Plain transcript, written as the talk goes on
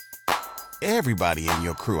Everybody in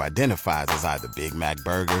your crew identifies as either Big Mac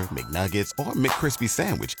Burger, McNuggets, or McCrispy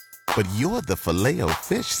Sandwich. But you're the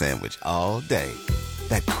Filet-O-Fish Sandwich all day.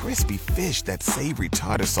 That crispy fish, that savory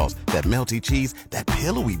tartar sauce, that melty cheese, that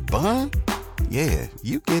pillowy bun. Yeah,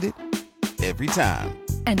 you get it. Every time.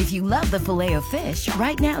 And if you love the Filet-O-Fish,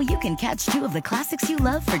 right now you can catch two of the classics you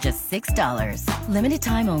love for just $6. Limited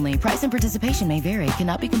time only. Price and participation may vary.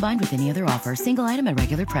 Cannot be combined with any other offer. Single item at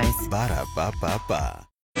regular price. Ba-da-ba-ba-ba.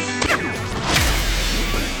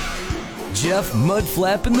 Jeff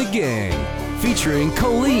Mudflap and the Gang, featuring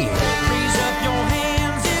Colleen. Raise up your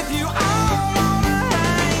hands if you all wanna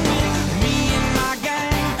hang with me and my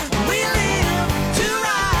gang. We live to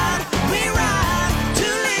ride, we ride to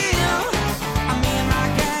live. Me and my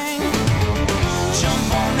gang, jump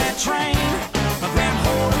on that train, grab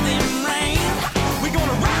hold of them reins. We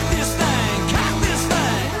gonna rock this thing, cock this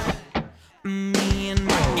thing. Me and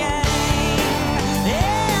my gang.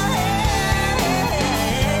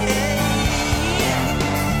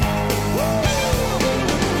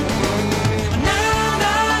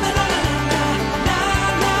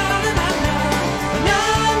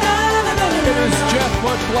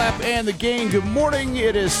 Mudflap and the Gang. Good morning.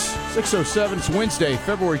 It is 6:07. It's Wednesday,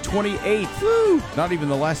 February 28th. Woo! Not even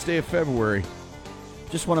the last day of February.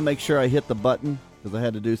 Just want to make sure I hit the button because I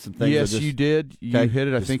had to do some things. Yes, you did. You hit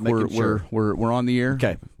it. I think we're on the air.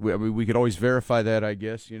 Okay. We could always verify that, I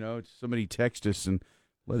guess. You know, somebody text us and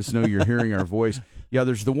let us know you're hearing our voice. Yeah,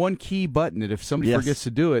 there's the one key button that if somebody forgets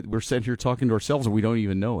to do it, we're sitting here talking to ourselves and we don't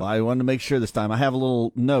even know it. Well, I wanted to make sure this time. I have a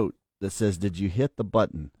little note that says, "Did you hit the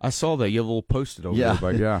button?" I saw that. You have a little post-it over there.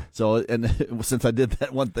 But yeah. So, and since I did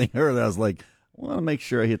that one thing earlier, I was like, I want to make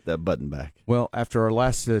sure I hit that button back. Well, after our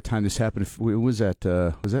last time this happened, was that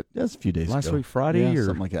That's a few days last ago. week, Friday or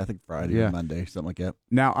something like that. I think Friday or Monday, something like that.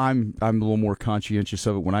 Now I'm a little more conscientious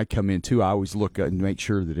of it when I come in too. I always look and make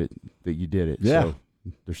sure that you did it. Yeah. So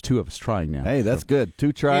there's two of us trying now. Hey, that's good.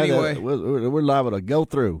 Two tries. Anyway, we're liable to go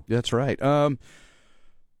through. That's right. Woo!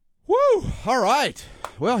 All right.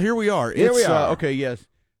 Well, here we are. Here we are. Okay, yes.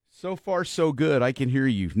 So far, so good. I can hear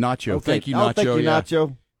you. Nacho. Okay. Thank you, Nacho. Thank you,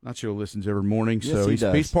 Nacho. Nacho listens every morning, Yes, so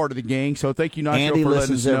he's part of the gang. So thank you, Nacho, Andy for letting us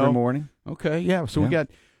listens know. every morning. Okay, yeah. So we got,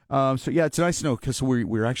 it's nice to know because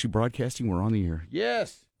we're actually broadcasting. We're on the air.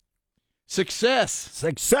 Yes. Success.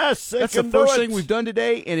 Success. That's the first thing we've done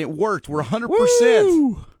today, and it worked. We're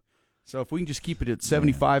 100%. So if we can just keep it at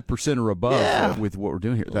 75% or above with what we're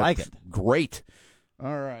doing here, that's great.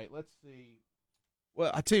 All right, let's see. Well,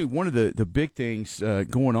 I tell you, one of the big things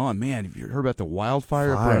going on, man, have you heard about the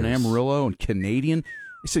wildfire up around Amarillo and Canadian?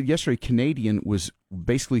 They said yesterday Canadian was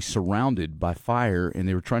basically surrounded by fire, and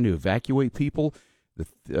they were trying to evacuate people.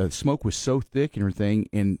 The smoke was so thick and everything,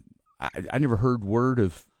 and I never heard word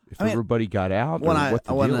of if everybody got out or what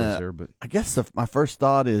the deal is there. But I guess my first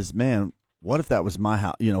thought is, man, what if that was my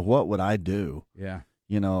house? You know, what would I do? Yeah.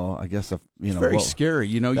 You know, I guess it's very scary.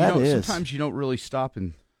 You know, sometimes you don't really stop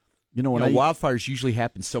and. Wildfires usually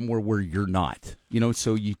happen somewhere where you're not. You know,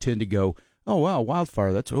 so you tend to go, "Oh wow,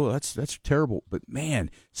 wildfire! That's terrible." But man,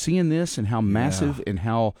 seeing this and how massive and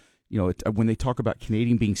how when they talk about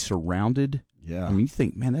Canadian being surrounded, I mean, you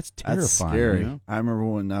think, man, that's terrifying. That's scary. You know? I remember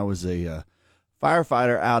when I was a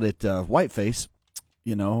firefighter out at Whiteface,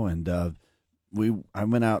 and I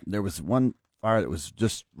went out. There was one fire that was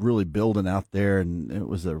just really building out there, and it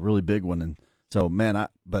was a really big one, and. So, man,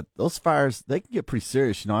 but those fires, they can get pretty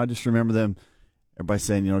serious. I just remember everybody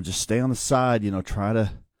saying, just stay on the side, try to,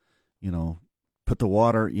 put the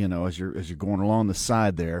water, as you're going along the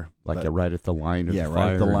side there. Right at the line of the fire.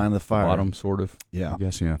 Right at the line of the fire. Bottom, sort of. Yeah. I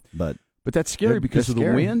guess, yeah. But that's scary because of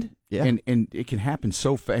the wind. Yeah. And it can happen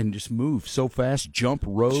so fast and just move so fast, jump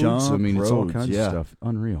roads. It's all kinds of stuff.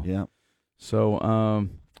 Unreal. Yeah. So,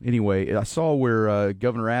 anyway, I saw where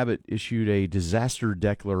Governor Abbott issued a disaster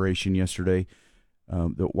declaration yesterday.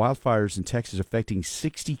 The wildfires in Texas affecting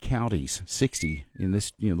 60 counties. 60 in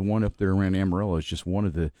this, the one up there around Amarillo is just one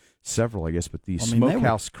of the several, I guess. But the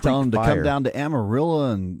Smokehouse Creek telling them to fire. come down to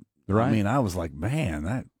Amarillo, and right. I mean, I was like, man,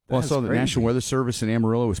 that. Well, I saw the crazy. National Weather Service in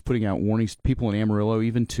Amarillo was putting out warnings to people in Amarillo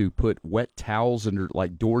even to put wet towels under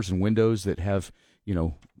like doors and windows that have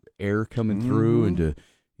air coming through, and to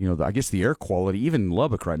I guess the air quality, even in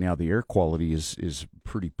Lubbock right now, the air quality is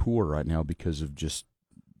pretty poor right now because of just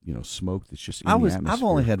smoke that's just in the atmosphere. I've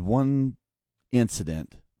only had one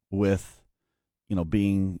incident with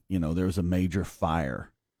being there was a major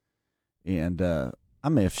fire, and I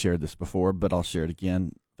may have shared this before, but I'll share it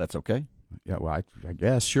again if that's okay. Yeah, well, I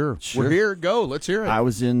guess sure. We're here. Go. Let's hear it. I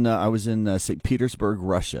was in St. Petersburg,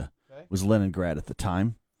 Russia. Okay. It was Leningrad at the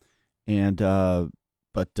time, and so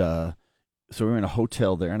we were in a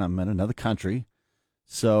hotel there, and I'm in another country.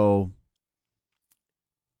 So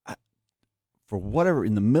for whatever,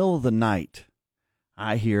 in the middle of the night,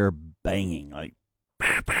 I hear banging, like,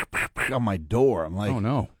 on my door. I'm like, oh,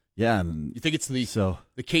 no. Yeah. And you think it's the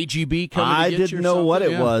the KGB coming I to get you didn't or know something? what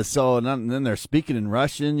it was. So and then they're speaking in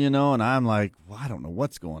Russian, and I'm like, well, I don't know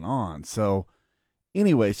what's going on. So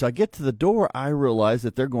anyway, so I get to the door. I realize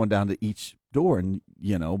that they're going down to each door and,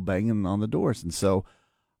 banging on the doors. And so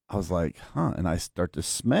I was like, huh. And I start to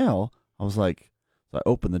smell. I was like, so I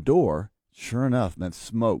open the door. Sure enough, man,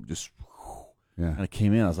 smoke just, and I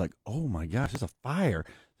came in. I was like, oh my gosh, there's a fire.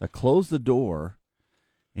 So I closed the door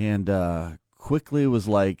and quickly was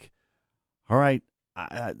like, all right,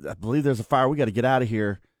 I believe there's a fire. We got to get out of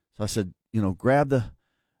here. So I said, grab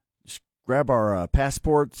our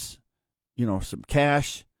passports, some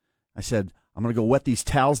cash. I said, I'm going to go wet these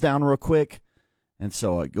towels down real quick. And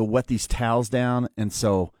so I go wet these towels down. And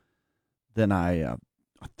so then I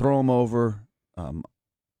throw them over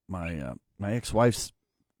my ex-wife's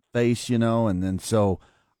face, and then so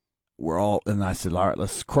and I said, all right,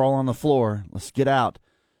 let's crawl on the floor. Let's get out.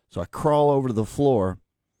 So I crawl over to the floor,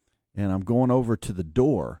 and I'm going over to the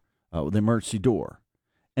door, the emergency door.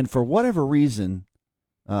 And for whatever reason,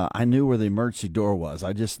 I knew where the emergency door was.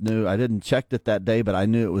 I just knew. I didn't check it that day, but I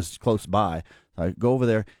knew it was close by. So I go over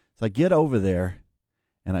there. So I get over there,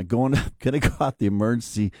 and I'm going to go out the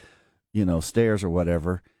emergency, stairs or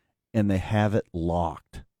whatever, and they have it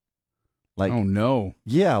locked. Like, oh no.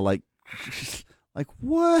 Yeah, like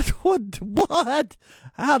what?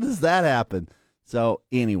 How does that happen? So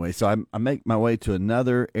anyway, so I make my way to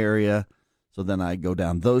another area. So then I go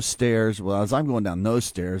down those stairs. Well, as I'm going down those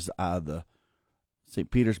stairs, the St.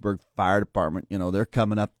 Petersburg Fire Department, they're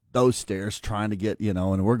coming up those stairs trying to get,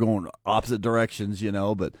 and we're going opposite directions,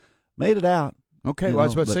 but made it out. Okay, well, I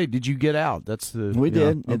was about to say, did you get out? We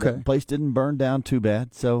did. Okay. The place didn't burn down too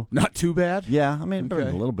bad. So not too bad? Yeah, I mean, it burned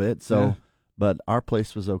a little bit. So, but our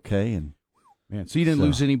place was okay. And man, so you didn't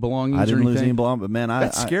lose any belongings? I didn't or lose any belongings, but man,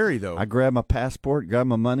 that's scary though. I grabbed my passport, grabbed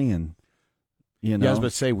my money, and Yeah, I was about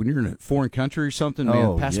to say, when you're in a foreign country or something,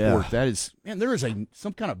 man, passport, that is, man, there is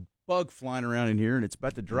some kind of bug flying around in here, and it's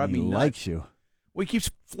about to drive me nuts. He likes you. Well, he keeps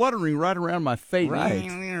fluttering right around my face. Right.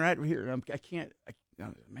 Right here. I can't,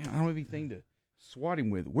 man, I don't have anything to swat him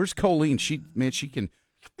with. Where's Colleen? She'd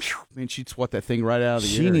swat that thing right out of the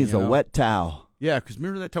air. She needs a wet towel. Yeah, because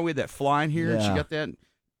remember that time we had that fly in here, and she got that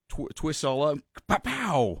twists all up.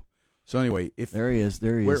 Pow! So anyway, there he is.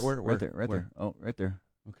 There he is. Where? Right there. Oh, right there.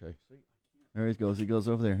 Okay. There he goes. He goes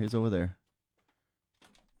over there. He's over there.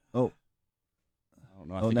 Oh. I don't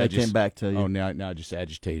know. I think I came back to you. Oh, now I just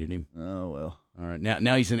agitated him. Oh, well. All right.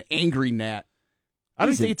 Now he's an angry gnat. I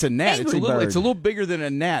don't think it's a gnat. It's a little bigger than a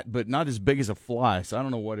gnat, but not as big as a fly. So I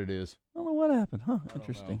don't know what it is. I don't know what happened. Huh?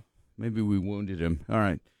 Interesting. Maybe we wounded him. All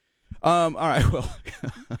right. All right. Well,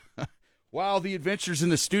 wow, the adventures in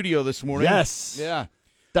the studio this morning. Yes. Yeah.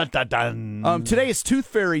 Dun, dun, dun. Today is Tooth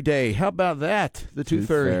Fairy Day. How about that? The Tooth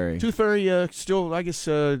Fairy. Tooth Fairy still, I guess,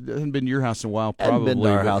 hasn't been to your house in a while. Probably hasn't been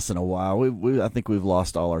to our house in a while. I think we've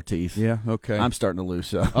lost all our teeth. Yeah. Okay. I'm starting to lose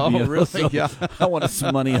some. Oh, really? So yeah. I want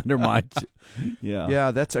some money under my. Yeah.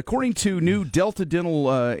 Yeah. That's according to new Delta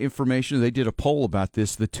Dental information. They did a poll about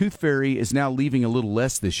this. The Tooth Fairy is now leaving a little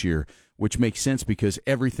less this year, which makes sense because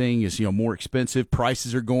everything is more expensive.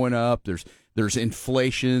 Prices are going up. There's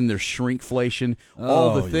inflation, there's shrinkflation,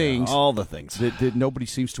 all the things that nobody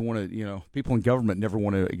seems to want to, people in government never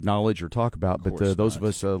want to acknowledge or talk about, but those of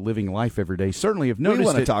us living life every day certainly have noticed it. We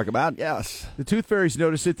want to talk about, yes. The Tooth Fairies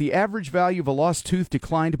noticed that the average value of a lost tooth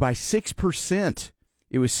declined by 6%.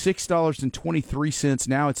 It was $6.23.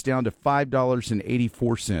 Now it's down to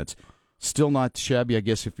 $5.84. Still not shabby, I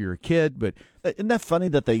guess, if you're a kid, but isn't that funny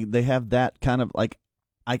that they have that kind of like,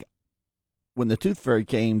 when the Tooth Fairy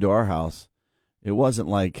came to our house, it wasn't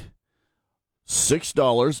like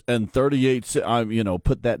 $6.38.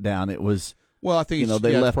 Put that down. It was I think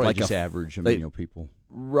they left probably like just average. People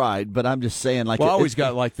right, but I'm just saying like I always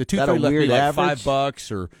got like the Tooth Fairy left me like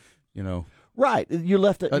 $5 or right. You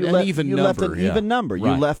left an even number. Even number.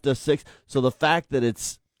 Right. You left a 6. So the fact that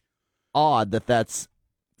it's odd that's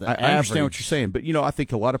the I average. understand what you're saying, but I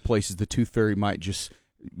think a lot of places the Tooth Fairy might just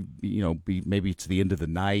be maybe it's the end of the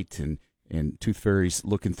night and Tooth Fairy's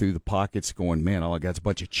looking through the pockets going, man, all I got is a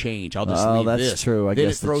bunch of change. I'll just leave that's this. True. I then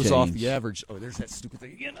guess it throws off change. the average. Oh, there's that stupid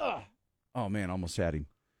thing again. Oh man, almost had him.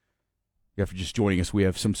 Yeah, for just joining us, we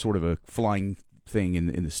have some sort of a flying thing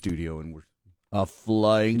in the studio, and we're a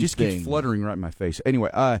flying just thing. keeps fluttering right in my face. Anyway,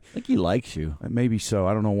 I think he likes you. Maybe so.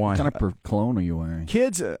 I don't know why. What kind of cologne are you wearing?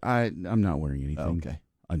 Kids, I'm not wearing anything. Okay.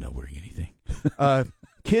 I'm not wearing anything.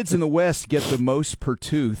 Kids in the West get the most per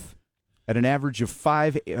tooth. At an average of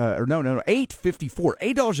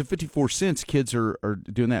 $8.54. Kids are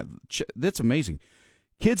doing that. That's amazing.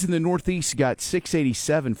 Kids in the Northeast got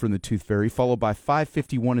 $6.87 from the Tooth Fairy, followed by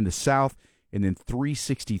 $5.51 in the South, and then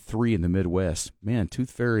 $3.63 in the Midwest. Man,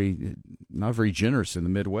 Tooth Fairy not very generous in the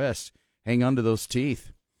Midwest. Hang on to those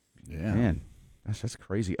teeth. Yeah, man, gosh, that's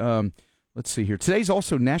crazy. Let's see here. Today's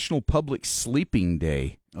also National Public Sleeping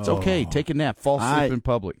Day. It's okay. Take a nap. Fall asleep in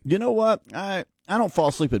public. You know what? I don't fall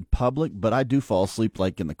asleep in public, but I do fall asleep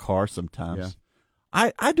like in the car sometimes.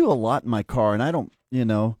 Yeah. I do a lot in my car, and I don't,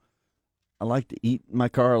 I like to eat in my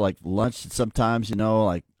car, like lunch sometimes,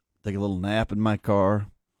 like take a little nap in my car.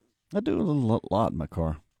 I do a lot in my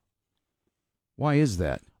car. Why is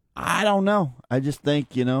that? I don't know. I just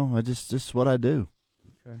think, just what I do.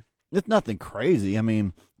 Okay. It's nothing crazy. I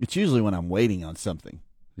mean, it's usually when I'm waiting on something.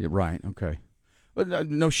 Yeah, right. Okay. But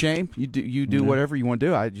no shame. You do whatever you want to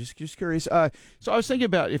do. I just curious. So I was thinking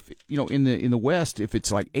about if in the West, if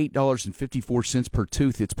it's like $8.54 per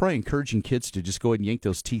tooth, it's probably encouraging kids to just go ahead and yank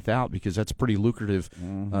those teeth out because that's a pretty lucrative,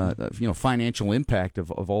 financial impact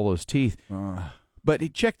of all those teeth.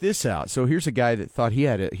 But check this out. So here's a guy that thought he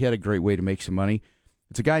had a great way to make some money.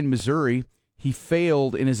 It's a guy in Missouri. He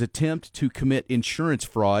failed in his attempt to commit insurance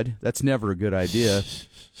fraud. That's never a good idea.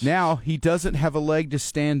 Now he doesn't have a leg to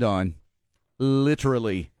stand on.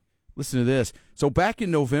 Literally. Listen to this. So back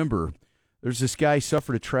in November, there's this guy who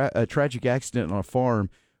suffered a tragic accident on a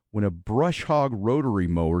farm when a brush hog rotary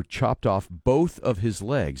mower chopped off both of his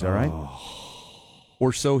legs, all right?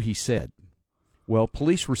 Or so he said. Well,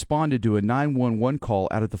 police responded to a 911 call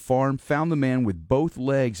out at the farm, found the man with both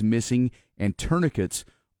legs missing and tourniquets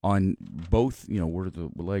on both, where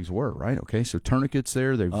the legs were, right? Okay, so tourniquets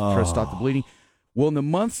there. They've tried to stop the bleeding. Well, in the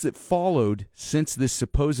months that followed since this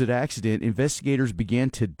supposed accident, investigators began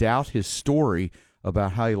to doubt his story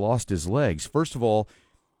about how he lost his legs. First of all,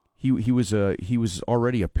 he was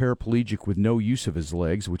already a paraplegic with no use of his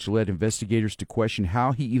legs, which led investigators to question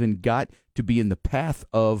how he even got to be in the path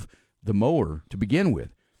of the mower to begin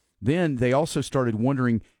with. Then they also started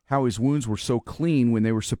wondering how his wounds were so clean when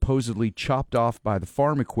they were supposedly chopped off by the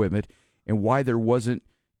farm equipment, and why there wasn't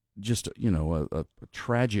just a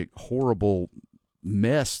tragic, horrible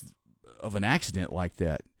mess of an accident like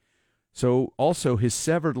that. So also his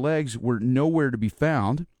severed legs were nowhere to be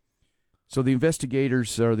found. So the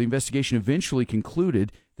investigation eventually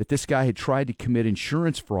concluded that this guy had tried to commit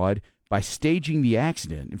insurance fraud by staging the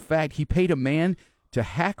accident. In fact, he paid a man to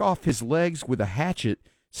hack off his legs with a hatchet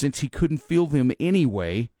since he couldn't feel them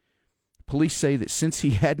anyway. Police say that since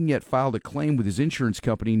he hadn't yet filed a claim with his insurance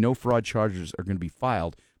company, no fraud charges are going to be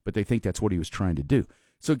filed, but they think that's what he was trying to do.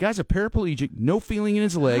 So guy's a paraplegic, no feeling in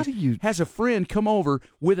his legs, has a friend come over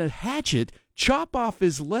with a hatchet, chop off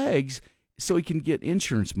his legs so he can get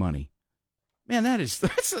insurance money. Man, that's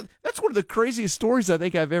one of the craziest stories I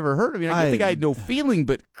think I've ever heard. I mean, I think I had no feeling,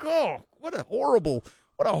 but what a horrible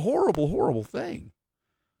thing.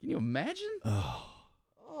 Can you imagine?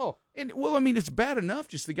 And well, I mean, it's bad enough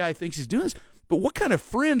just the guy thinks he's doing this, but what kind of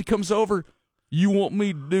friend comes over? You want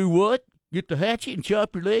me to do what? Get the hatchet and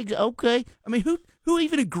chop your legs? Okay. I mean, who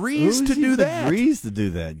even agrees to do that? Agrees to do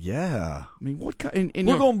that? Yeah. I mean, what kind? And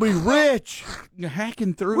we're gonna be rich. You're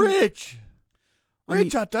hacking through. Rich,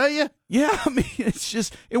 I tell you. Yeah. I mean, it's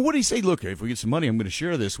just. And what do you say? Look, if we get some money, I'm going to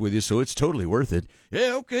share this with you, so it's totally worth it.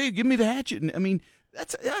 Yeah. Okay. Give me the hatchet. And I mean,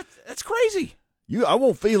 that's crazy. I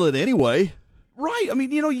won't feel it anyway. Right. I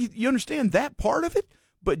mean, you understand that part of it.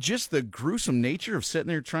 But just the gruesome nature of sitting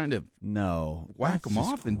there trying to whack them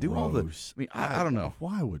off and do all the. I mean, I don't know.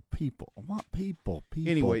 Why would people?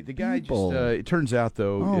 Anyway, the guy just. It turns out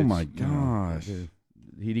though. Oh my gosh,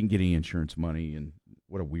 he didn't get any insurance money, and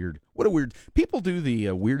what a weird. People do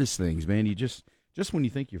the weirdest things, man. You just when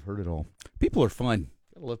you think you've heard it all. People are fun.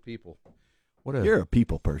 Gotta love people. You're a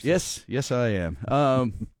people person. Yes, I am.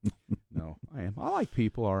 No, I am. I like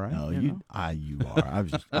people. All right. No, you are.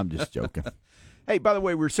 I'm just joking. Hey, by the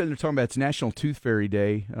way, we were sitting there talking about it's National Tooth Fairy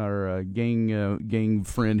Day. Our gang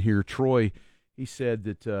friend here, Troy, he said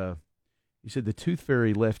that the Tooth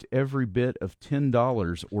Fairy left every bit of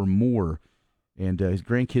 $10 or more, and his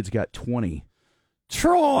grandkids got 20.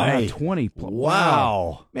 Troy, 20.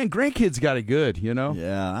 Wow, man, grandkids got it good,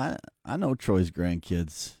 Yeah, I know Troy's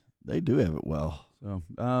grandkids. They do have it well. So,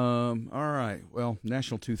 all right. Well,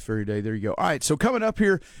 National Tooth Fairy Day. There you go. All right. So coming up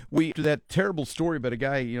here, after that terrible story about a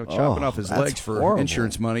guy, chopping off his legs for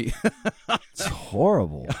insurance money. It's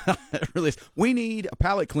horrible. It really is. We need a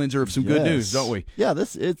palate cleanser of some good news, don't we? Yeah.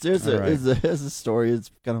 There's a story.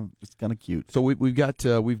 It's kind of cute. So we've got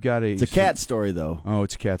a. It's a cat story though. Oh,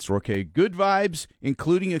 it's a cat story. Okay. Good vibes,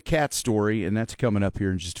 including a cat story, and that's coming up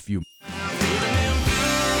here in just a few.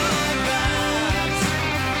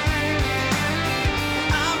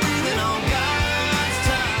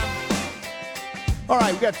 All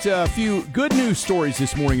right, we got a few good news stories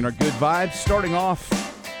this morning in our Good Vibes. Starting off,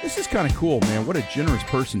 this is kind of cool, man. What a generous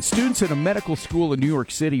person. Students at a medical school in New York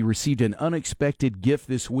City received an unexpected gift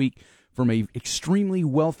this week from a extremely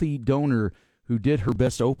wealthy donor who did her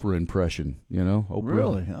best Oprah impression. You know, Oprah.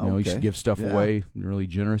 Really? You know, used to give stuff away. Really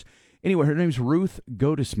generous. Anyway, her name's Ruth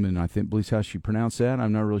Godesman, I think, believes how she pronounced that.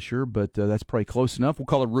 I'm not really sure, but that's probably close enough. We'll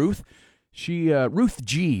call her Ruth. Ruthie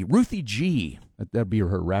G. That'd be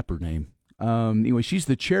her rapper name. Anyway, she's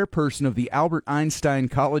the chairperson of the Albert Einstein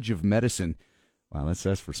College of Medicine. Wow,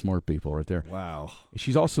 that's for smart people right there. Wow.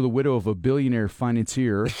 She's also the widow of a billionaire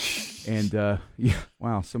financier. And,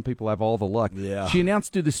 wow, some people have all the luck. Yeah. She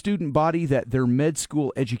announced to the student body that their med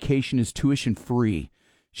school education is tuition-free.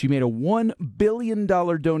 She made a $1 billion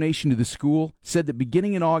donation to the school, said that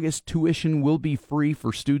beginning in August, tuition will be free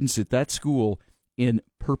for students at that school in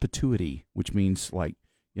perpetuity, which means, like,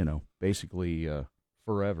 you know, basically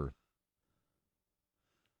forever.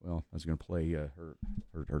 Well, I was going to play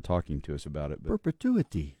her talking to us about it. But,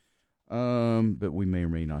 perpetuity. But we may or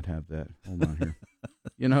may not have that. Hold on here.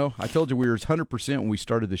 You know, I told you we were 100% when we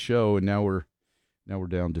started the show, and now we're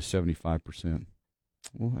down to 75%.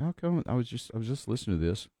 Well, how come? I was just listening to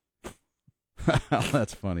this.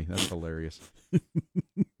 That's funny. That's hilarious.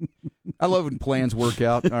 I love when plans work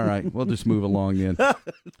out. All right, we'll just move along then.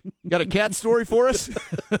 Got a cat story for us?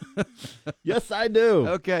 Yes, I do.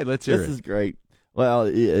 Okay, let's hear it. This is great. Well,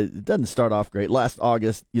 it doesn't start off great. Last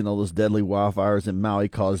August, you know, those deadly wildfires in Maui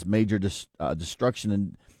caused major destruction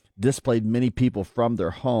and displaced many people from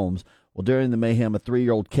their homes. Well, during the mayhem, a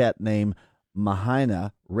 3-year-old cat named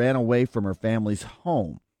Mahina ran away from her family's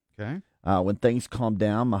home. Okay. When things calmed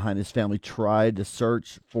down, Mahina's family tried to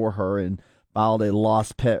search for her and filed a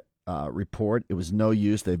lost pet report. It was no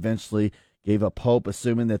use. They eventually gave up hope,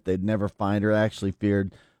 assuming that they'd never find her. Actually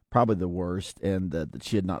feared probably the worst, and that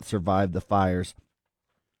she had not survived the fires.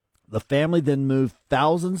 The family then moved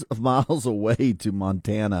thousands of miles away to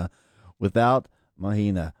Montana without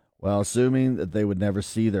Mahina, while assuming that they would never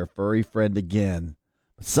see their furry friend again.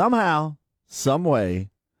 But somehow, some way,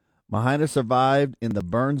 Mahina survived in the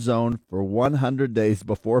burn zone for 100 days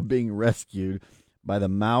before being rescued by the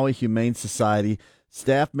Maui Humane Society.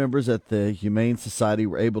 Staff members at the Humane Society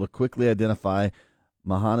were able to quickly identify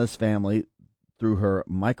Mahina's family through her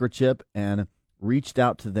microchip and reached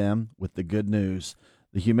out to them with the good news.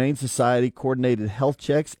 The Humane Society coordinated health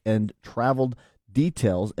checks and traveled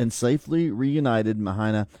details and safely reunited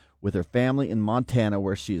Mahina with her family in Montana,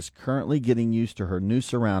 where she is currently getting used to her new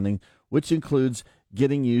surrounding, which includes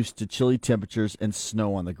getting used to chilly temperatures and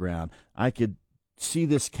snow on the ground. I could see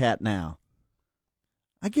this cat now.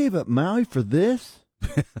 I gave up Maui for this?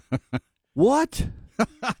 What?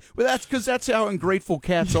 Well, that's because that's how ungrateful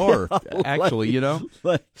cats are, actually, you know?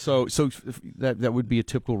 So that would be a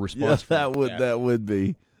typical response. Yeah, that would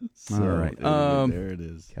be. So, all right. There it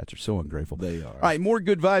is. Cats are so ungrateful. They are. All right, more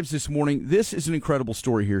good vibes this morning. This is an incredible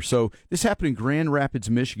story here. So this happened in Grand Rapids,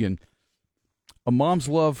 Michigan. A mom's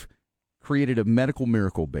love created a medical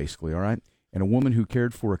miracle, basically, all right? And a woman who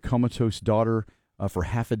cared for a comatose daughter for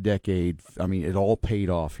half a decade, I mean, it all paid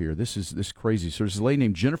off here. This is crazy. So there's a lady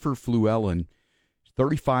named Jennifer Fluellen,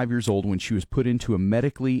 35 years old, when she was put into a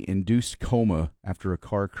medically induced coma after a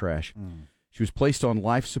car crash. She was placed on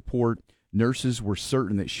life support. Nurses were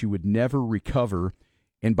certain that she would never recover.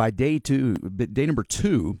 And by day number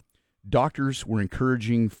 2, doctors were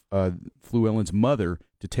encouraging Fluellen's mother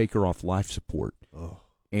to take her off life support.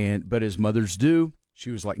 But as mothers do, she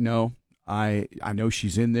was like, no, I know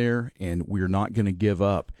she's in there, and we're not going to give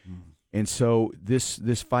up. And so this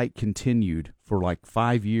fight continued for like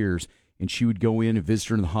 5 years, and she would go in and visit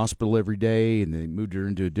her in the hospital every day, and they moved her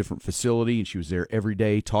into a different facility, and she was there every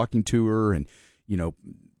day talking to her and, you know,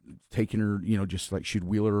 taking her, you know, just like she'd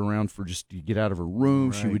wheel her around for just to get out of her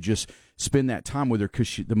room. Right. She would just spend that time with her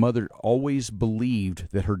because the mother always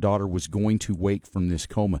believed that her daughter was going to wake from this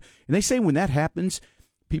coma. And they say when that happens,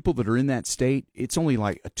 people that are in that state, it's only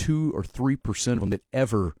like a 2 or 3% of them that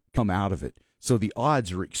ever come out of it. So the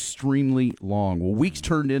odds are extremely long. Well, weeks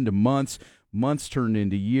turned into months, months turned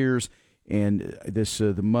into years, and this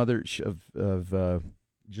the mother of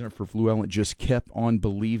Jennifer Fluellen just kept on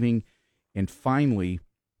believing, and finally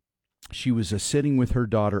she was sitting with her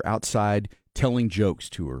daughter outside telling jokes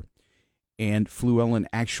to her, and Fluellen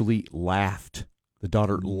actually laughed. The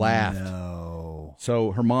daughter laughed. No.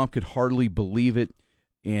 So her mom could hardly believe it.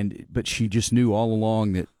 But she just knew all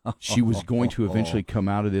along that she was going to eventually come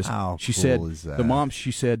out of this. How she cool said, is that? the mom,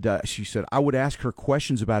 she said, I would ask her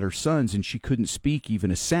questions about her sons, and she couldn't speak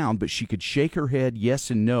even a sound, but she could shake her head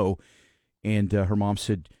yes and no. And her mom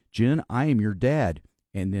said, Jen, I am your dad,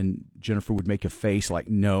 And then Jennifer would make a face like,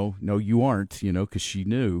 no, you aren't, because she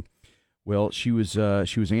knew. Well, she was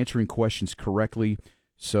answering questions correctly.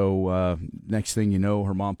 So next thing you know,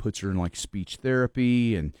 her mom puts her in like speech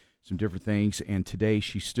therapy and some different things. And today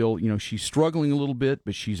she's still, she's struggling a little bit,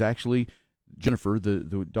 but she's actually, Jennifer,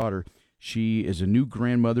 the daughter, she is a new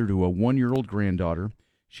grandmother to a 1-year-old granddaughter.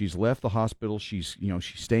 She's left the hospital. She's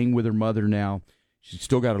staying with her mother now. She's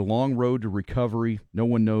still got a long road to recovery. No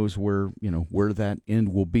one knows where that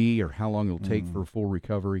end will be or how long it'll take for full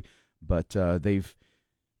recovery. But they've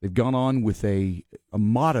gone on with a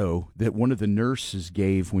motto that one of the nurses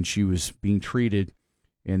gave when she was being treated,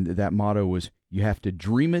 and that motto was, "You have to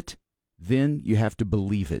dream it, then you have to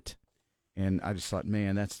believe it." And I just thought,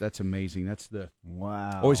 man, that's amazing. That's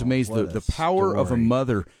wow. Always amazed the power of a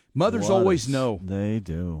mother. Mothers always know. They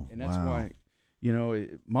do, and that's why.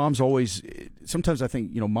 Moms always, sometimes I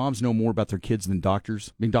think, moms know more about their kids than doctors.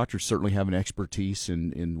 I mean, doctors certainly have an expertise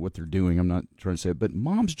in what they're doing. I'm not trying to say it, but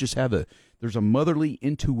moms just have there's a motherly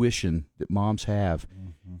intuition that moms have.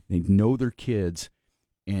 Mm-hmm. They know their kids.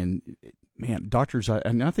 And, man, doctors,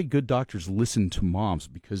 I think good doctors listen to moms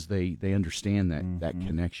because they understand that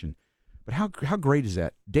connection. But how great is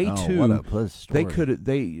that? Day 2, what a plus story.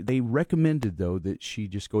 they recommended though that she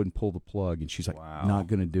just go ahead and pull the plug, and she's like, not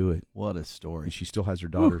going to do it. What a story! And she still has her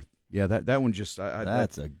daughter. Woo. Yeah, that one just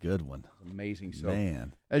that's a good one. Amazing. So,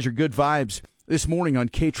 man, as your good vibes this morning on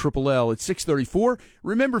KLLL at 6:34.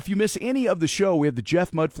 Remember, if you miss any of the show, we have the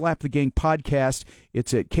Jeff Mudflap the Gang podcast.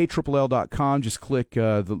 It's at KLLL.com. Just click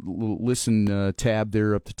the little listen tab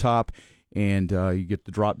there up the top. And you get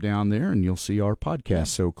the drop down there, and you'll see our podcast.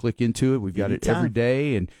 So click into it. We've got it every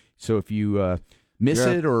day. And so if you miss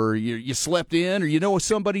it, or you slept in, or you know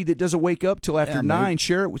somebody that doesn't wake up till after 9,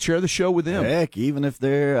 share the show with them. Heck, even if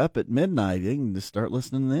they're up at midnight, they can just start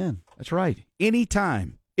listening then. That's right.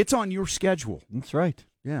 Anytime. It's on your schedule. That's right.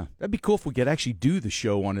 Yeah, that'd be cool if we could actually do the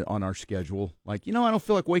show on our schedule. Like, I don't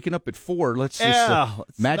feel like waking up at 4. Let's just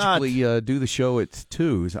magically do the show at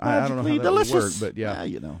 2. I don't know how that would work, but yeah.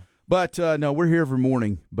 But, no, we're here every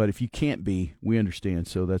morning. But if you can't be, we understand.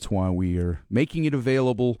 So that's why we are making it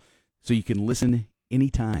available so you can listen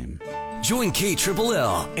anytime. Join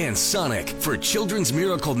KLLL and Sonic for Children's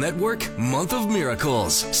Miracle Network Month of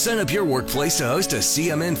Miracles. Sign up your workplace to host a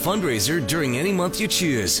CMN fundraiser during any month you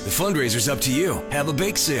choose. The fundraiser's up to you. Have a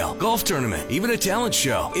bake sale, golf tournament, even a talent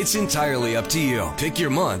show. It's entirely up to you. Pick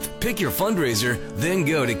your month, pick your fundraiser, then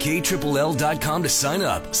go to KLLL.com to sign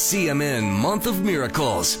up. CMN Month of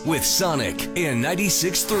Miracles with Sonic and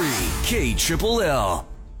 96.3 KLLL.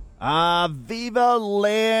 Viva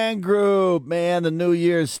Land Group. Man, the new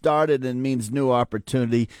year has started and means new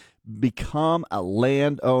opportunity. Become a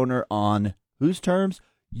landowner on whose terms?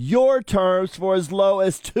 Your terms, for as low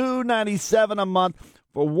as $297 a month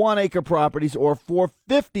for 1-acre properties, or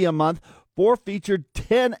 $450 a month for featured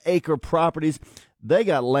 10-acre properties. They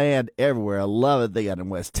got land everywhere. I love it. They got in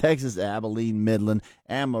West Texas, Abilene, Midland,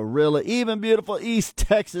 Amarillo, even beautiful East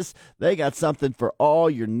Texas. They got something for all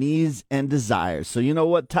your needs and desires. So you know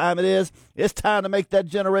what time it is? It's time to make that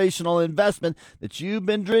generational investment that you've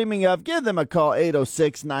been dreaming of. Give them a call,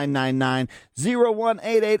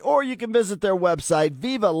 806-999-0188, or you can visit their website,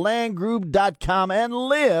 vivalandgroup.com, and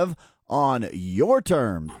live on your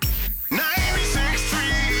terms.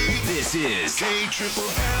 96.3. This is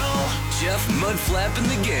KLLL. Jeff Mudflap and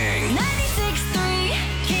the Gang. 96.3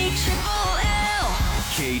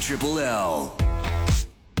 KLLL.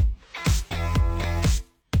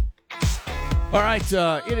 All right,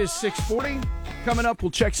 it is 6:40. Coming up,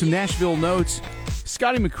 we'll check some Nashville notes.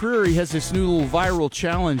 Scotty McCreery has this new little viral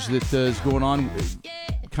challenge that is going on,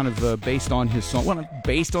 kind of based on his song. Well, not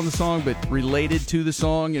based on the song, but related to the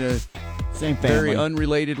song in a same family, very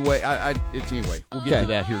unrelated way. Anyway, we'll get to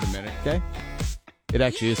that here in a minute. Okay. It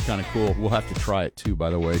actually is kind of cool. We'll have to try it, too,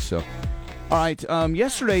 by the way. So, all right.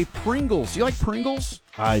 Yesterday, Pringles. You like Pringles?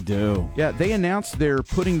 I do. Yeah, they announced they're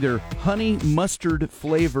putting their honey mustard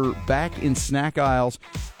flavor back in snack aisles.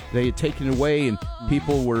 They had taken it away, and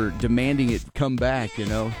people were demanding it come back,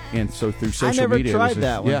 And so through social media. I never tried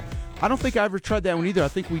that one. Yeah. I don't think I ever tried that one either.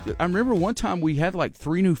 I remember one time we had like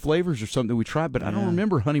 3 new flavors or something we tried, but I don't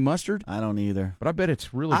remember honey mustard. I don't either. But I bet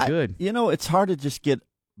it's really good. It's hard to just get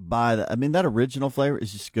by that. I mean, that original flavor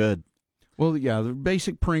is just good. Well, yeah, the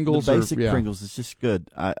basic Pringles. Pringles is just good.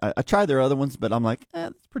 I tried their other ones, but I'm like,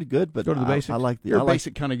 it's pretty good. But go to the basic. I like the. You're a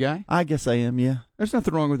basic kind of guy. I guess I am. Yeah. There's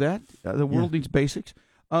nothing wrong with that. The world needs basics.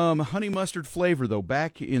 Honey mustard flavor though,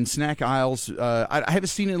 back in snack aisles. I haven't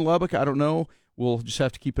seen it in Lubbock. I don't know. We'll just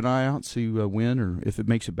have to keep an eye out, see when or if it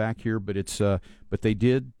makes it back here. But it's but they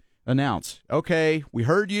did announce. Okay, we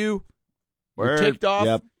heard you. We're ticked off.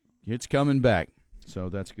 Yep. It's coming back. So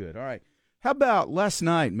that's good. All right. How about last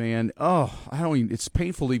night, man? Oh, it's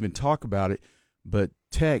painful to even talk about it, but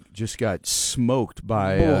Tech just got smoked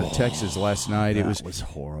by Texas last night. It was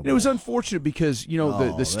horrible. It was unfortunate because,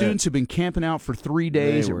 the students have been camping out for 3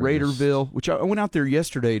 days at Raiderville, which I went out there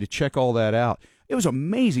yesterday to check all that out. It was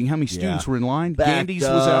amazing how many students were in line. Gandy's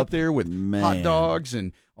was out there with hot dogs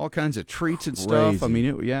and all kinds of treats and stuff. I mean,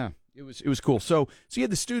 it was cool. So you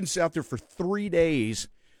had the students out there for 3 days,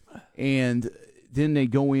 and then they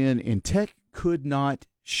go in, and Tech could not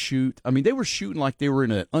shoot. I mean, they were shooting like they were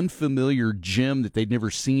in an unfamiliar gym that they'd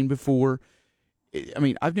never seen before. I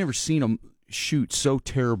mean, I've never seen them shoot so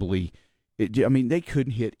terribly. They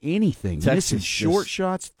couldn't hit anything. Missing short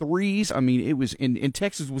shots, threes. I mean, it was in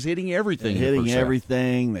Texas was hitting everything.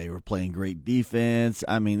 Everything. They were playing great defense.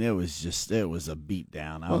 I mean, it was a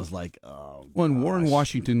beatdown. I was like, oh. When Warren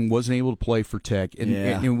Washington wasn't able to play for Tech,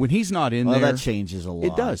 and when he's not in there, that changes a lot.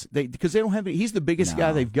 It does. Because they don't have. He's the biggest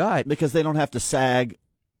guy they've got. Because they don't have to sag,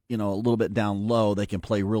 a little bit down low. They can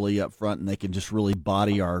play really up front, and they can just really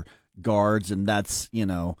body our guards, and that's we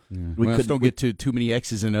don't get to too many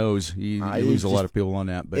X's and O's. You lose a lot of people on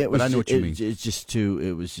that, but I know what you mean. It's just too.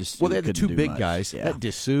 It was just they had the two big guys. That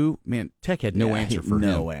Dessous, man, Tech had no answer for him.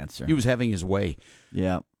 No answer. He was having his way.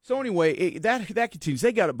 Yeah. So anyway, that continues.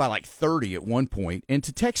 They got it by like 30 at one point, and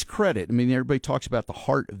to Tech's credit, I mean, everybody talks about the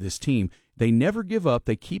heart of this team. They never give up.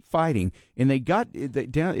 They keep fighting, and they got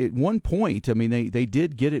it down at one point. I mean, they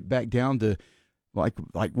did get it back down to.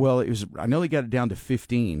 It was. I know they got it down to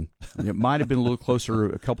 15. It might have been a little closer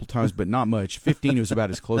a couple times, but not much. 15 was about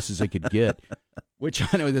as close as they could get, which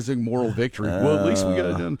I know is a moral victory. Well, at least we got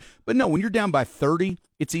it done. But no, when you're down by 30,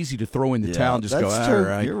 it's easy to throw in the towel and just go, all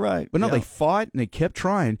right. You're right. But no, they fought and they kept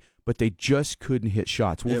trying, but they just couldn't hit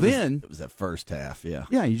shots. Well, it was that first half, yeah.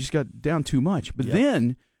 Yeah, you just got down too much. But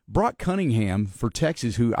then Brock Cunningham for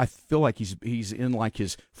Texas, who I feel like he's in like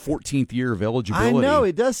his 14th year of eligibility. I know,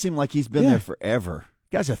 it does seem like he's been there forever.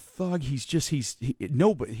 Guy's a thug. He's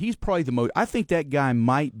probably the most. I think that guy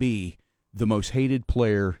might be the most hated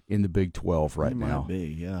player in the Big 12 right now. Might be,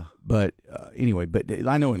 yeah. But anyway,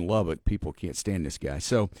 I know in Lubbock people can't stand this guy.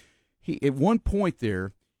 So he at one point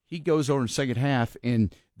there he goes over in the second half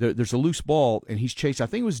and there's a loose ball and he's chased. I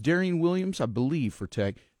think it was Darian Williams, I believe, for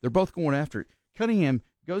Tech. They're both going after it. Cunningham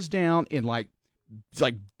goes down and like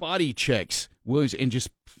body checks Williams and just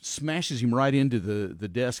smashes him right into the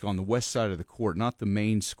desk on the west side of the court, not the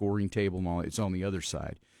main scoring table and all. It's on the other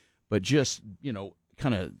side. But just,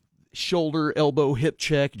 kind of shoulder, elbow, hip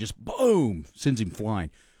check, just boom, sends him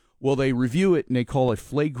flying. Well, they review it and they call it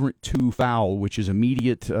flagrant 2 foul, which is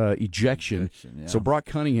immediate ejection. Yeah. So Brock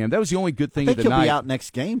Cunningham, that was the only good thing of the night. He'll be out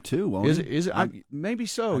next game too, won't he? Is it? Maybe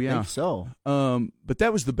so. I think so. But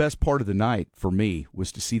that was the best part of the night for me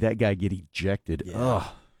was to see that guy get ejected. Yeah.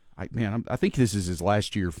 I think this is his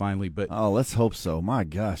last year finally. But let's hope so. My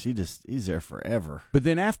gosh, he's there forever. But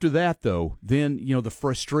then after that, though, the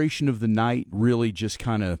frustration of the night really just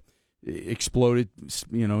kind of exploded,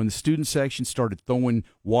 and the student section started throwing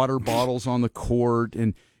water bottles on the court,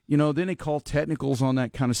 and then they called technicals on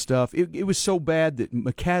that kind of stuff. It was so bad that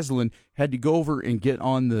McCaslin had to go over and get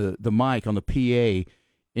on the mic on the PA,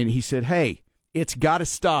 and he said, "Hey, it's got to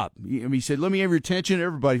stop." He said, "Let me have your attention,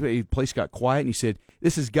 everybody." The place got quiet, and he said,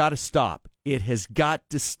 "This has got to stop. It has got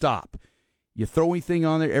to stop. You throw anything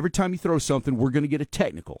on there, every time you throw something, we're going to get a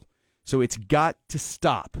technical. So it's got to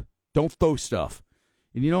stop. Don't throw stuff."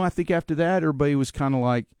 And, I think after that, everybody was kind of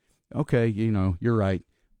like, okay, you're right.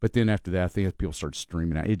 But then after that, I think people started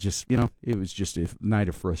streaming out. It just, it was just a night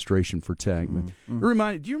of frustration for Tech.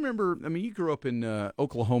 Mm-hmm. Do you remember, you grew up in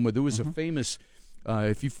Oklahoma. There was a famous,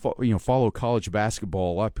 if you follow college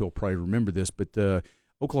basketball, a lot of people probably remember this, but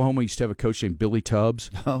Oklahoma used to have a coach named Billy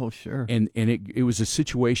Tubbs. Oh, sure. And it was a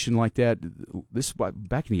situation like that. This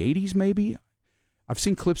back in the 80s, maybe? I've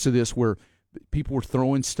seen clips of this where people were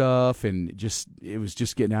throwing stuff and it was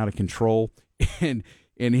just getting out of control. And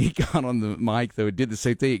he got on the mic, though, did the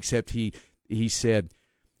same thing, except he said,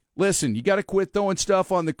 "Listen, you got to quit throwing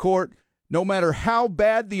stuff on the court. No matter how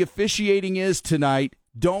bad the officiating is tonight,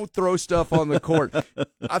 don't throw stuff on the court."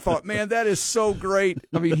 I thought, man, that is so great.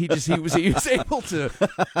 He was able to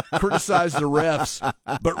criticize the refs,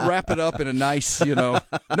 but wrap it up in a nice, no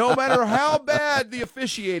matter how bad the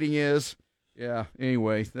officiating is. Yeah.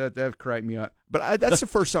 Anyway, that cracked me up. But that's the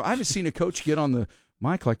first time I haven't seen a coach get on the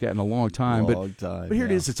mic like that in a long time. But here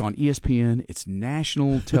it is. It's on ESPN. It's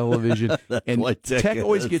national television. And Tech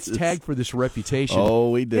always gets tagged for this reputation. Oh,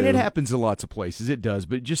 we do. And it happens in lots of places. It does.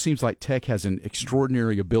 But it just seems like Tech has an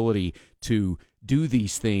extraordinary ability to do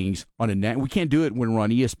these things on a we can't do it when we're on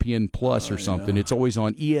ESPN Plus or something. It's always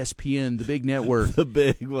on ESPN, the big network. The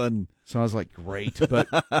big one. So I was like, great.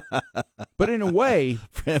 But in a way,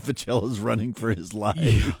 Fran Ficello's running for his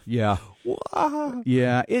life. Yeah. Wow.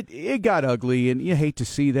 Yeah, it got ugly, and you hate to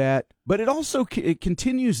see that. But it also it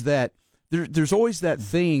continues that there's always that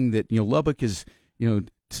thing that, Lubbock is,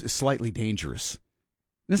 slightly dangerous.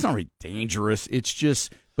 And it's not really dangerous. It's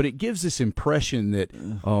just, but it gives this impression that,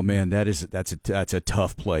 oh man, that's a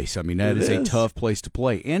tough place. I mean, that is a tough place to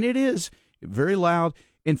play, and it is very loud.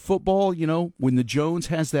 In football, when the Jones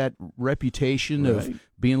has that reputation of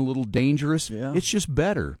being a little dangerous, it's just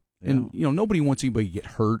better. Yeah. And nobody wants anybody to get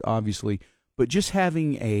hurt, obviously, but just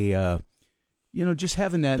having just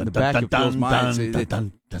having that in the back of people's minds,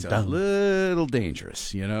 it's a little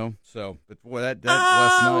dangerous, So, but boy, that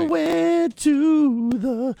last night. I went to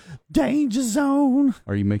the danger zone.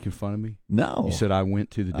 Are you making fun of me? No. You said I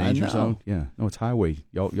went to the danger zone? Yeah. No, it's highway.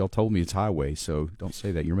 Y'all told me it's highway, so don't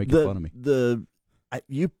say that. You're making fun of me. I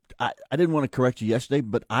didn't want to correct you yesterday,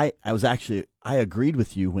 but I agreed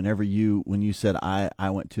with you when you said I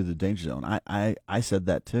went to the danger zone. I said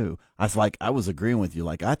that too. I was like, I was agreeing with you.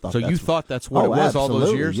 Like I thought. So you thought that's what it was absolutely. all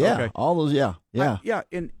those years? Yeah, okay. all those. Yeah.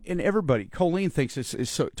 And everybody, Colleen thinks it's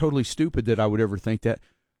so totally stupid that I would ever think that.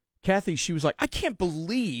 Kathy, she was like, I can't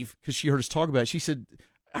believe, because she heard us talk about it. She said,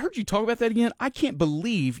 I heard you talk about that again. I can't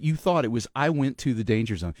believe you thought it was I went to the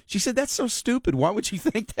danger zone. She said, that's so stupid. Why would you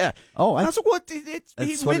think that? Oh, that's what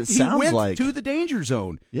it sounds like. To the danger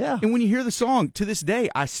zone. Yeah. And when you hear the song, to this day,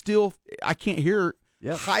 I can't hear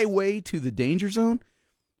highway to the danger zone.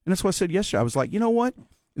 And that's what I said yesterday. I was like, you know what?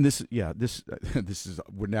 And this is,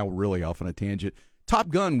 we're now really off on a tangent. Top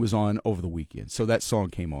Gun was on over the weekend. So that song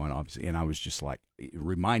came on, obviously. And I was just like, it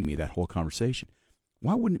reminded me of that whole conversation.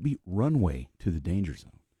 Why wouldn't it be runway to the danger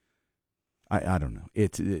zone? I don't know.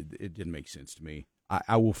 It didn't make sense to me.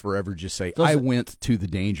 I will forever just say I went to the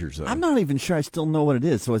danger zone. I'm not even sure I still know what it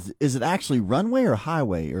is. So is it actually runway or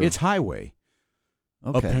highway? Or? It's highway.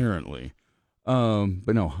 Okay. Apparently. But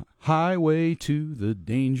no, highway to the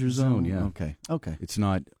danger zone. Yeah. Okay. It's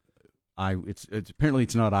not. It's apparently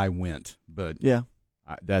it's not I went, but yeah,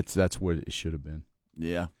 that's what it should have been.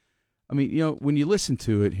 Yeah. I mean, when you listen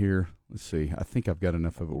to it here, let's see. I think I've got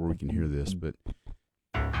enough of it where we can hear this, but.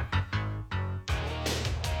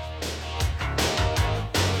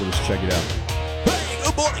 We'll just check it out. Hey,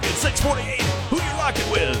 good morning at 648. Who you rocking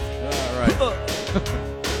with? All right.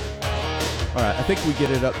 All right, I think we get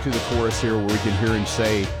it up to the chorus here where we can hear him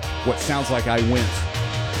say what sounds like I went.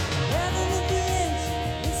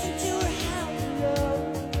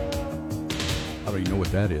 I don't even know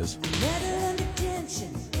what that is.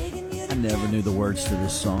 I never knew the words to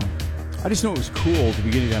this song. I just know it was cool at the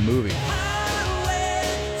beginning of that movie.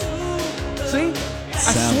 See?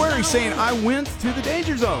 I swear he's saying, I went to the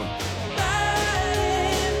danger zone.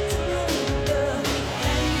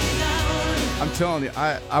 I'm telling you,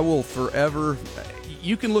 I will forever.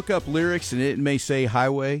 You can look up lyrics and it may say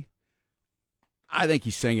highway. I think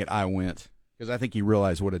he's saying it, I went. Because I think he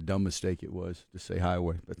realized what a dumb mistake it was to say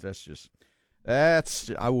highway. But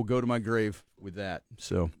I will go to my grave with that.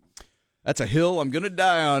 So that's a hill I'm going to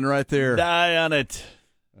die on right there. Die on it.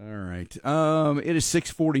 All right. It is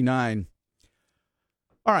 6:49.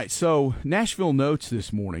 All right, so Nashville Notes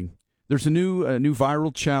this morning. There's a new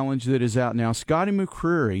viral challenge that is out now. Scotty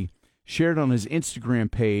McCreery shared on his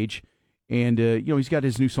Instagram page, and he's got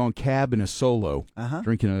his new song "Cab" in a solo,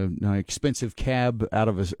 drinking an expensive cab out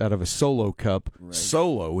of a solo cup,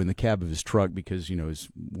 solo in the cab of his truck because his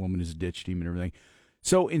woman has ditched him and everything.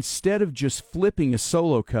 So instead of just flipping a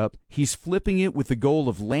solo cup, he's flipping it with the goal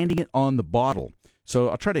of landing it on the bottle. So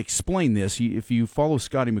I'll try to explain this. If you follow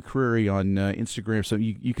Scotty McCreery on Instagram, so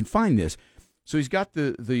you can find this. So he's got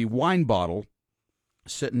the wine bottle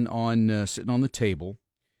sitting on the table,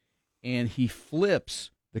 and he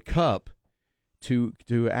flips the cup to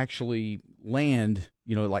actually land.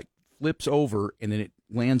 Like flips over, and then it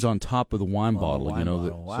lands on top of the wine bottle.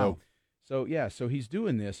 Wow. So he's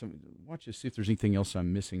doing this. Watch this. See if there's anything else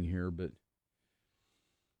I'm missing here. But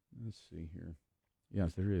let's see here.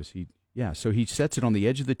 Yes, there is. So he sets it on the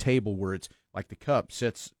edge of the table where it's like the cup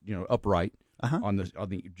sits, upright on the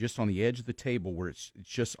edge of the table where it's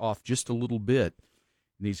just off just a little bit.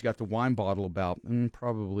 And he's got the wine bottle about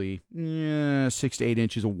probably 6 to 8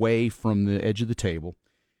 inches away from the edge of the table.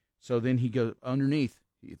 So then he goes underneath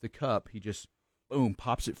the cup. He just boom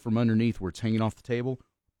pops it from underneath where it's hanging off the table.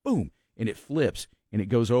 Boom, and it flips and it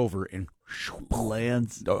goes over and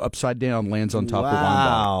lands upside down, lands on top of the wine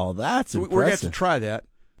Wow, bottle. that's so impressive. we're going to have to try that.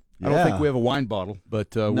 I don't think we have a wine bottle,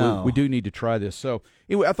 but No. we do need to try this. So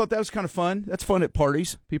anyway, I thought that was kind of fun. That's fun at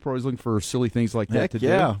parties. People are always looking for silly things like that Heck to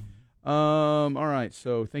yeah. do. All right,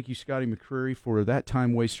 so thank you, Scotty McCreary, for that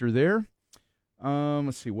time waster there.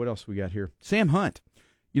 Let's see, what else we got here? Sam Hunt.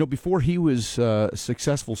 Before he was a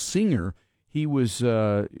successful singer, he was,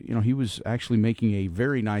 he was actually making a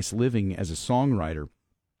very nice living as a songwriter.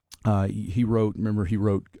 He wrote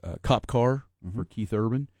Cop Car for Keith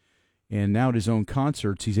Urban. And now at his own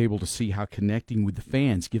concerts, he's able to see how connecting with the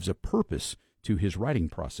fans gives a purpose to his writing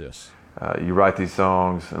process. You write these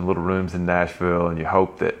songs in little rooms in Nashville, and you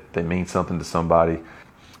hope that they mean something to somebody.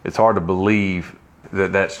 It's hard to believe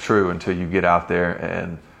that that's true until you get out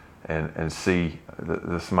there and see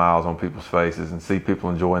the smiles on people's faces and see people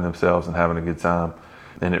enjoying themselves and having a good time.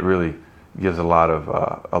 And it really gives a lot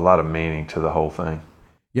of meaning to the whole thing.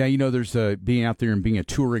 Yeah, there's being out there and being a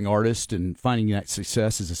touring artist and finding that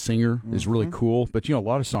success as a singer is really cool. But, a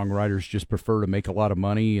lot of songwriters just prefer to make a lot of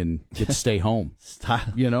money and get to stay home.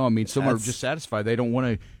 Some are just satisfied. They don't want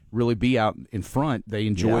to really be out in front. They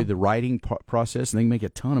enjoy the writing process, and they make a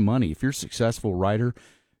ton of money. If you're a successful writer,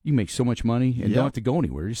 you make so much money and don't have to go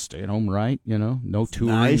anywhere. You just stay at home, right? No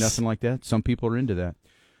touring, nothing like that. Some people are into that.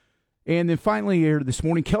 And then finally here this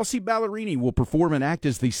morning, Kelsey Ballerini will perform and act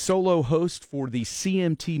as the solo host for the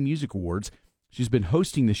CMT Music Awards. She's been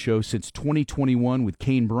hosting the show since 2021 with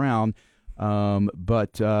Kane Brown,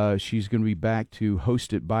 but she's going to be back to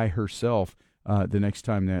host it by herself the next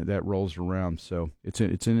time that rolls around. So it's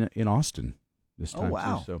in Austin this time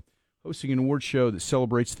too. So hosting an award show that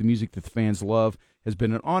celebrates the music that the fans love has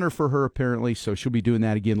been an honor for her apparently. So she'll be doing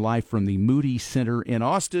that again live from the Moody Center in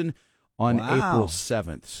Austin on April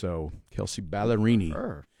 7th. So, Kelsey Ballerini.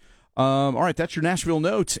 All right, that's your Nashville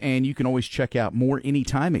Notes, and you can always check out more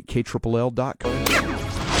anytime at KLL.com.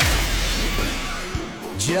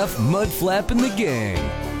 Jeff Mudflap and the Gang,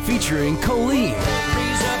 featuring Colleen.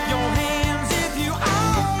 Raise up your hands if you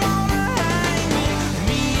all wanna hang with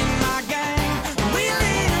me and my gang. We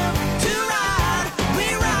live to ride,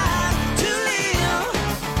 we ride to live.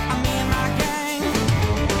 Me and my gang,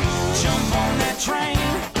 jump on that train,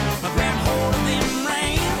 grab hold of them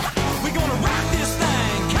reins. We gonna rock this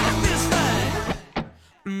thing, cock this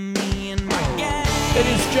thing. Me and my gang. It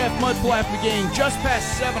is Jeff Mudflap and the Gang, just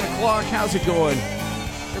past 7 o'clock. How's it going?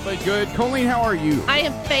 Everybody good? Colleen, how are you? I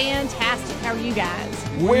am fantastic. How are you guys?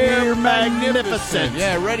 We're magnificent.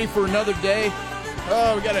 Yeah, ready for another day.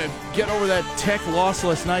 Oh, we got to get over that Tech loss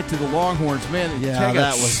last night to the Longhorns. Man, Tech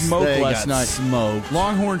got smoked last night. Smoked.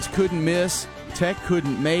 Longhorns couldn't miss. Tech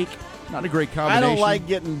couldn't make. Not a great combination. I don't like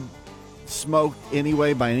getting smoked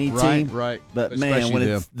anyway by any team. Right. But especially man, when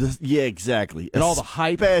it's this, exactly. And all the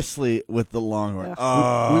hype. Especially with the Longhorns.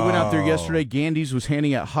 We went out there yesterday. Gandy's was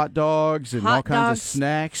handing out hot dogs and all kinds of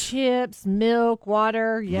snacks. Chips, milk,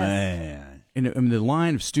 water. Yes. Man. And the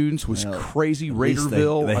line of students was crazy.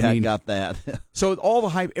 Raiderville. They got that. So all the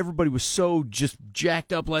hype, everybody was so just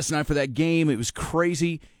jacked up last night for that game. It was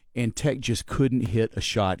crazy. And Tech just couldn't hit a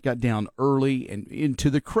shot. Got down early. And to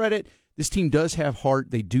the credit, this team does have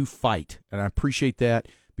heart. They do fight. And I appreciate that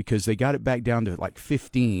because they got it back down to like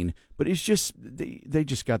 15. But it's just, they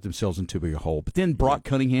just got themselves into a big hole. But then Brock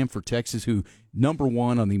Cunningham for Texas, who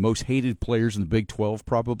 #1 on the most hated players in the Big 12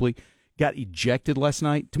 probably, got ejected last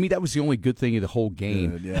night. To me, that was the only good thing of the whole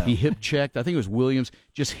game. Good, yeah. He hip-checked. I think it was Williams.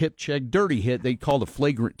 Just hip-checked. Dirty hit. They called a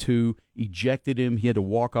flagrant 2. Ejected him. He had to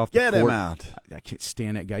walk off the court. Get him out. I can't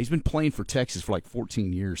stand that guy. He's been playing for Texas for like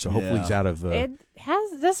 14 years, so hopefully he's out of...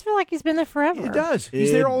 Does feel like he's been there forever. It does.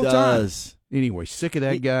 He's there all the time. Does. Anyway, sick of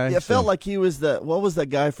that guy. It felt like he was what was that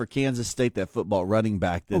guy for Kansas State, that football running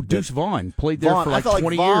back? Deuce Vaughn. Played there for like 20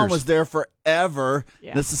 years. Vaughn was there forever.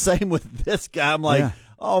 Yeah. And it's the same with this guy. I'm like...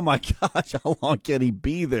 Oh, my gosh, how long can he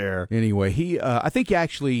be there? Anyway, I think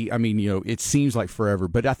actually, it seems like forever,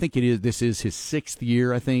 but I think this is his 6th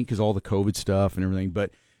year, I think, because all the COVID stuff and everything.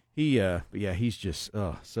 But he's just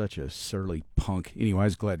such a surly punk. Anyway, I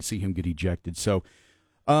was glad to see him get ejected. So,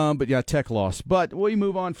 but yeah, Tech lost. But we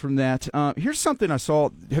move on from that. Here's something I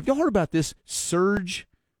saw. Have y'all heard about this surge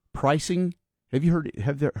pricing? Have you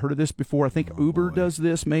heard of this before? I think Uber does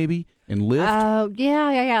this maybe, and Lyft. Oh,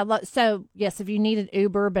 yeah. So, yes, if you need an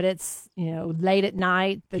Uber, but it's, late at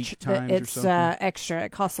night, it's extra.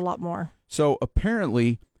 It costs a lot more. So,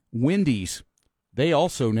 apparently, Wendy's, they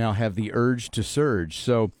also now have the urge to surge.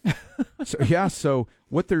 So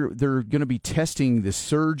what they're going to be testing the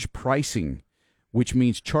surge pricing, which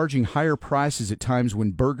means charging higher prices at times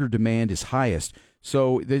when burger demand is highest.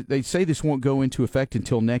 So, they say this won't go into effect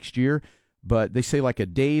until next year. But they say like a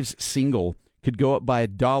Dave's single could go up by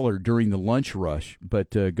 $1 during the lunch rush,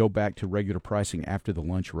 but go back to regular pricing after the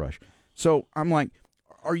lunch rush. So I'm like,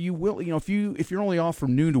 are you willing? You know, if you're only off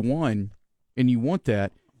from noon to 1 and you want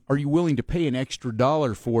that, are you willing to pay an extra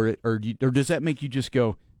 $1 for it, or does that make you just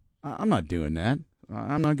go, I'm not doing that.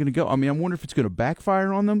 I'm not going to go. I mean, I wonder if it's going to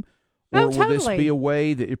backfire on them, or will this be a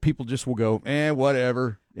way that people just will go,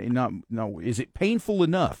 whatever. No, is it painful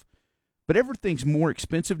enough? But everything's more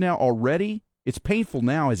expensive now already. It's painful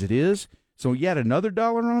now as it is. So you add another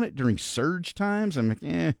 $1 on it during surge times. I'm like,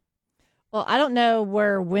 Well, I don't know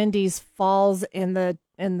where Wendy's falls in the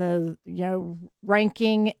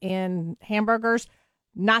ranking in hamburgers.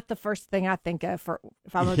 Not the first thing I think of for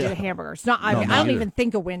if I'm going to get a hamburger. It's not. I don't even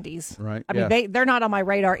think of Wendy's. Right. I mean, they're not on my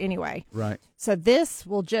radar anyway. Right. So this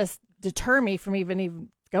will just deter me from even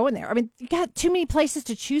going there. I mean, you got too many places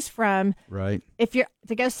to choose from. Right. If you're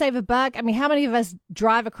to go save $1, I mean, how many of us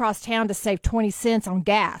drive across town to save 20 cents on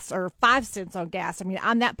gas or 5 cents on gas? I mean,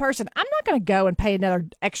 I'm that person. I'm not going to go and pay another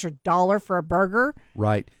extra $1 for a burger.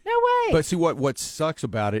 Right. No way. But see, what sucks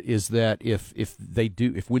about it is that if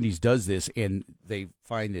Wendy's does this and they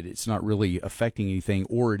find that it's not really affecting anything,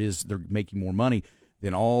 or they're making more money,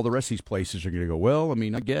 then all the rest of these places are going to go, well, I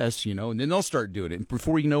mean, I guess, and then they'll start doing it. And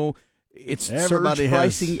before you know, it's surge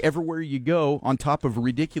pricing everywhere you go, on top of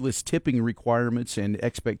ridiculous tipping requirements and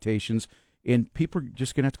expectations, and people are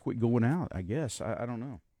just going to have to quit going out, I guess. I don't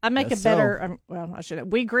know. I make a better, I shouldn't.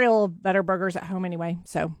 We grill better burgers at home anyway,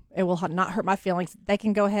 so it will not hurt my feelings. They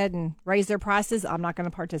can go ahead and raise their prices. I'm not going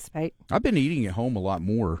to participate. I've been eating at home a lot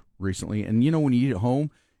more recently, and when you eat at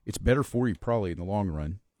home, it's better for you probably in the long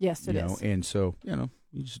run. Yes, it is. And so,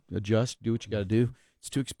 you just adjust, do what you got to do. It's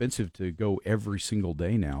too expensive to go every single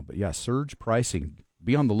day now. But, yeah, surge pricing.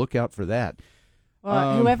 Be on the lookout for that.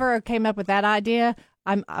 Well, whoever came up with that idea,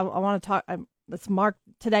 I want to talk. Let's mark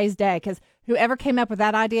today's day, because whoever came up with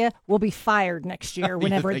that idea will be fired next year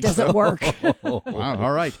whenever it doesn't work. Wow,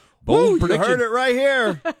 all right. Bold prediction. You heard it right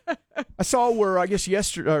here. I saw where, I guess,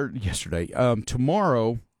 yesterday,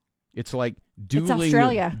 tomorrow, it's like dueling. It's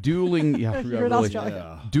Australia. Dueling, yeah, You're in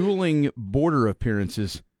Australia. Dueling border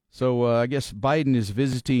appearances. So I guess Biden is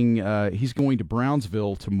visiting, he's going to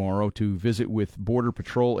Brownsville tomorrow to visit with Border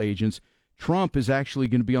Patrol agents. Trump is actually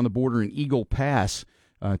going to be on the border in Eagle Pass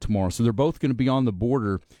tomorrow. So they're both going to be on the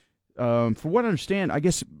border. For what I understand, I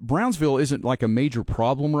guess Brownsville isn't like a major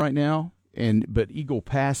problem right now, but Eagle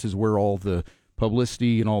Pass is where all the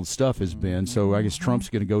publicity and all the stuff has been. So I guess Trump's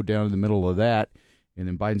going to go down in the middle of that. And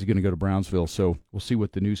then Biden's going to go to Brownsville, so we'll see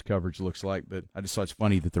what the news coverage looks like. But I just thought it's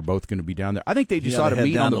funny that they're both going to be down there. I think they just ought to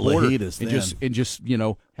meet on the border and just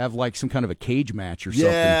have like some kind of a cage match or something.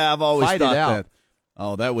 Yeah, I've always Fight thought it out. that.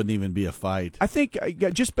 Oh, that wouldn't even be a fight. I think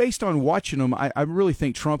just based on watching them, I really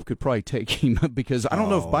think Trump could probably take him because I don't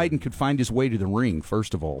know if Biden could find his way to the ring.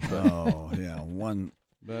 First of all, but. One.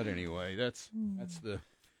 But anyway, that's the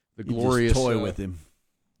You glorious just toy with him.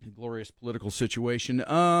 Glorious political situation.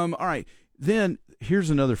 All right. Then here's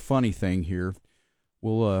another funny thing here. I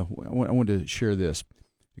wanted to share this.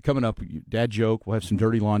 Coming up, dad joke. We'll have some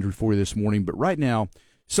dirty laundry for you this morning. But right now,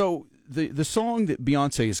 so the song that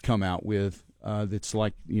Beyonce has come out with, that's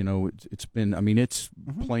like, it's been, I mean, it's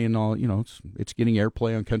playing all, it's getting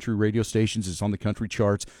airplay on country radio stations. It's on the country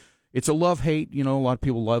charts. It's a love-hate. A lot of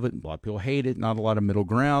people love it. A lot of people hate it. Not a lot of middle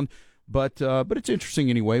ground. But it's interesting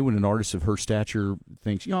anyway when an artist of her stature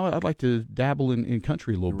thinks, I'd like to dabble in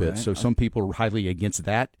country a little bit. So some people are highly against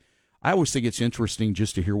that. I always think it's interesting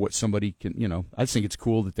just to hear what somebody can, I just think it's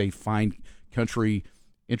cool that they find country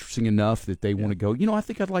interesting enough that they want to go, I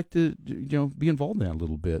think I'd like to, be involved in that a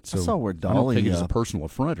little bit. So I saw where Dolly, I don't take it as a personal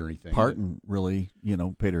affront or anything. Parton really,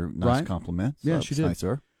 paid her nice compliment. So yeah, she did. Nice,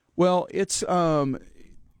 sir. Well, it's,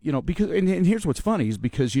 because, and here's what's funny is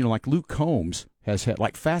because, like Luke Combs has had,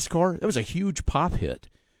 like Fast Car, that was a huge pop hit,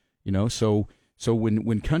 so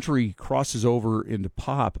when country crosses over into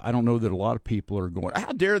pop, I don't know that a lot of people are going,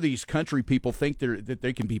 how dare these country people think that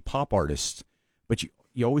they can be pop artists? But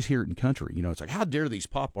you always hear it in country, it's like, how dare these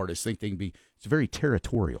pop artists think they can be, it's very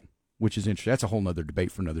territorial, which is interesting. That's a whole nother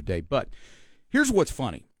debate for another day. But here's what's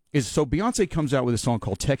funny is, so Beyonce comes out with a song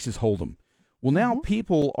called Texas Hold'em. Well, now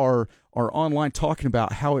people are online talking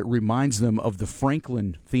about how it reminds them of the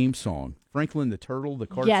Franklin theme song. Franklin the Turtle, the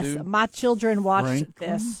cartoon. Yes, my children watched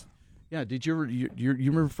this. Yeah, did you ever? You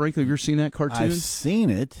remember Franklin? Have you ever seen that cartoon? I've seen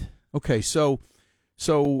it. Okay, so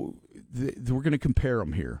we're going to compare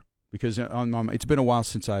them here because it's been a while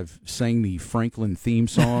since I've sang the Franklin theme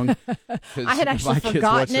song. I had actually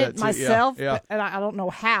forgotten it myself, yeah. and I don't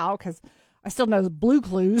know how because I still know the Blue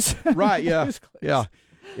Clues. Right? Yeah, yeah.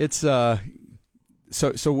 It's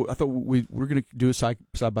So I thought we're going to do a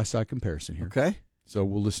side-by-side comparison here. Okay. So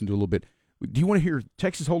we'll listen to a little bit. Do you want to hear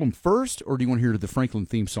Texas Hold'em first, or do you want to hear the Franklin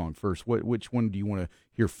theme song first? Which one do you want to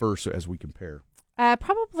hear first as we compare?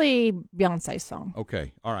 Probably Beyonce's song.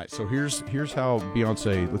 Okay. All right. So here's how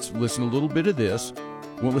Beyonce. Let's listen a little bit of this.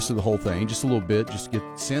 We won't listen to the whole thing, just a little bit, just to get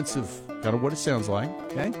a sense of kind of what it sounds like.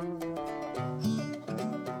 Okay.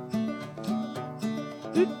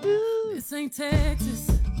 This ain't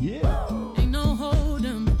Texas. Yeah. Ain't no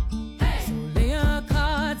hold'em. So lay your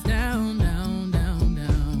cards down, down, down,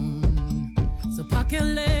 down. So park your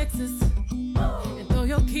Lexus and throw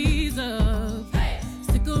your keys up.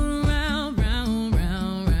 Stick around, round,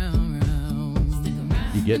 round, round,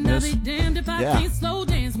 round. You getting and this? I'll be damned if I can't slow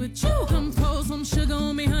dance with you. Come pour some sugar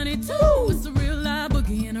on me, honey, too. It's a real live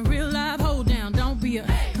boogie and a real live hold down. Don't be a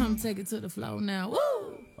come take it to the floor now. Woo!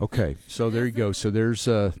 Okay, so there you go. So there's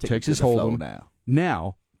Texas Hold'em.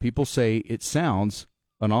 Now, people say it sounds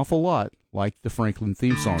an awful lot like the Franklin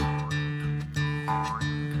theme song.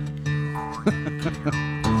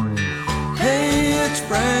 Hey, it's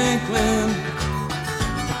Franklin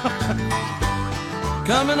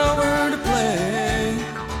coming over to play,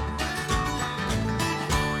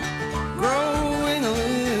 growing a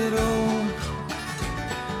little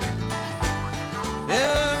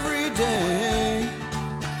every day.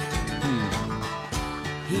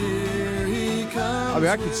 Here he comes. I mean,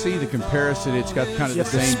 I could see the comparison. It's got kind of You the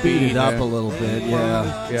have to same speed beat. it up a little bit.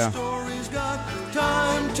 Yeah. Yeah. Story's got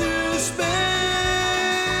time to spend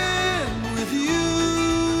with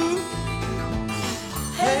you.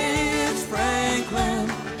 Hey, it's Franklin.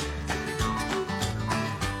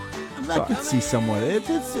 I could see somewhat.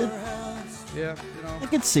 Yeah, I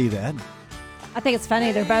could see that. I think it's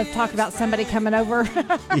funny. They're both talking about somebody coming over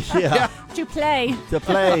Yeah. to play. To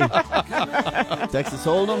play. Texas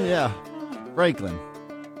Hold'em, yeah. Franklin.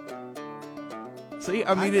 See,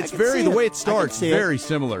 I mean, I it's can very see the it. way I it can starts. see it. Very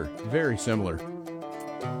similar. Very similar.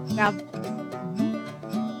 Now,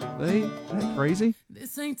 Isn't that crazy?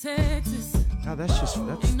 This ain't Texas. God, that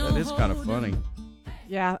is kind of funny.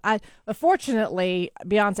 yeah. Unfortunately,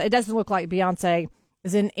 Beyonce. It doesn't look like Beyonce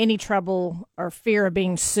is in any trouble or fear of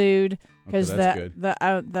being sued because Okay,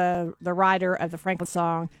 that's the writer of the Franklin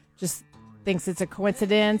song just thinks it's a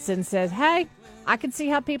coincidence and says, "Hey, I can see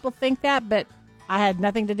how people think that, but I had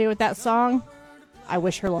nothing to do with that song. I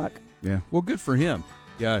wish her luck." Yeah. Well, good for him.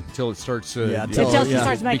 Yeah, until it starts. Until she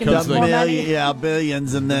starts making becomes more money. Yeah,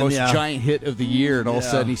 billions, and the then most giant hit of the year, and all of a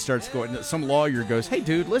Yeah. sudden he starts going. Some lawyer goes, "Hey,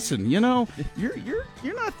 dude, listen, you're not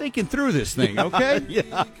thinking through this thing, okay?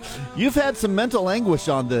 Yeah. You've had some mental anguish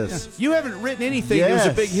on this. You haven't written anything that was a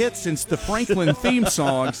Yes. big hit since the Franklin theme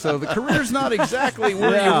song, so the career's not exactly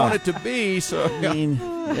where you Yeah. want it to be." So, I mean,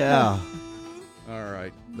 yeah. all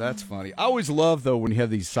right, that's funny. I always love though when you have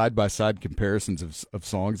these side by side comparisons of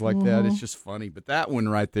songs like that. It's just funny. But that one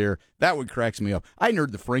right there, that one cracks me up. I hadn't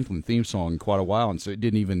heard the Franklin theme song in quite a while, and so it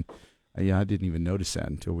didn't even. I didn't even notice that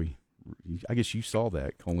until we. I guess you saw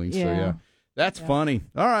that, Colleen. So yeah, that's funny.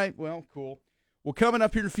 All right, well, cool. Well, coming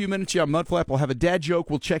up here in a few minutes, Mudflap will have a dad joke.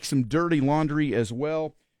 We'll check some dirty laundry as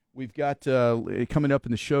well. We've got coming up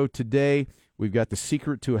in the show today. We've got the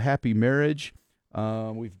secret to a happy marriage.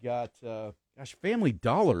 We've got. Family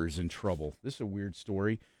Dollar is in trouble. This is a weird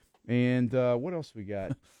story. And what else we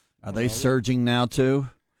got? Are they surging now, too?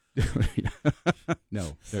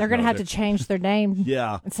 No. They're going to have to change their name.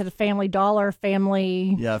 Yeah. Instead of Family Dollar,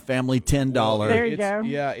 Family. Yeah, family $10. There you go.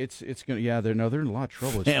 Yeah, it's going to, they're in a lot of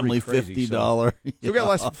trouble. It's Family pretty crazy, $50. So we got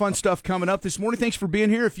lots of fun stuff coming up this morning. Thanks for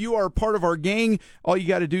being here. If you are part of our gang, all you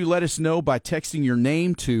got to do, let us know by texting your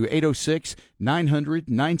name to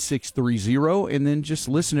 806-900-9630, and then just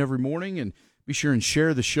listen every morning and be sure and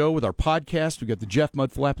share the show with our podcast. We've got the Jeff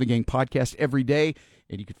Mudflap and the Gang podcast every day,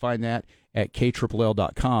 and you can find that at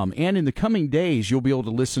KLL.com. And in the coming days, you'll be able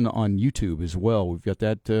to listen on YouTube as well. We've got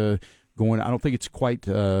that going. I don't think it's quite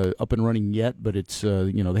up and running yet, but it's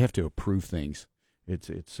they have to approve things. It's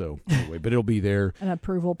so anyway, but it'll be there. An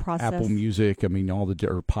approval process. Apple Music, all the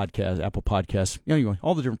or podcast, Apple Podcasts, anyway,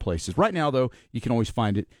 all the different places. Right now, though, you can always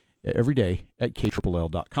find it every day at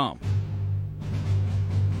KLL.com.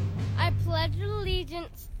 I pledge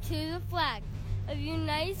allegiance to the flag of the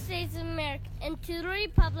United States of America and to the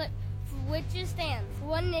republic for which it stands,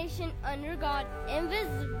 one nation under God,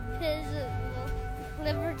 indivisible,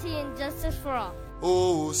 liberty and justice for all.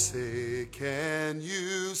 Oh, say, can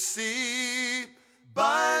you see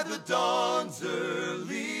by the dawn's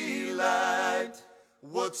early light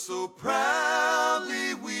what so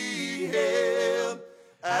proudly we hailed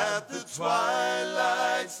at the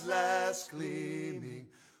twilight's last gleaming,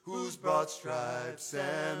 whose broad stripes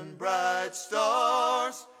and bright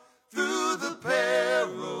stars through the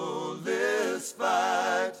perilous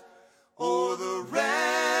fight o'er the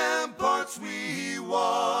ramparts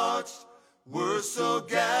were so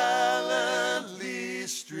gallantly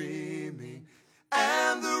streaming,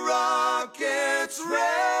 and the rockets'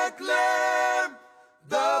 red glare,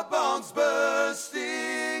 the bombs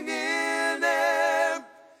bursting in air,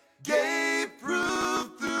 gave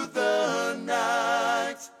proof through the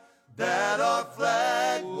night that our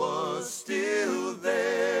flag was still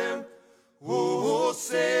there. Oh,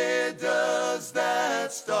 say does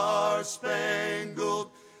that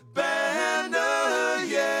star-spangled banner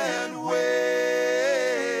yet wave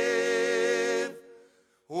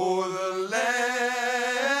o'er the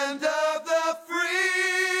land of the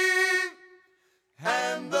free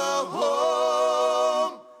and the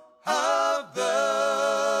home of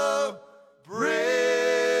the brave.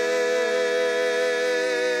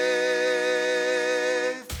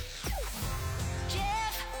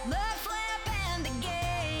 Jeff, Mudflap, and the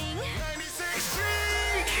gang.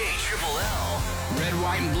 96.3 K-Triple-L. Red,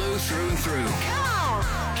 white, and blue through and through. Come on.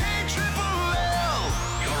 K-Triple-L.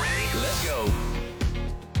 You ready? Let's go.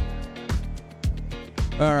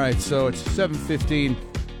 All right, so it's 7:15. How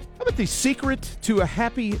about the secret to a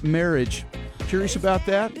happy marriage? Curious about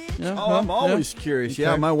that? Yeah, Oh, I'm always curious.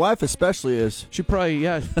 Yeah, my wife especially is. She probably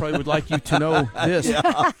would like you to know this.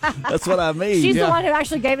 Yeah, that's what I mean. She's the one who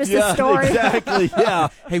actually gave us the story. Exactly, yeah.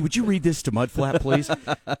 Hey, would you read this to Mudflap, please?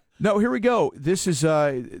 No, here we go. This is,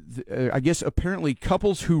 I guess, apparently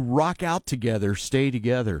couples who rock out together stay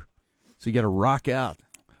together. So you got to rock out.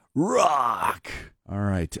 Rock. All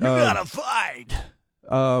right. You gotta fight.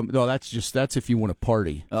 No, that's if you want to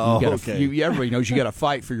party. Oh, you gotta, okay. Everybody knows you got to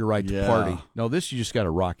fight for your right to Yeah. party. No, this you just got to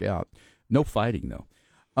rock out. No fighting, though.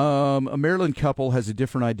 A Maryland couple has a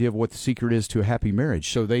different idea of what the secret is to a happy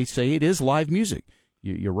marriage. So they say it is live music.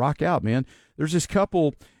 You rock out, man. There's this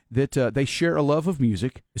couple that they share a love of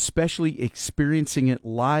music, especially experiencing it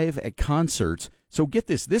live at concerts. So get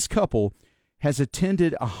this. This couple has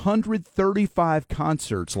attended 135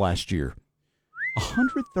 concerts last year.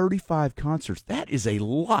 135 concerts. That is a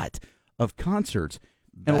lot of concerts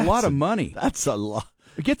and a lot of money. That's a lot.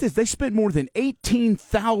 Get this. They spent more than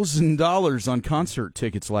 $18,000 on concert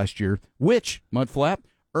tickets last year, which, Mudflap,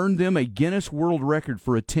 earned them a Guinness World Record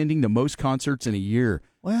for attending the most concerts in a year.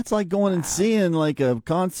 Well, that's like going and seeing like a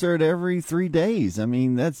concert every 3 days. I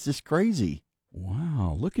mean, that's just crazy.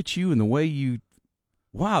 Wow. Look at you and the way you...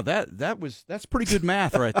 Wow, that's pretty good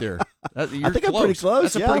math right there. I think I'm pretty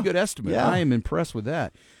close. That's a pretty good estimate. Yeah. I am impressed with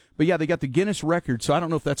that. But yeah, they got the Guinness record, so I don't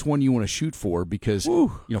know if that's one you want to shoot for because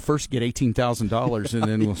first get $18,000 and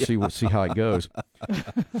then we'll see how it goes.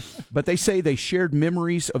 But they say they shared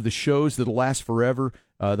memories of the shows that'll last forever.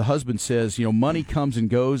 The husband says, money comes and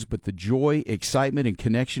goes, but the joy, excitement, and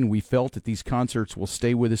connection we felt at these concerts will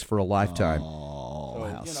stay with us for a lifetime. Oh,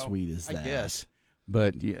 how sweet is that? I guess.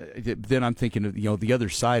 But then I'm thinking of the other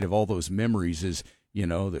side of all those memories is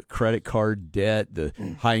the credit card debt, the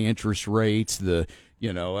high interest rates, there's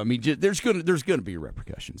gonna be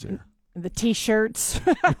repercussions there. The T-shirts.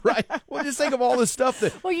 Right. Well, just think of all this stuff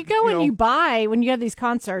that. Well, you go and you buy when you have these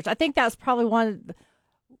concerts. I think that's probably one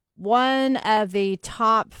of the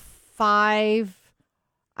top 5.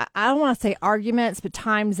 I don't want to say arguments, but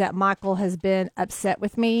times that Michael has been upset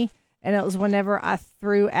with me. And it was whenever I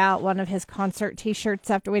threw out one of his concert T-shirts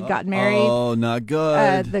after we'd gotten married. Oh, not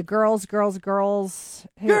good. The girls. Girls,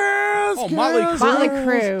 Motley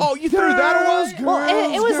Crue. Oh, you threw that away?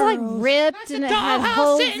 Well, it was like ripped and it had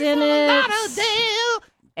holes in it.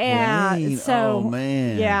 And so,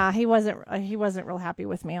 man. Yeah, he wasn't real happy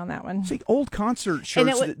with me on that one. See, old concert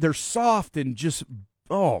shirts, they're soft and just.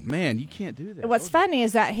 Oh man, you can't do that. What's funny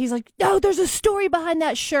is that he's like, no, there's a story behind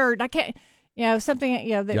that shirt. I can't. Something,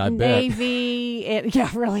 the Navy.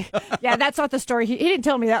 Really. Yeah, that's not the story. He didn't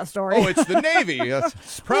tell me that story. Oh, it's the Navy.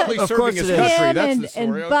 It's probably of serving course his it is. country. That's and, the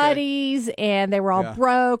story. and buddies, and they were all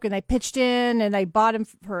broke, and they pitched in, and they bought him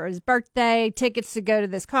for his birthday tickets to go to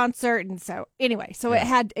this concert. And so, anyway,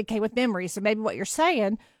 it came with memories. So maybe what you're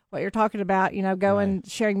saying, what you're talking about, going,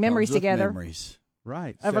 sharing memories together. Memories.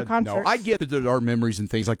 Right. Over concerts. No, I get that there are memories and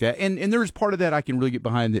things like that. And there's part of that I can really get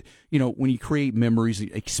behind that, when you create memories,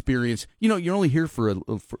 experience, you're only here for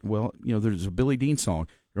there's a Billy Dean song.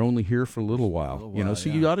 You're only here for a little while,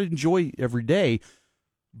 so you ought to enjoy every day.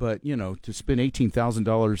 But, to spend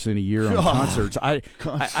 $18,000 in a year on concerts, I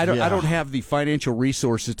don't have the financial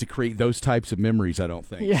resources to create those types of memories, I don't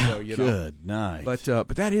think. Yeah. So, Good night. But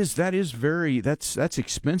that is that's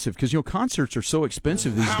expensive because concerts are so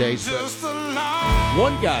expensive these days.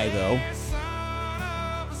 One guy though,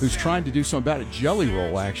 who's trying to do something about it, Jelly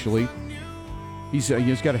Roll actually, he's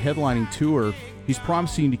got a headlining tour he's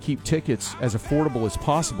promising to keep tickets as affordable as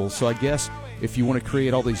possible. So I guess if you want to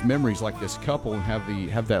create all these memories like this couple and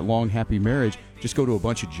have that long, happy marriage, just go to a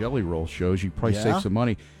bunch of Jelly Roll shows. You probably save some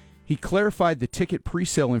money. He clarified the ticket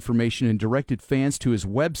pre-sale information and directed fans to his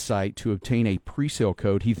website to obtain a pre-sale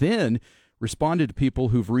code. He then responded to people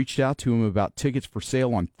who've reached out to him about tickets for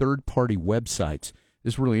sale on third-party websites.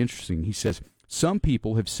 This is really interesting. He says, some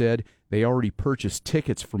people have said they already purchased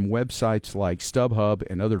tickets from websites like StubHub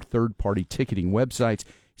and other third-party ticketing websites.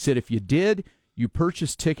 He said, if you did, you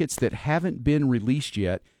purchased tickets that haven't been released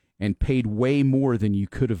yet and paid way more than you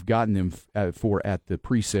could have gotten them for at the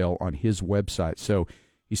pre-sale on his website. So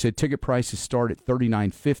he said ticket prices start at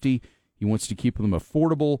 $39.50. He wants to keep them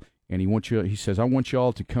affordable, and he says, I want you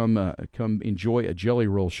all to come enjoy a Jelly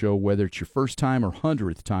Roll show, whether it's your first time or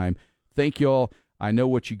 100th time. Thank you all. I know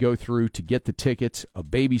what you go through to get the tickets, a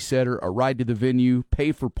babysitter, a ride to the venue,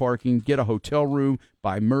 pay for parking, get a hotel room,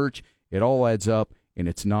 buy merch. It all adds up, and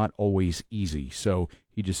it's not always easy. So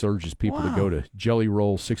he just urges people to go to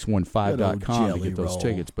jellyroll615.com to get those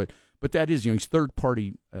tickets. But that is, it's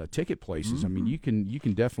third-party ticket places. I mean, you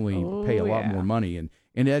can definitely pay a lot more money, and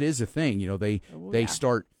that is a thing. They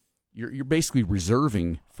start. You're basically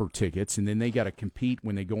reserving for tickets, and then they got to compete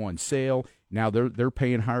when they go on sale. Now they're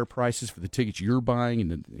paying higher prices for the tickets you're buying,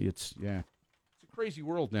 and it's a crazy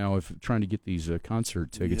world now of trying to get these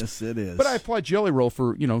concert tickets. Yes, it is. But I applaud Jelly Roll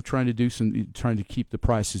for trying to keep the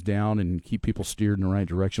prices down and keep people steered in the right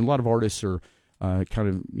direction. A lot of artists are are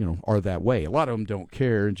that way. A lot of them don't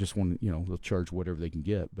care and just want they'll charge whatever they can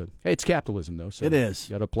get. But hey, it's capitalism though, so it is.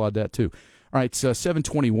 Got to applaud that too. All right, it's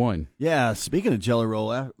 7:21. Yeah, speaking of Jelly Roll,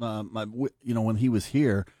 when he was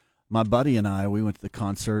here, my buddy and we went to the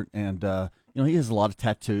concert, and he has a lot of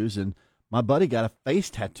tattoos, and my buddy got a face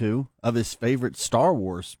tattoo of his favorite Star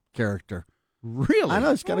Wars character. Really? I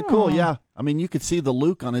know, it's kind of cool. Yeah, I mean, you could see the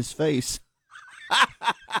Luke on his face.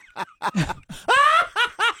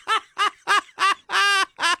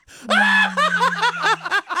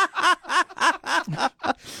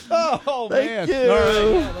 Oh, Thank man. you. All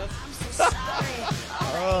right.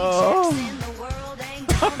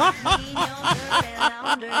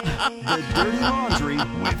 The Dirty Laundry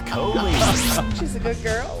with Colleen. She's a good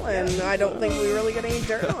girl, and I don't think we really got any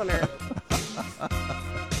dirt on her.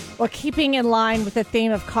 Well, keeping in line with the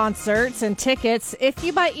theme of concerts and tickets, if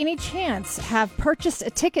you by any chance have purchased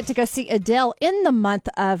a ticket to go see Adele in the month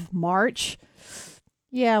of March,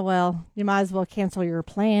 yeah, well, you might as well cancel your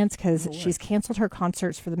plans because she's canceled her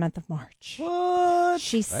concerts for the month of March. What?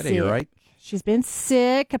 She's That sick. ain't right. She's been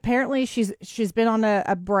sick. Apparently, she's been on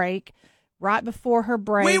a break. Right before her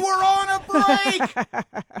break. We were on a break!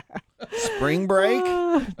 Spring break?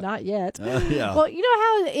 Not yet. Yeah. Well, you know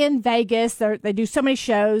how in Vegas they do so many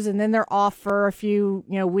shows and then they're off for a few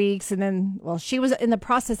weeks, and then she was in the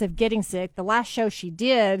process of getting sick. The last show she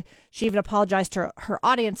did, she even apologized to her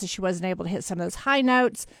audience that she wasn't able to hit some of those high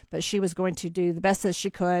notes, but she was going to do the best that she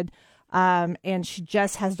could. And she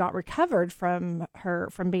just has not recovered from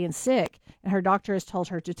being sick, and her doctor has told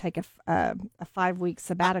her to take a 5-week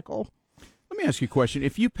sabbatical. Let me ask you a question.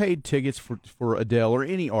 If you paid tickets for Adele or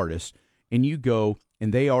any artist, and you go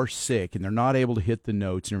and they are sick and they're not able to hit the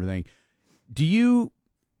notes and everything,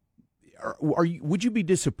 would you be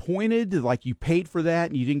disappointed like you paid for that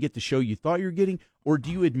and you didn't get the show you thought you were getting, or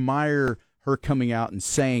do you admire her coming out and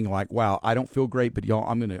saying like, "Wow, I don't feel great, but y'all,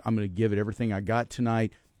 I'm gonna give it everything I got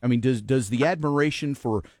tonight"? I mean, does the admiration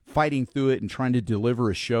for fighting through it and trying to deliver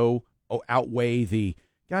a show outweigh the,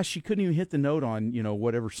 gosh, she couldn't even hit the note on,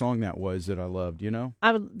 whatever song that was that I loved,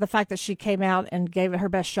 The fact that she came out and gave it her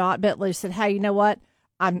best shot. Bentley said, "Hey, you know what?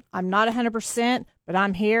 I'm not 100%, but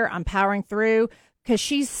I'm here. I'm powering through," because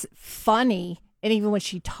she's funny, and even when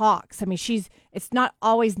she talks, I mean, it's not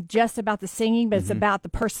always just about the singing, but it's about the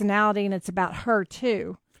personality, and it's about her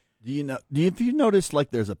too. If you notice, like,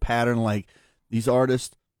 there's a pattern, like these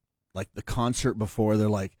artists, like the concert before, they're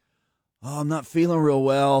like, "Oh, I'm not feeling real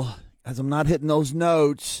well, as I'm not hitting those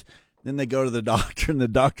notes." Then they go to the doctor, and the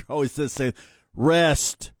doctor always says,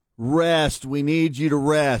 rest, we need you to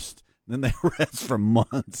rest. And then they rest for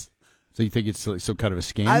months. So you think it's some kind of a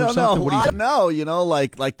scam I or don't something? know. What do you I think? don't know,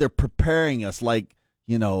 like they're preparing us, like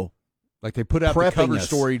they put out the prepping cover us.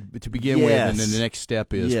 story to begin with, and then the next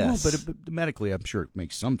step is, Yes. but medically, I'm sure it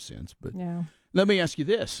makes some sense. But Yeah. let me ask you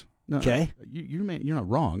this. No, Okay. You're not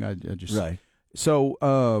wrong. I just Right. So,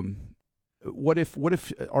 what if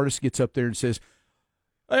an artist gets up there and says,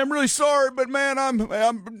 "I'm really sorry, but man, I'm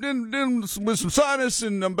dealing with some sinus,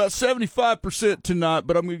 and I'm about 75% tonight,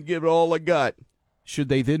 but I'm going to give it all I got." Should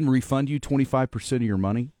they then refund you 25% of your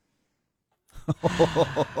money?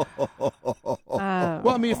 Well,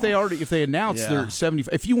 I mean, if they announced they're 70,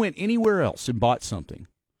 if you went anywhere else and bought something,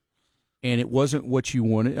 and it wasn't what you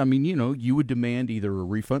wanted, I mean, you would demand either a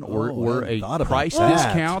refund or a price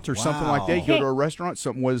discount or something like that. You go to a restaurant,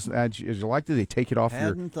 something was as you liked it, they take it off your.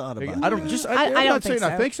 Hadn't thought about I'm not saying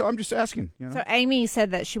I think so. I'm just asking. So Amy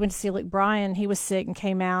said that she went to see Luke Bryan. He was sick and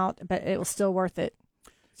came out, but it was still worth it.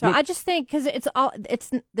 So I just think because it's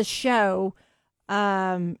the show.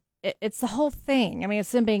 It's the whole thing. I mean,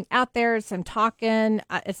 it's them being out there, it's them talking.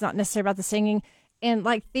 It's not necessarily about the singing. And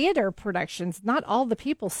like theater productions, not all the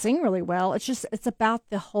people sing really well. It's about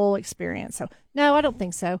the whole experience. So no, I don't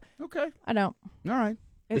think so. Okay, I don't. All right,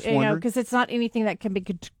 because it's not anything that can be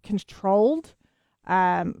controlled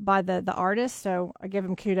by the artist. So I give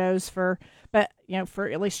them kudos for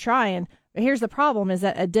at least trying. But here's the problem: is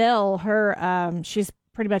that Adele, she's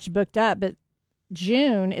pretty much booked up, but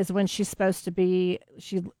June is when she's supposed to be.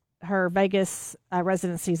 Her Vegas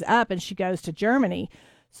residency's up, and she goes to Germany.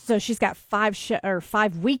 So she's got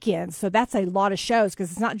 5 weekends. So that's a lot of shows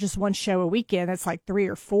because it's not just one show a weekend. It's like 3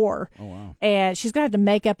 or 4. Oh, wow. And she's going to have to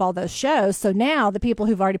make up all those shows. So now the people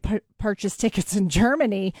who've already purchased tickets in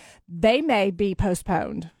Germany, they may be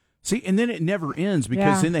postponed. See, and then it never ends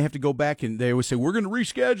because then they have to go back and they always say, we're going to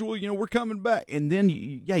reschedule, we're coming back. And then,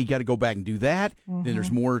 you got to go back and do that. Mm-hmm. Then there's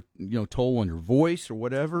more, toll on your voice or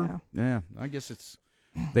whatever. Yeah, I guess it's.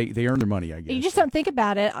 They earn their money, I guess. You just don't think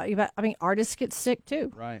about it. I mean, artists get sick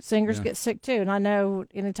too. Right. Singers get sick too. And I know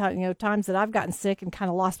anytime, times that I've gotten sick and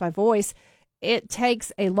kind of lost my voice, it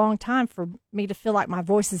takes a long time for me to feel like my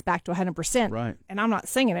voice is back to 100%. Right. And I'm not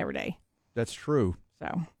singing every day. That's true.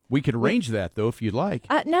 So we could arrange that though if you'd like.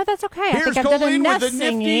 No, that's okay. Here's I think I've done Colleen enough with the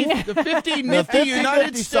singing. the 50 nifty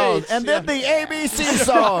United States songs, and then the ABC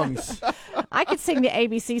songs. I could sing the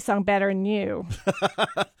ABC song better than you.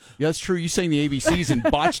 Yeah, that's true. You sang the ABCs and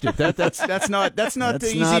botched it. That's not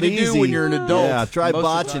easy to do when you're an adult. Yeah, try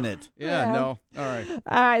botching it. Yeah, no. All right.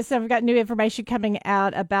 All right, so we've got new information coming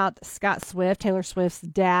out about Scott Swift, Taylor Swift's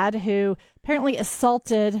dad, who apparently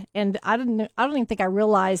assaulted, and I don't even think I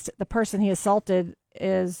realized the person he assaulted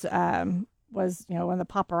was one of the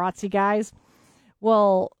paparazzi guys.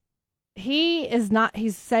 Well, he's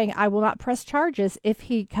saying, I will not press charges if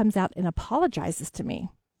he comes out and apologizes to me.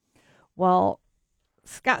 Well,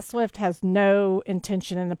 Scott Swift has no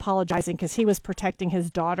intention in apologizing because he was protecting his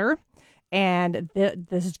daughter. And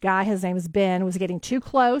this guy, his name is Ben, was getting too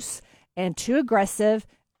close and too aggressive.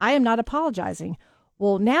 I am not apologizing.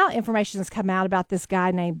 Well, now information has come out about this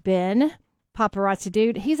guy named Ben, paparazzi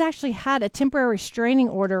dude. He's actually had a temporary restraining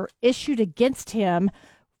order issued against him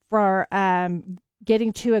for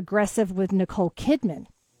getting too aggressive with Nicole Kidman.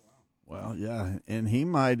 Well, yeah, and he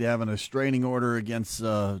might have an restraining order against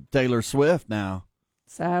Taylor Swift now.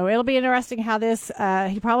 So it'll be interesting how this.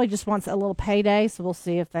 He probably just wants a little payday. So we'll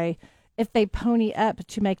see if they pony up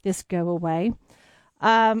to make this go away.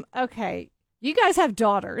 Okay, you guys have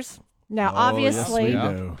daughters now. Obviously,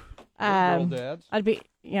 yes, we do. Dads. I'd be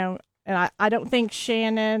and I don't think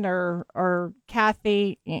Shannon or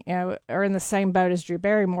Kathy, are in the same boat as Drew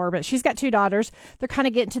Barrymore, but she's got 2 daughters. They're kind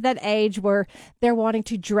of getting to that age where they're wanting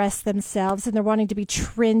to dress themselves and they're wanting to be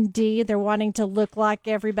trendy. They're wanting to look like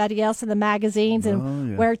everybody else in the magazines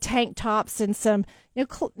and wear tank tops and some,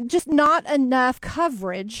 just not enough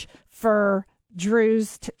coverage for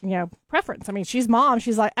Drew's, preference. I mean, she's mom.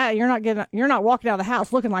 She's like, hey, you're not walking out of the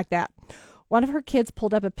house looking like that. One of her kids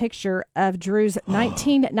pulled up a picture of Drew's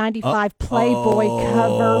 1995 Playboy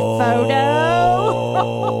cover photo.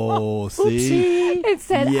 Oh, see? It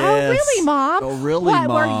said, yes. "Oh, really, Mom? Oh, really, what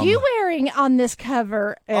Mom? were you wearing on this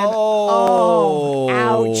cover?" And, ouch.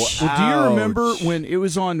 Well, do you remember when it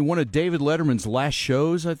was on one of David Letterman's last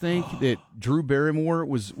shows, I think, that Drew Barrymore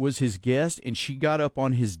was his guest, and she got up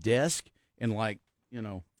on his desk and,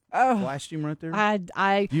 flashed him right there?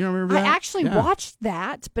 Do you remember that? I actually watched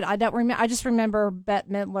that, but I don't remember. I just remember Bette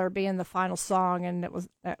Midler being the final song, and that was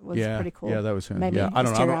pretty cool. Yeah, that was him. Maybe I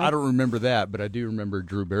don't remember that, but I do remember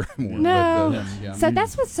Drew Barrymore. No. But, So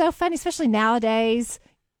that's what's so funny, especially nowadays,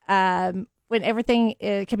 when everything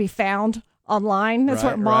can be found online. That's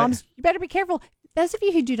what moms. You better be careful. Those of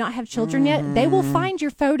you who do not have children yet, they will find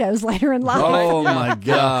your photos later in life. Oh my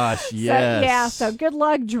gosh! Yes. So good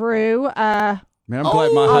luck, Drew. Man, I'm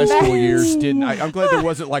glad my high school years didn't. I'm glad there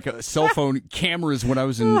wasn't like a cell phone cameras when I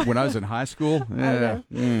was in high school. Yeah.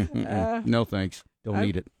 No thanks. Don't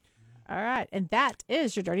need it. All right, and that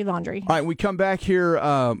is your dirty laundry. All right, we come back here.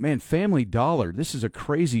 Family Dollar. This is a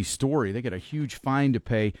crazy story. They got a huge fine to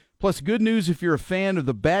pay. Plus, good news if you're a fan of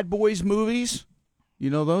the Bad Boys movies. You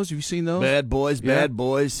know those? Have you seen those? Bad Boys.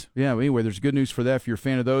 Yeah, anyway, there's good news for that if you're a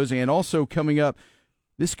fan of those. And also coming up,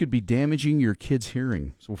 this could be damaging your kid's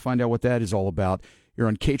hearing. So we'll find out what that is all about here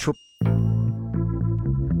on K Triple.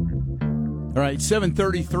 All right,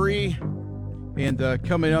 7:33, and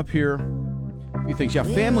coming up here, a few things. Yeah,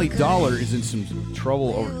 Family Dollar is in some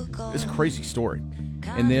trouble over this crazy story.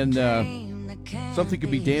 And then something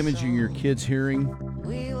could be damaging your kid's hearing.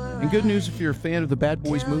 And good news if you're a fan of the Bad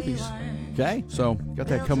Boys movies. Okay, so got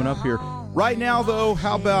that coming up here. Right now, though,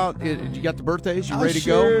 how about you got the birthdays? You ready to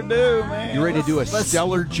go? Sure do, man. You ready to do a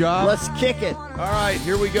stellar job? Let's kick it. All right,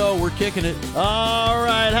 here we go. We're kicking it. All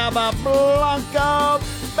right, how about Blanca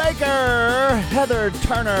Baker, Heather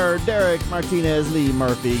Turner, Derek Martinez, Lee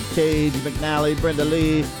Murphy, Cage McNally, Brenda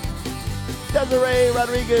Lee, Desiree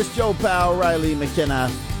Rodriguez, Joe Powell, Riley McKenna,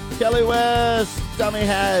 Kelly West, Tommy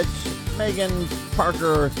Hatch, Megan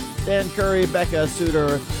Parker, Dan Curry, Becca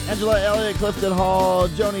Suter, Angela Elliott, Clifton Hall,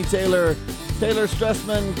 Joni Taylor, Taylor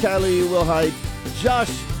Stressman, Kylie Wilhite,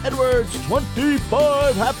 Josh Edwards,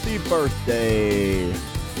 25, happy birthday.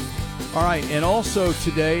 All right, and also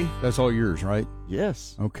today, that's all yours, right?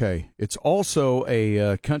 Yes. Okay. It's also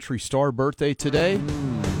a country star birthday today.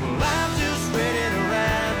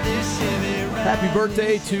 Happy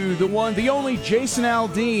birthday to the one, the only Jason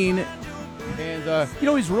Aldean. And,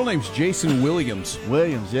 his real name's Jason Williams.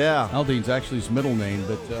 Williams, yeah. Aldean's actually his middle name,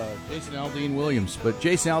 but Jason Aldean Williams. But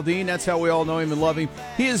Jason Aldean, that's how we all know him and love him.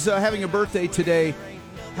 He is having a birthday today.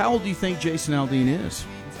 How old do you think Jason Aldean is?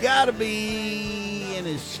 Got to be in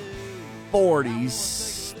his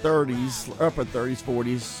 40s, 30s, upper 30s,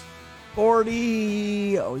 40s.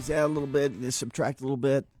 40, always add a little bit, and subtract a little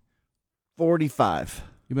bit. 45.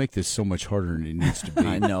 You make this so much harder than it needs to be.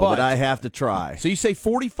 I know, but I have to try. So you say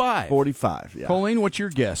 45? 45, yeah. Colleen, what's your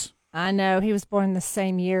guess? I know. He was born the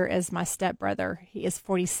same year as my stepbrother. He is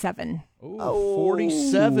 47. Oh,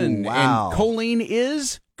 47. Wow. And Colleen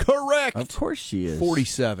is correct. Of course she is.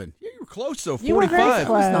 47. Yeah, you were close, though. 45. You were very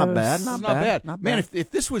close. That's not bad. Not bad. Not Man, bad.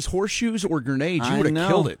 if this was horseshoes or grenades, you would have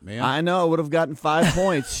killed it, man. I know. Would have gotten 5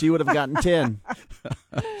 points. She would have gotten 10.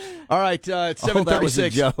 All right, it's 7:36. Oh, that was a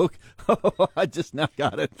joke. I just now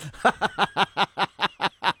got it.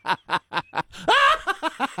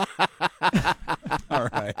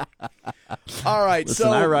 All right. Listen,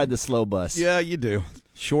 so I ride the slow bus. Yeah, you do.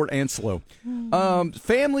 Short and slow.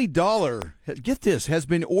 Family Dollar, get this, has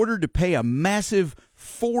been ordered to pay a massive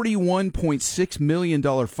 $41.6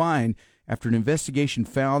 million fine after an investigation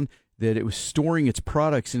found that it was storing its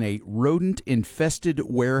products in a rodent-infested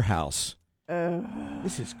warehouse.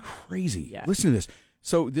 This is crazy. Yeah. Listen to this.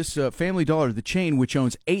 So this Family Dollar, the chain, which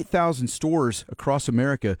owns 8,000 stores across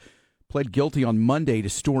America, pled guilty on Monday to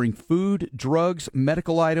storing food, drugs,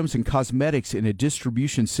 medical items, and cosmetics in a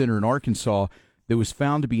distribution center in Arkansas that was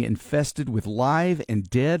found to be infested with live and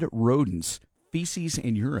dead rodents, feces,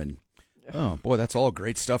 and urine. Oh, boy, that's all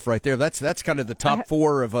great stuff right there. That's kind of the top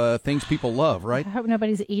four of things people love, right? I hope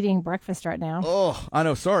nobody's eating breakfast right now. Oh, I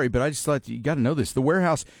know. Sorry, but I just thought you got to know this. The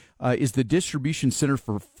warehouse is the distribution center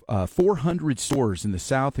for 400 stores in the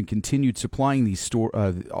South and continued supplying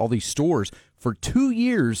all these stores for 2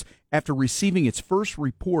 years after receiving its first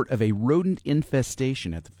report of a rodent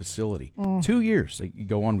infestation at the facility. 2 years they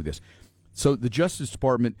go on with this. So the Justice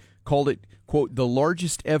Department called it, quote, the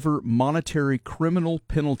largest ever monetary criminal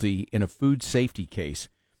penalty in a food safety case.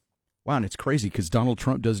 Wow, and it's crazy because Donald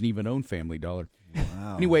Trump doesn't even own Family Dollar.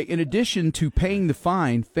 Wow. Anyway, in addition to paying the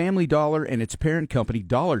fine, Family Dollar and its parent company,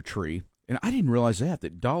 Dollar Tree, and I didn't realize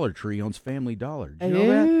that Dollar Tree owns Family Dollar. Did you know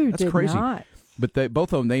that? That's crazy. Not. But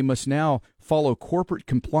both of them, they must now follow corporate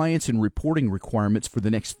compliance and reporting requirements for the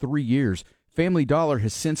next 3 years. Family Dollar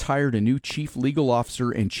has since hired a new chief legal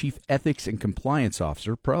officer and chief ethics and compliance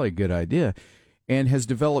officer, probably a good idea, and has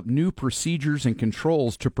developed new procedures and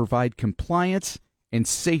controls to provide compliance and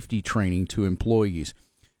safety training to employees.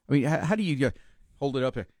 I mean, how do you hold it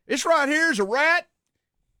up here? This right here is a rat.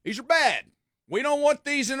 These are bad. We don't want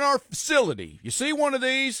these in our facility. You see one of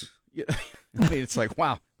these? I mean, it's like,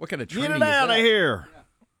 wow, what kind of training Get it out of here.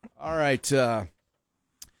 All right. All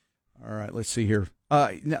right, let's see here.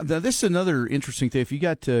 Now, this is another interesting thing. If you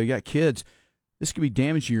got kids, this could be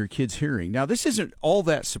damaging your kids' hearing. Now, this isn't all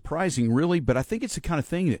that surprising, really, but I think it's the kind of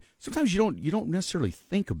thing that sometimes you don't necessarily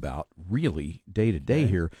think about really day to day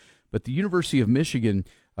here. But the University of Michigan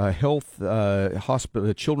Children's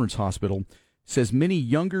Hospital says many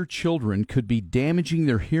younger children could be damaging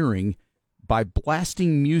their hearing by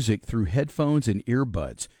blasting music through headphones and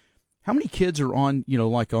earbuds. How many kids are on,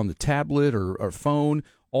 like on the tablet or phone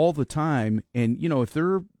all the time? And, if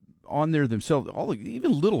they're on there themselves,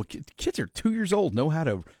 even little kids are 2 years old, know how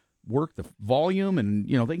to work the volume and,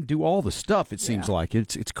 they can do all the stuff, it seems like.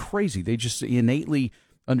 It's crazy. They just innately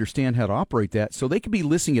understand how to operate that. So they could be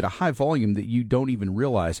listening at a high volume that you don't even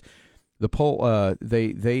realize. The poll,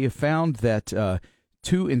 they have found that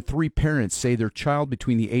 2 in 3 parents say their child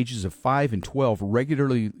between the ages of 5 and 12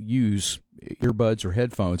 regularly use earbuds or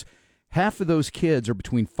headphones. Half of those kids are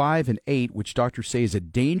between 5 and 8, which doctors say is a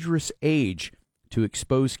dangerous age to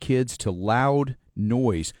expose kids to loud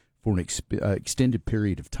noise for an extended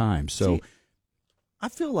period of time. So, see, I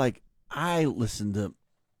feel like I listen to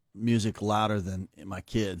music louder than my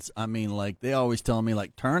kids. I mean, like, they always tell me,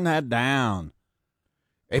 like, turn that down.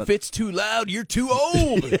 If it's too loud, you're too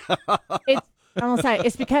old. I'm gonna say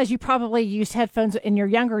it's because you probably used headphones in your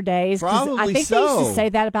younger days. Probably I think so. they used to say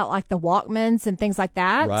that about like the Walkmans and things like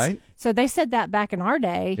that. Right. So they said that back in our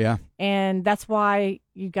day. Yeah. And that's why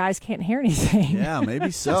you guys can't hear anything. Yeah,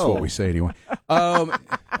 maybe so. That's what we say anyway.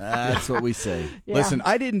 That's what we say. Yeah. Listen,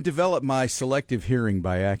 I didn't develop my selective hearing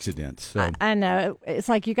by accident. So I know. It's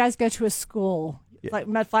like you guys go to a school. It's like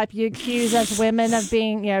much like you accuse us women of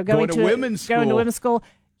being, going to women's going to school. women's school.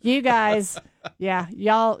 You guys,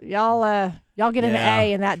 y'all get an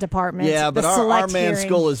A in that department. Yeah, but The our select man's hearing.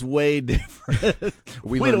 school is way different.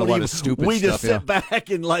 We learn a lot of stupid we stuff, just sit back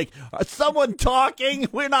and like, someone talking,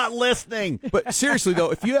 we're not listening. But seriously, though,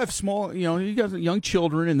 if you have small, you got young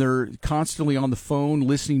children and they're constantly on the phone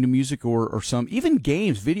listening to music or some, even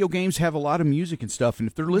games, video games have a lot of music and stuff. And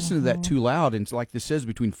if they're listening to that too loud, and it's like this says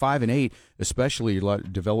between 5 and 8, especially a lot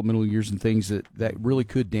of developmental years and things that really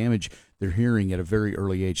could damage their hearing at a very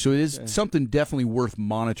early age. So it is something definitely worth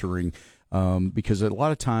monitoring because a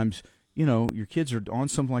lot of times, your kids are on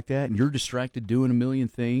something like that and you're distracted doing a million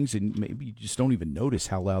things and maybe you just don't even notice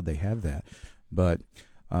how loud they have that. But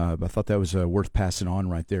I thought that was worth passing on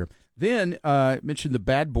right there. Then I mentioned the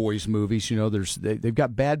Bad Boys movies. They've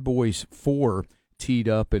got Bad Boys 4 teed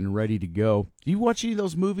up and ready to go. Do you watch any of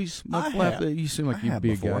those movies? You seem like you'd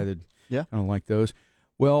be a guy that kind of like those.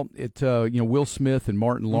 Well, Will Smith and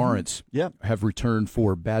Martin Lawrence have returned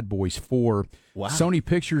for Bad Boys 4. Wow. Sony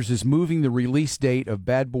Pictures is moving the release date of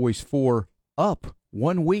Bad Boys 4 up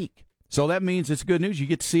 1 week. So that means it's good news. You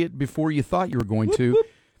get to see it before you thought you were going to.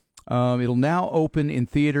 It'll now open in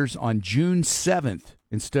theaters on June 7th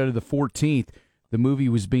instead of the 14th. The movie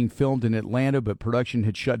was being filmed in Atlanta, but production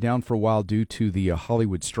had shut down for a while due to the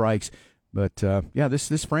Hollywood strikes. But,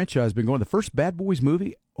 this franchise has been going. The first Bad Boys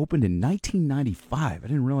movie opened in 1995. I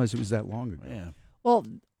didn't realize it was that long ago. Yeah. Well,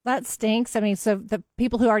 that stinks. I mean, so the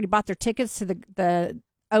people who already bought their tickets to the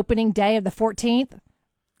opening day of the 14th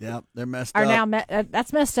Yeah, they're messed are up. now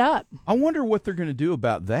that's messed up. I wonder what they're going to do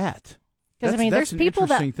about that. Because, there's that's an people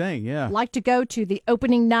that interesting thing, yeah. like to go to the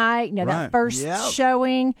opening night, Right. that first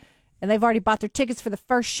showing, and they've already bought their tickets for the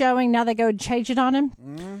first showing. Now they go and change it on them.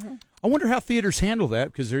 Mm-hmm. I wonder how theaters handle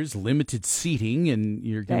that because there's limited seating and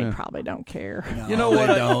you're going They probably don't care. No, You know they what?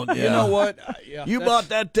 don't. You know what? Yeah, You bought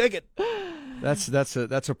that ticket. That's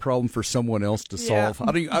a problem for someone else to Yeah. solve.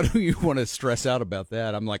 I don't you want to stress out about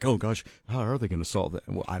that. I'm like, oh gosh, how are they going to solve that?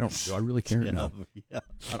 Well, I don't. Do I really care? No. Yeah.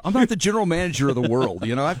 I'm not the general manager of the world. I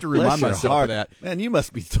have to remind Bless your myself heart. of that. Man, you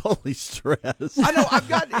must be totally stressed. I know I've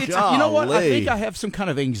got. It's, you know what? I Golly. think I have some kind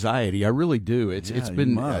of anxiety. I really do. It's Yeah, you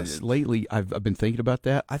been must. lately. I've been thinking about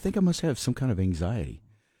that. I think I must have some kind of anxiety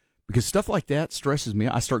because stuff like that stresses me.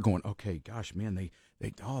 I start going, okay, gosh, man, they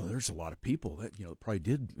there's a lot of people that probably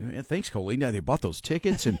did. Thanks, Coley. Now they bought those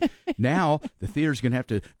tickets, and now the theater's going to have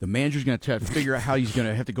to. The manager's going to have to figure out how he's going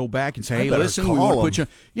to have to go back and say, hey, better listen, we call want to put you.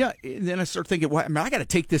 Yeah, and then I start thinking, well, I got to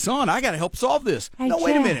take this on. I got to help solve this. Hey, no,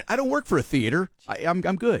 wait a Jeff. minute. I don't work for a theater. I'm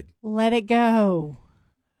good. Let it go.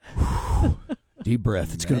 Deep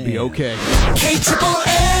breath. It's going to be okay.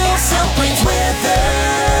 K-triple-L, South Plains weather.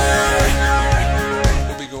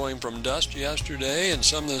 We'll be going from dust yesterday and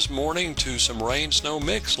some this morning to some rain snow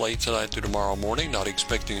mix late tonight through tomorrow morning. Not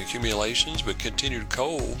expecting accumulations, but continued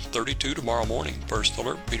cold. 32 tomorrow morning. First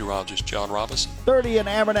alert, meteorologist John Robinson. 30 in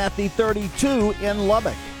Abernathy, 32 in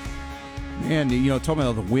Lubbock. Man, talking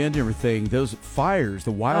about the wind and everything, those fires,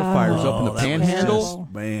 the wildfires up in the Panhandle.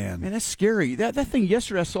 Man, that's scary. That thing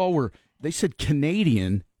yesterday I saw where they said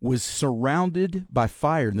Canadian was surrounded by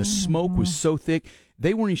fire and the smoke was so thick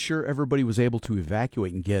they weren't sure everybody was able to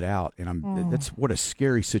evacuate and get out. And that's what a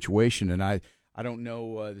scary situation. And I don't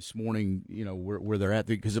know this morning, where they're at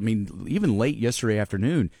because even late yesterday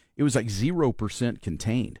afternoon, it was like 0%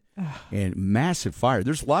 contained and massive fire.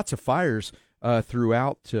 There's lots of fires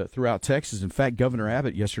throughout Texas. In fact, Governor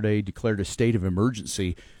Abbott yesterday declared a state of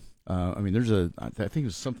emergency. I think it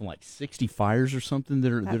was something like 60 fires or something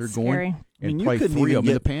that are going, scary. and you probably couldn't 3 even of them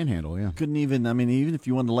in the get- Panhandle. Yeah, couldn't even. Even if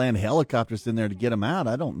you wanted to land helicopters in there to get them out,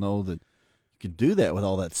 I don't know that you could do that with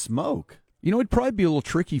all that smoke. You know, it'd probably be a little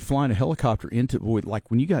tricky flying a helicopter into, like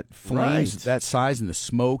when you got flames Right. that size and the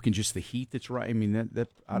smoke and just the heat that's right. I mean,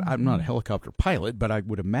 I'm not a helicopter pilot, but I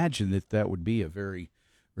would imagine that would be a very,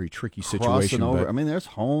 very tricky situation. Crossing over. But, I mean, there's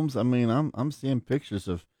homes. I mean, I'm seeing pictures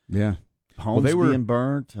of homes they were being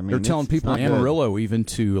burnt. I mean, they're telling it's people in not good. Amarillo even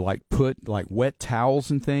to like put like wet towels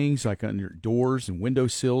and things like on your doors and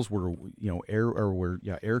windowsills where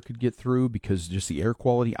air could get through because just the air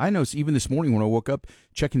quality. I know even this morning when I woke up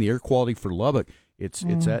checking the air quality for Lubbock, it's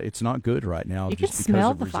not good right now. You just can because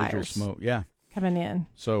smell of the residual fires. smoke. Yeah. Coming in.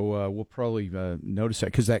 So we'll probably notice that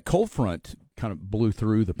because that cold front kind of blew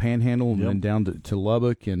through the Panhandle and then down to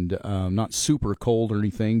Lubbock, and not super cold or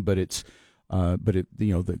anything, but it's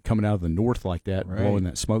coming out of the north like that, blowing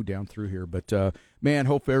that smoke down through here. But man,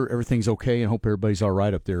 hope everything's okay and hope everybody's all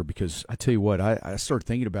right up there. Because I tell you what, I started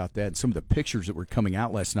thinking about that and some of the pictures that were coming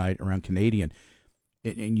out last night around Canadian.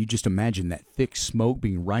 And you just imagine that thick smoke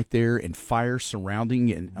being right there and fire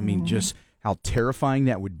surrounding, and I mean, just how terrifying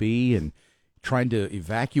that would be, and trying to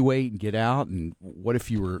evacuate and get out. And what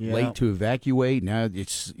if you were late to evacuate? Now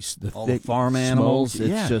it's the All thick the farm animals. smoke.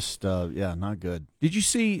 It's just not good. Did you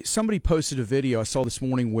see somebody posted a video I saw this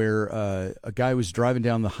morning where a guy was driving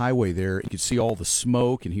down the highway there? You could see all the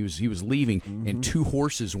smoke, and he was leaving, and two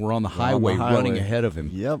horses were on the highway running ahead of him.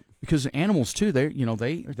 Yep. Because animals too, they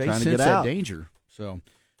sense get that out. danger. So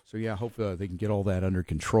yeah, I hope they can get all that under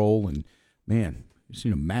control. And man, just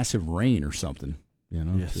massive rain or something.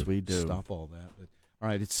 Yes, we do. Stop all that. But, all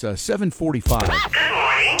right, it's 7:45.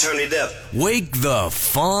 Turn it up. Wake the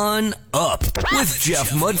fun up with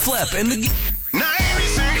Jeff Mudflap and the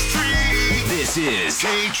 96.3. This is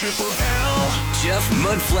K-Triple-L. Jeff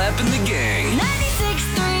Mudflap and the gang.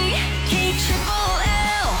 96.3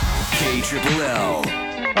 K-Triple-L. K-Triple-L.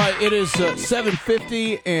 All right, it is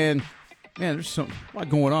 7:50, and man, there's a lot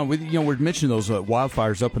going on. We're mentioning those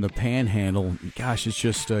wildfires up in the Panhandle. Gosh, it's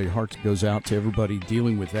just your heart goes out to everybody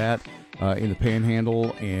dealing with that in the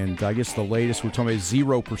Panhandle. And I guess the latest, we're talking about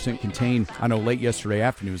 0% contained. I know late yesterday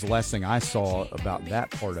afternoon was the last thing I saw about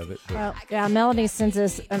that part of it. But. Well, yeah, Melanie sends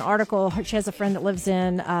us an article. She has a friend that lives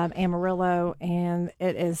in Amarillo, and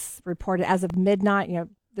it is reported as of midnight,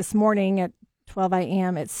 this morning at 12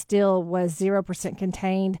 a.m., it still was 0%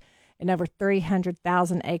 contained. And over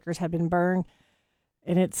 300,000 acres have been burned,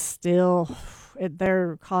 and it's still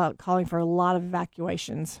they're calling for a lot of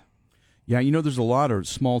evacuations. Yeah, there's a lot of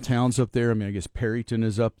small towns up there. I mean, I guess Perryton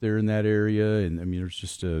is up there in that area, and I mean, there's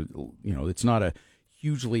just it's not a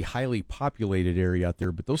hugely highly populated area out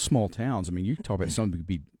there, but those small towns. I mean, you talk about something that could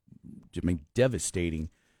be, devastating.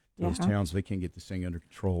 Those towns, they can't get this thing under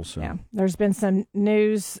control. So yeah, there's been some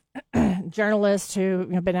news journalists who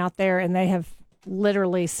have been out there, and they have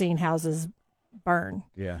literally seen houses burn.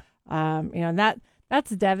 Yeah. That's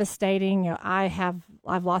devastating. I've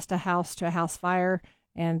lost a house to a house fire,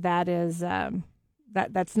 and that is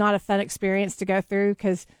that's not a fun experience to go through,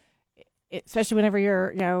 because especially whenever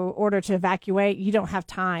you're ordered to evacuate, you don't have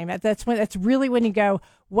time. That's really when you go,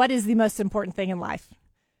 what is the most important thing in life?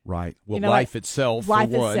 Right. Well, life itself. Life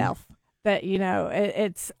for one. itself. That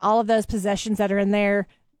it's all of those possessions that are in there.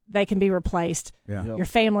 They can be replaced. Yeah. Your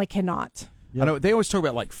family cannot. Yep. I know they always talk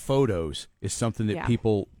about like photos is something that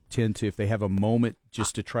people tend to, if they have a moment,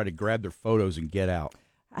 just to try to grab their photos and get out.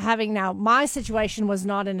 My situation was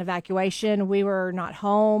not an evacuation. We were not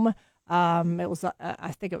home. It was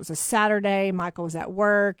I think it was a Saturday. Michael was at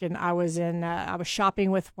work, and I was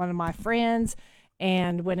shopping with one of my friends.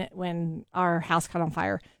 And when our house caught on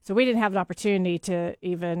fire, so we didn't have an opportunity to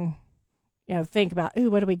even think about,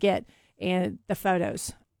 what do we get? And the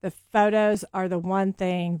photos are the one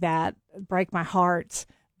thing that break my heart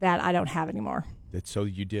that I don't have anymore. So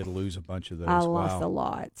you did lose a bunch of those. I lost a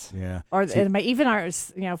lot. Yeah. Even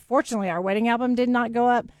ours, fortunately our wedding album did not go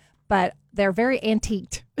up, but they're very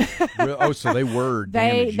antiqued. So they were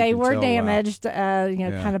damaged. They were damaged, Wow.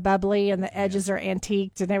 kind of bubbly, and the edges are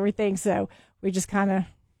antiqued and everything. So we just kind of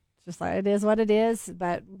like, it is what it is,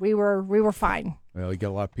 but we were fine. Well, you got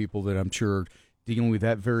a lot of people that I'm sure are dealing with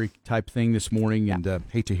that very type thing this morning, and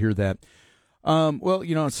hate to hear that.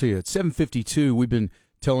 Let's see. At 7:52, we've been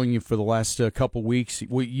telling you for the last couple weeks.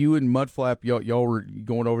 You and Mudflap, y'all were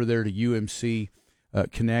going over there to UMC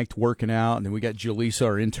Connect, working out, and then we got Jaleesa,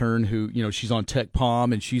 our intern, who she's on Tech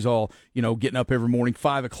Palm, and she's all getting up every morning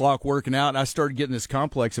 5 o'clock working out. And I started getting this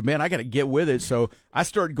complex of, man, I got to get with it. So I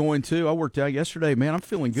started going too. I worked out yesterday. Man, I'm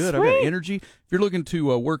feeling good. I've got energy. If you're looking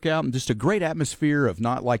to work out and just a great atmosphere of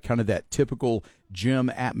not like kind of that typical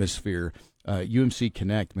gym atmosphere. UMC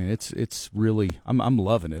Connect, man, it's really I'm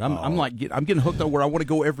loving it. I'm getting hooked on where I want to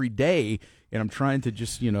go every day, and I'm trying to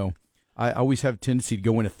just I always have a tendency to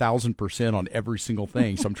go in 1,000% on every single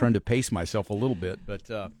thing, so I'm trying to pace myself a little bit. But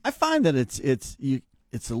I find that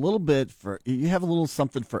it's a little bit you have a little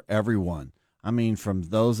something for everyone. I mean, from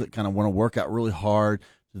those that kind of want to work out really hard,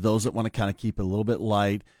 to those that want to kind of keep it a little bit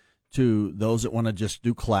light, to those that want to just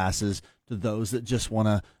do classes, to those that just want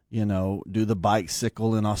to, do the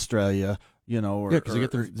bicycle in Australia, because they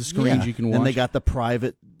got the screens you can watch. And they got the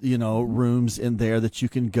private, rooms in there that you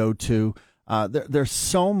can go to. There's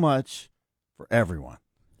so much for everyone.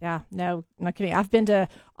 Yeah, no, not kidding. I've been to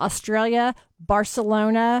Australia,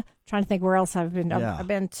 Barcelona. Trying to think where else I've been. Yeah. I've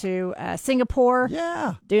been to Singapore.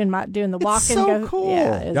 Yeah, doing the walk it's and so go. Cool.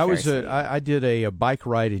 Yeah, that was I did a bike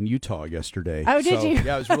ride in Utah yesterday. Oh, did you?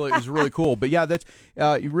 Yeah, it was really cool. But yeah, that's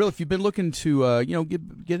if you've been looking to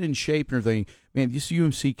get in shape and everything, man, this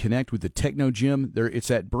UMC Connect with the Techno Gym. It's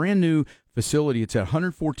that brand new facility. It's at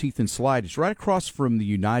 114th and Slide. It's right across from the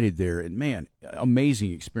United there, and man,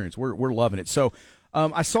 amazing experience. We're loving it. So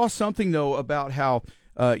I saw something though about how.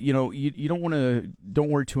 You don't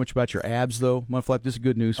worry too much about your abs though, Mudflap. This is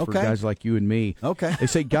good news for guys like you and me. Okay. They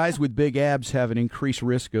say guys with big abs have an increased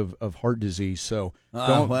risk of heart disease, so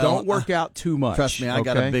don't work out too much. Trust me, I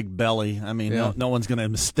got a big belly. I mean, no one's going to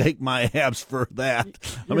mistake my abs for that.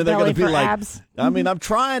 I mean, they're going to be like, abs? I mean, I'm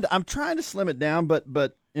trying to slim it down, but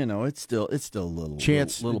it's still a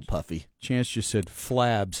little puffy. Chance just said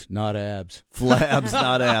flabs, not abs. Flabs,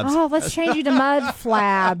 not abs. Oh, let's change you to mud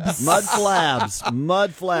flabs. Mud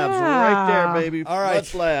flabs, right there, baby. All right, mud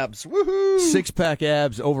flabs. Woohoo! 6-pack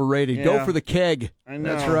abs overrated. Yeah. Go for the keg. I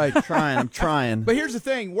know. That's right. I'm trying. But here's the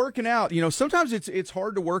thing: working out. Sometimes it's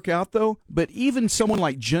hard to work out though. But even someone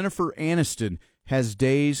like Jennifer Aniston has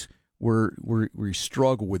days where you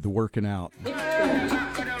struggle with the working out.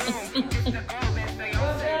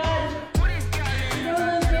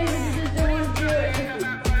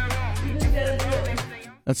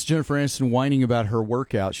 That's Jennifer Aniston whining about her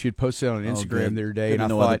workout. She had posted on Instagram the other day, and I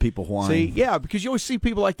thought, other people whine. See, yeah, because you always see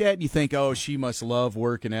people like that, and you think, oh, she must love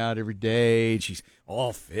working out every day, and she's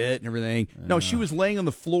all fit and everything. No, she was laying on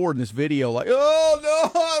the floor in this video, like, oh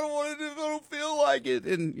no, I don't want to. I don't feel like it,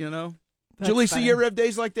 and Jaleesa, you ever have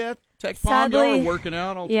days like that? Tech Pond, y'all are working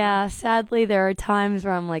out all the time. Sadly, there are times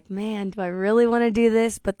where I'm like, man, do I really want to do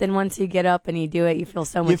this? But then once you get up and you do it, you feel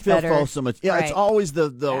so much better. You feel so much. Yeah, right. It's always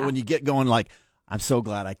when you get going, like, I'm so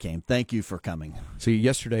glad I came. Thank you for coming. See,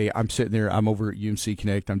 yesterday I'm sitting there. I'm over at UMC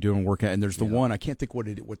Connect. I'm doing a workout, and there's the one I can't think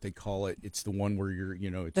what they call it. It's the one where you're,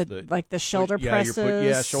 it's like the shoulder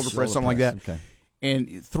presses. Shoulder press, something like that. Okay. And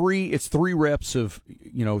it's 3 reps of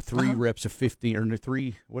 3 reps of 15 or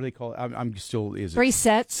 3. What do they call it? I'm still 3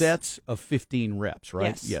 sets of 15 reps,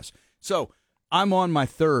 right? Yes. So I'm on my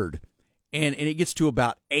third, and it gets to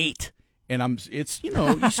about 8. And you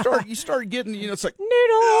start getting, it's like, noodles.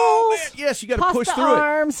 Oh, man, yes, you got to push through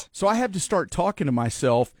arms. it. So I have to start talking to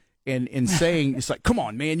myself and saying, it's like, come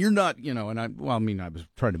on, man, you're not, and I was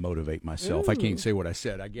trying to motivate myself. I can't say what I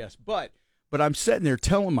said, I guess. But I'm sitting there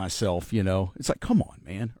telling myself, it's like, come on,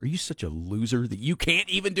 man, are you such a loser that you can't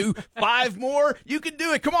even do 5 more? You can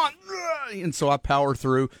do it. Come on. And so I power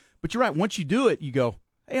through. But you're right. Once you do it, you go,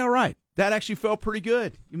 hey, all right, that actually felt pretty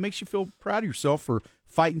good. It makes you feel proud of yourself for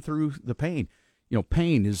fighting through the pain.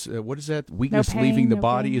 Pain is, what is that? Weakness leaving the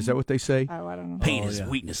body. Pain. Is that what they say? Oh, I don't know. Pain is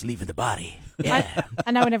weakness leaving the body. Yeah.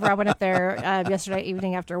 I know whenever I went up there yesterday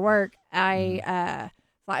evening after work, I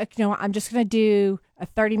I'm just going to do a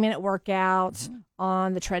 30-minute workout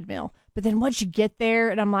on the treadmill. But then once you get there,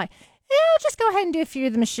 and I'm like, I'll just go ahead and do a few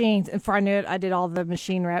of the machines. And before I knew it, I did all the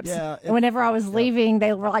machine reps. Yeah, and whenever I was leaving,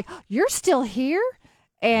 they were like, you're still here?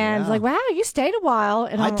 And like, wow, you stayed a while.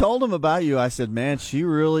 And I told him about you. I said, man, she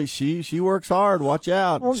really, she works hard. Watch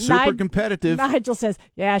out. Well, super competitive. Nigel says,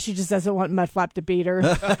 yeah, she just doesn't want Mudflap to beat her.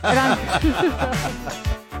 All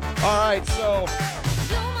right, so.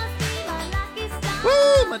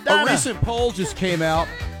 Woo, Madonna. A recent poll just came out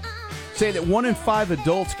saying that 1 in 5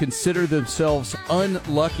 adults consider themselves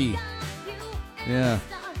unlucky. Yeah.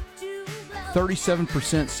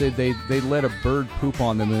 37% said they let a bird poop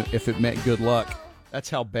on them if it meant good luck. That's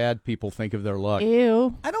how bad people think of their luck.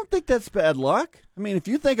 Ew. I don't think that's bad luck. I mean, if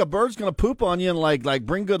you think a bird's going to poop on you and like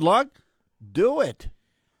bring good luck, do it.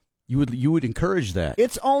 You would encourage that.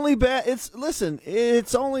 It's only bad.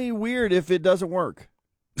 It's only weird if it doesn't work.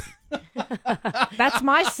 That's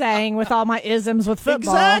my saying with all my isms with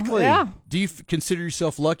football. Exactly. Yeah. Do you consider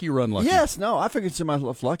yourself lucky or unlucky? Yes. No, I consider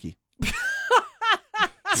myself lucky.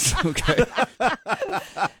 Okay.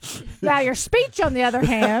 Now, your speech, on the other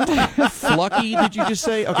hand. Flucky, did you just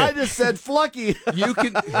say? Okay. I just said flucky. You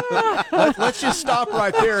can. Let's just stop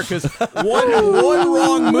right there because one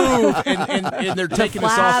wrong move and they're taking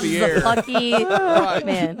us off the air. The plucky Right.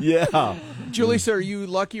 man. Yeah. Julissa, are you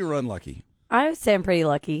lucky or unlucky? I would say I'm pretty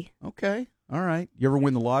lucky. Okay. All right. You ever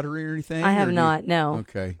win the lottery or anything? I have or not. No.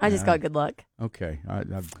 Okay. I just got good luck. Okay.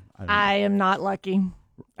 I am not lucky.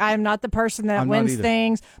 I am not the person that I'm not wins either.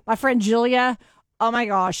 things. My friend Julia, oh my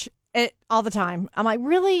gosh, all the time. I'm like,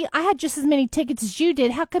 really? I had just as many tickets as you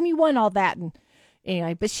did. How come you won all that? And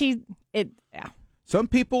anyway, but yeah. Some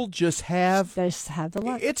people just have. They just have the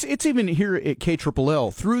luck. It's even here at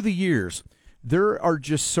KLLL through the years. There are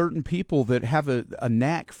just certain people that have a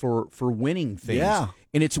knack for winning things. Yeah.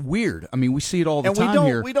 And it's weird. I mean, we see it all the And time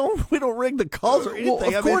here. we don't rig the calls or anything.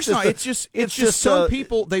 Well, of course not. It's just some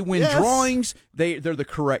people, they win drawings. They're the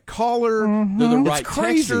correct caller. They're the right It's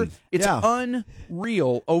crazy. texter. It's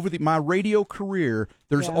unreal. Over my radio career,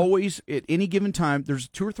 there's always, at any given time, there's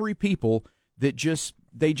 2 or 3 people that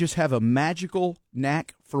they just have a magical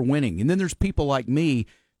knack for winning. And then there's people like me.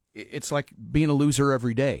 It's like being a loser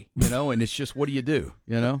every day, and it's just, what do you do,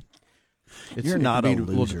 You're not a little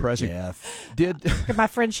loser, depressing. Jeff. My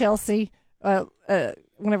friend Chelsea,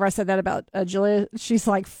 whenever I said that about Julia, she's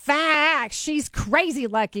like, facts. She's crazy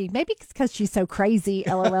lucky. Maybe it's because she's so crazy,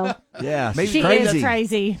 LOL. Yeah, Maybe she crazy. is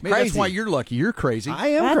crazy. Maybe that's why you're lucky. You're crazy. I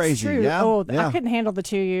am That's crazy. true. Yeah. Oh, yeah. I couldn't handle the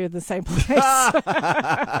two of you in the same place.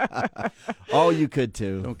 Oh, you could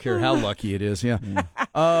too. Don't care how lucky it is. Yeah.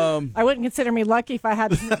 I wouldn't consider me lucky if I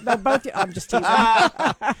had both. I'm just teasing.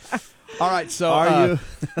 All right. So Are you?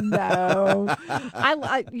 No,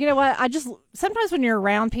 I you know what? I just sometimes when you're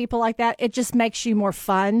around people like that, it just makes you more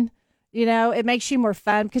fun. It makes you more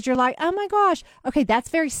fun because you're like, oh my gosh, okay, that's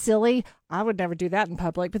very silly. I would never do that in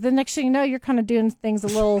public. But the next thing you know, you're kind of doing things a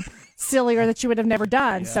little sillier that you would have never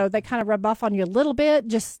done. So they kind of rub off on you a little bit.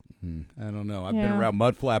 Just I don't know. I've been around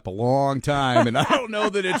Mudflap a long time, and I don't know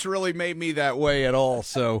that it's really made me that way at all.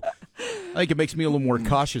 So I think it makes me a little more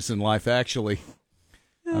cautious in life, actually.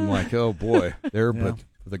 I'm like, oh, boy, but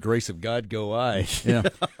for the grace of God go I. Yeah.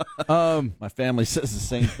 My family says the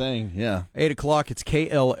same thing. Yeah. 8 o'clock, it's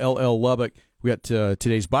KLLL Lubbock. We got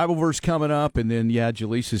today's Bible verse coming up, and then,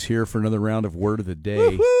 Jaleesa's here for another round of Word of the Day.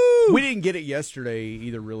 Woo-hoo! We didn't get it yesterday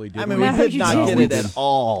either, really, did we? We did not get it at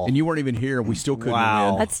all. And you weren't even here, and we still couldn't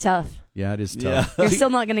win. That's tough. Yeah, it is tough. You're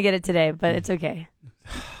still not going to get it today, but it's okay.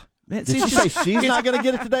 Did she say she's not going to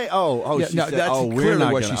get it today? Yeah, she no, said, that's we're clearly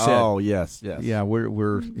not what gonna. she said. Oh, yes. Yeah,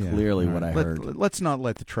 we're clearly all what I right. heard. Let's not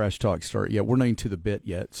let the trash talk start yet. We're not into the bit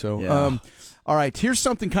yet. So, Yeah. all right. Here's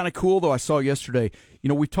something kind of cool though I saw yesterday.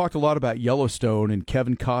 We've talked a lot about Yellowstone and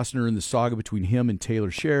Kevin Costner and the saga between him and Taylor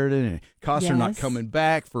Sheridan, and Costner not coming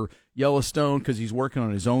back for Yellowstone because he's working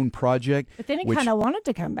on his own project. but then he kind of wanted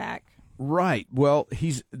to come back. Right. Well,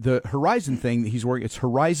 he's the Horizon thing that he's working. It's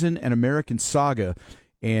Horizon: An American Saga,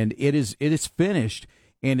 and it is finished,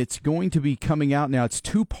 and it's going to be coming out now. It's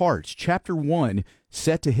 2 parts. Chapter 1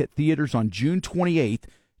 set to hit theaters on June 28th.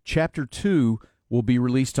 Chapter 2 will be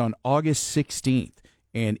released on August 16th,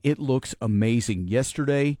 and it looks amazing.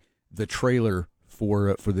 Yesterday, the trailer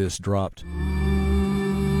for this dropped.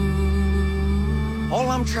 All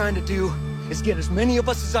I'm trying to do is get as many of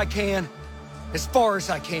us as I can, as far as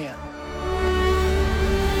I can.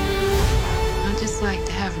 I'd just like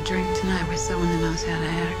to have a drink tonight with someone that knows how to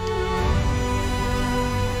act.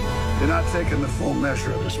 You're not taking the full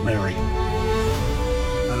measure of this, Mary.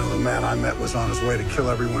 I know the man I met was on his way to kill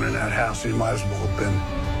everyone in that house. He might as well have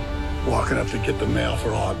been walking up to get the mail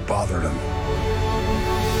for all it bothered him.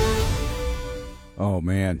 Oh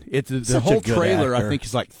man, it's the Such a whole good trailer. actor. I think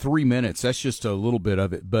is like 3 minutes. That's just a little bit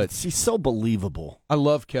of it, but he's so believable. I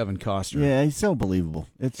love Kevin Costner. Yeah, he's so believable.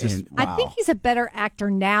 It's just wow. I think he's a better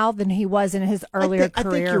actor now than he was in his earlier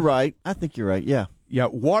career. I think you're right. Yeah. Yeah,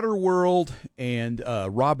 Waterworld and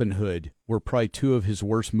Robin Hood were probably 2 of his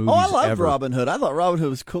worst movies I loved ever. Robin Hood. I thought Robin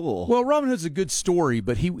Hood was cool. Well, Robin Hood's a good story,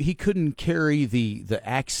 but he couldn't carry the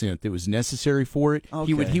accent that was necessary for it.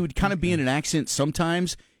 Okay. He would kind of be in an accent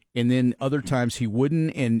sometimes, and then other times he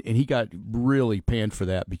wouldn't, and he got really panned for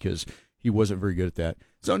that because he wasn't very good at that.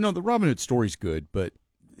 So no, the Robin Hood story's good, but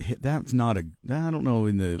that's not I don't know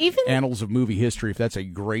in the annals of movie history if that's a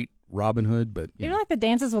great Robin Hood, but Even like the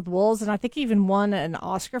Dances with Wolves, and I think he even won an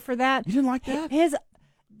Oscar for that. You didn't like that?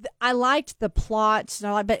 I liked the plot,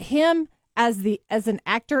 but him as an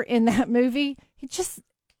actor in that movie,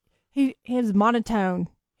 he was monotone.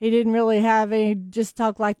 He didn't really have any, just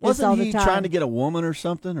talk like this Wasn't all he the time. trying to get a woman or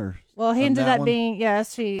something? Or well, he on ended that up one? being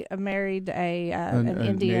he married an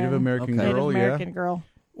Indian Native American Native girl. American girl.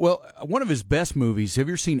 Well, one of his best movies. Have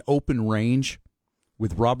you ever seen Open Range?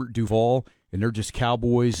 with Robert Duvall, and they're just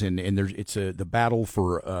cowboys, and it's the battle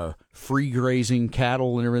for free grazing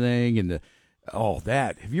cattle and everything, and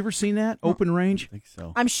that. Have you ever seen that Open Range? I think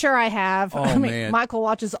so. I'm sure I have. Oh, I mean, man. Michael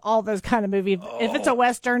watches all those kind of movies. If it's a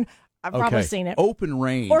Western, I've probably seen it. Open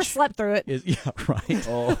Range. Or slept through it. Yeah, right.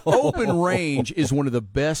 Open Range is one of the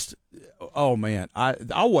best. Oh, man.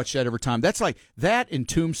 I'll watch that every time. That's like that and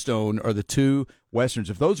Tombstone are the two Westerns.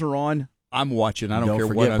 If those are on, I'm watching. I don't care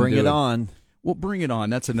what I'm Bring doing. It On. Well, Bring It On.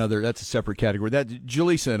 That's a separate category. That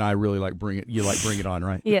Jaleesa and I really like Bring It On,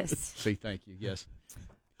 right? Yes. See, thank you. Yes.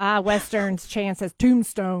 Westerns. Chance says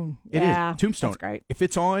Tombstone. It is. Tombstone. That's great. If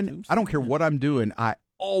it's on, I don't care what I'm doing. I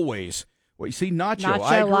always. Well, you see, Nacho.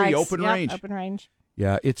 I agree. Likes, Open Range. Open Range.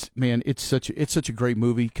 Yeah, it's such a great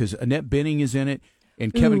movie because Annette Bening is in it,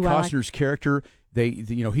 and Kevin Costner's character. He's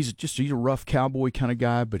a rough cowboy kind of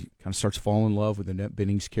guy, but he kind of starts falling in love with Annette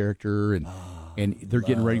Bening's character, and they're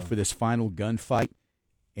getting ready for this final gunfight,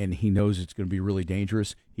 and he knows it's going to be really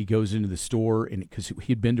dangerous. He goes into the store, and because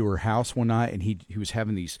he'd been to her house one night, and he was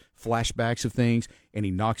having these flashbacks of things, and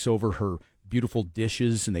he knocks over her beautiful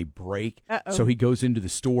dishes, and they break. Uh-oh. So he goes into the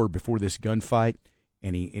store before this gunfight,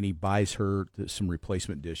 and he buys her some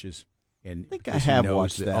replacement dishes. And I think I have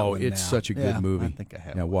watched that. Oh, one it's now. such a good movie. I think I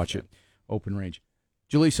have. Now watch it. Open Range.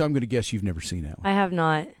 Jaleesa, I'm going to guess you've never seen that one. I have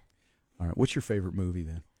not. All right. What's your favorite movie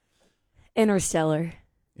then? Interstellar.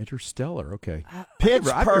 Interstellar. Okay. Pitch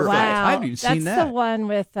Perfect. Wow. I haven't even seen that. That's the one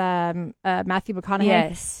with Matthew McConaughey.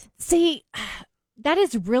 Yes. See, that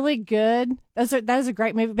is really good. That is a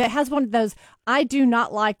great movie, but it has one of those. I do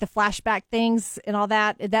not like the flashback things and all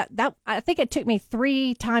that. That I think it took me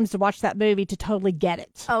 3 times to watch that movie to totally get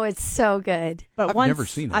it. Oh, it's so good. But I've once never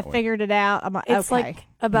seen that I one. figured it out, I'm like, It's okay. like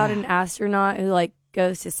about an astronaut who like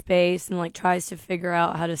goes to space and like tries to figure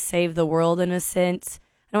out how to save the world in a sense.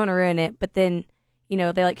 I don't want to ruin it, but then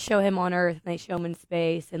they like show him on Earth and they show him in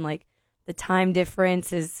space, and like the time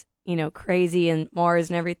difference is crazy, and Mars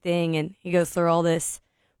and everything, and he goes through all this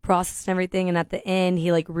process and everything, and at the end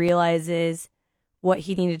he like realizes what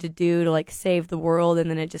he needed to do to like save the world, and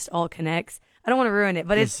then it just all connects. I don't want to ruin it,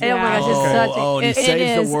 but it's oh my gosh, it's such a and he it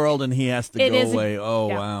saves is. the world and he has to It go is a- away. Oh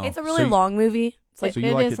yeah. wow. It's a really long movie. It's like So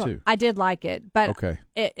you like it too? I did like it, but Okay.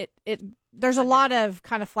 it there's a lot of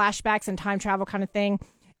kind of flashbacks and time travel kind of thing.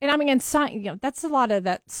 And I mean, in science, that's a lot of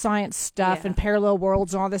that science stuff and parallel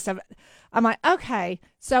worlds and all this stuff. I'm like, okay,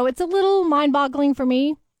 so it's a little mind-boggling for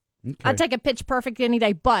me. Okay. I'd take a Pitch Perfect any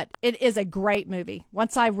day, but it is a great movie.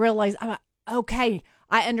 Once I realized, I'm like, okay,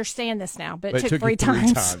 I understand this now, but it took 3 you 3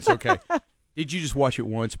 times. Okay. Did you just watch it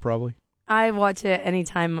once, probably? I watch it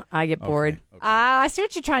anytime I get bored. I see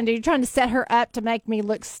what you're trying to do. You're trying to set her up to make me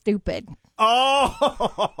look stupid. Listen,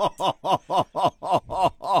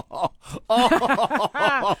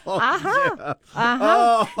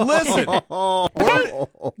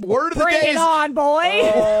 word of the Bring day it is on,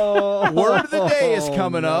 boy. word of the day is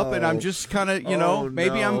coming up, and I'm just kind of,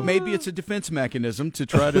 maybe it's a defense mechanism to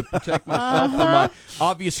try to protect myself from my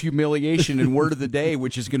obvious humiliation. And word of the day,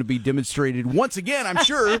 which is going to be demonstrated once again, I'm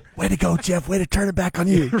sure. Way to go, Jeff. Way to turn it back on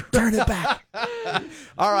you. Turn it back.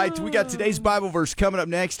 All right, we got today's Bible verse coming up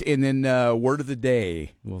next, and then word of the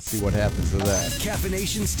day. We'll see what happens with that.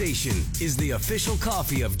 Caffeination Station is the official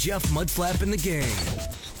coffee of Jeff Mudflap and the gang.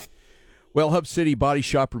 Well, Hub City Body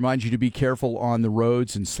Shop reminds you to be careful on the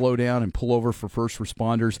roads and slow down and pull over for first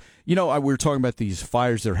responders. We were talking about these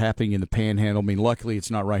fires that are happening in the Panhandle. I mean, luckily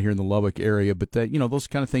it's not right here in the Lubbock area, but those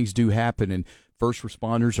kind of things do happen, and first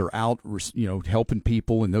responders are out, helping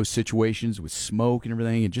people in those situations with smoke and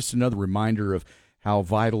everything. And just another reminder of how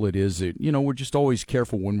vital it is that, we're just always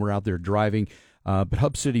careful when we're out there driving. But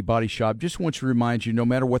Hub City Body Shop just wants to remind you, no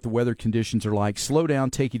matter what the weather conditions are like, slow down,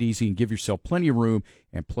 take it easy, and give yourself plenty of room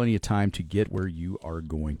and plenty of time to get where you are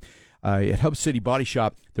going. At Hub City Body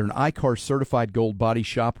Shop, they're an ICAR certified gold body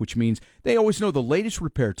shop, which means they always know the latest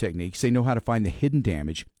repair techniques. They know how to find the hidden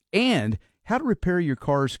damage and how to repair your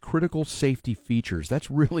car's critical safety features. That's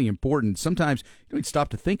really important. Sometimes you don't stop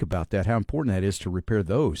to think about that, how important that is to repair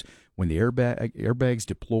those when the airbags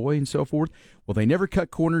deploy and so forth. Well, they never cut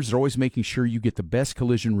corners. They're always making sure you get the best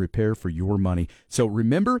collision repair for your money. So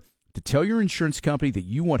remember to tell your insurance company that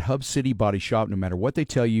you want Hub City Body Shop no matter what they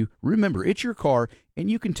tell you. Remember, it's your car, and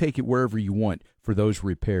you can take it wherever you want for those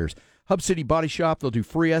repairs. Hub City Body Shop, they'll do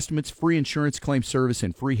free estimates, free insurance claim service,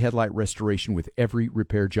 and free headlight restoration with every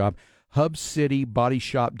repair job.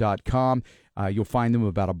 HubCityBodyShop.com. You'll find them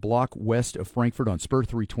about a block west of Frankfort on Spur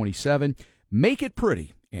 327. Make it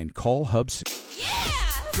pretty and call Hub City.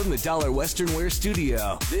 From the Dollar Western Wear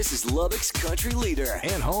Studio, this is Lubbock's country leader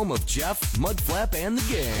and home of Jeff, Mudflap, and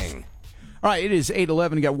the gang. All right, it is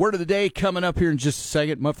 8:11. Got word of the day coming up here in just a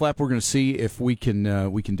second. Mudflap, we're going to see if we can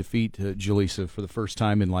defeat Jaleesa for the first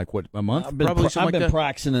time in like what, a month? I've been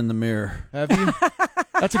practicing in the mirror. Have you?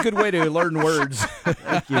 That's a good way to learn words.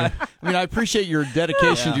 Thank you. I mean, I appreciate your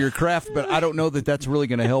dedication to your craft, but I don't know that that's really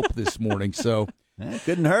going to help this morning. So it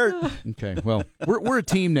couldn't hurt. Okay, well, we're a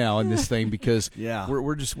team now in this thing because we're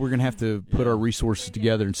going to have to put our resources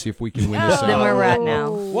together and see if we can win this. Than where we're at now.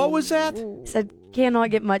 What was that? Said cannot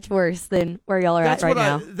get much worse than where y'all are at right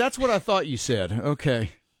now. That's what I thought you said.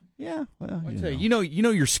 Okay. Yeah, well, you know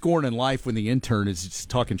you're scoring in life when the intern is just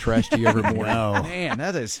talking trash to you every morning. Man,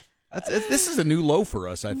 this is a new low for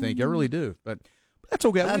us. I think I really do, but that's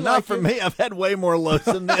okay. Not for me. I've had way more lows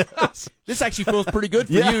than this. This actually feels pretty good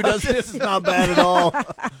for you, doesn't it? This is not bad at all.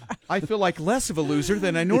 I feel like less of a loser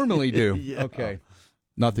than I normally do. Yeah. Okay,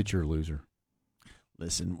 not that you're a loser.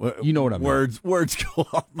 Listen, you know what I mean. Words go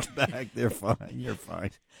off my back. They're fine. You're fine.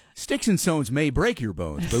 Sticks and stones may break your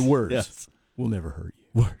bones, but words will never hurt you.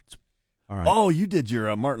 Words. All right. Oh, you did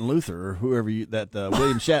your Martin Luther or whoever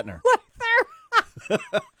William Shatner.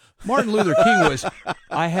 Martin Luther King was,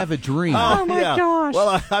 I have a dream. Oh my gosh.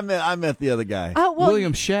 Well, I met the other guy.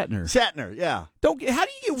 William Shatner. Shatner, yeah. How do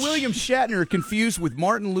you get William Shatner confused with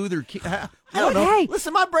Martin Luther King? I don't know. Hey.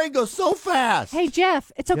 Listen, my brain goes so fast. Hey,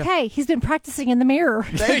 Jeff, it's okay. He's been practicing in the mirror.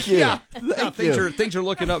 Thank you. Things are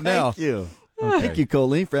looking up now. Thank you. Okay. Thank you,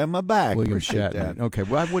 Colleen, for having my back. William Appreciate Shatner. that. Okay,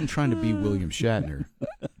 well, I wasn't trying to be William Shatner.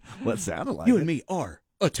 What sounded like You it. and me are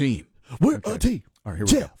a team. We're a team. All right, here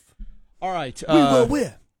we Jeff. go. All right. We will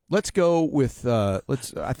win. Let's go with,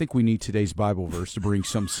 I think we need today's Bible verse to bring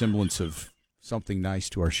some semblance of something nice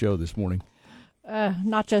to our show this morning.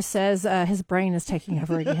 Nacho says his brain is taking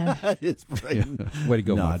over again. His brain. Yeah. Way to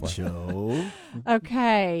go, Nacho.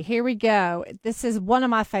 Okay, here we go. This is one of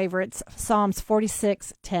my favorites, Psalms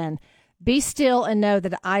 46:10. Be still and know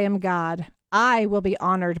that I am God. I will be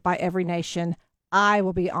honored by every nation. I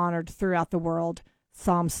will be honored throughout the world.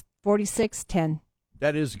 Psalms 46:10.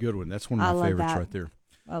 That is a good one. That's one of my favorites right there.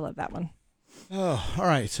 I love that one. Oh, all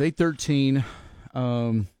right. It's 8:13.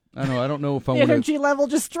 I don't know if I The want to. energy level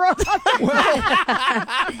just dropped.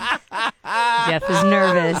 Jeff is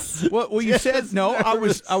nervous. Well, you said no. I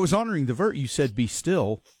was honoring the verse. You said be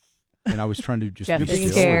still, and I was trying to just Jeff be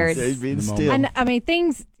is still. scared. Being still. And I mean,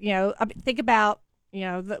 things, think about,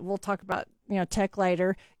 that we'll talk about, tech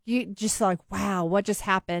later. You just like, wow, what just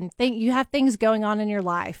happened? You have things going on in your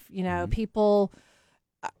life, people,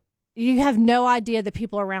 you have no idea the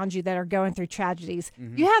people around you that are going through tragedies.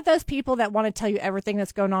 Mm-hmm. You have those people that want to tell you everything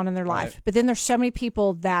that's going on in their life. But then there's so many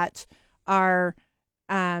people that are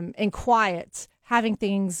in quiet, having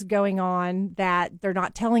things going on that they're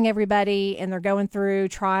not telling everybody, and they're going through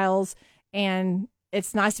trials. And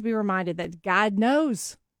it's nice to be reminded that God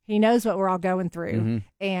knows. He knows what we're all going through,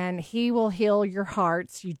 and He will heal your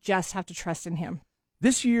hearts. You just have to trust in Him.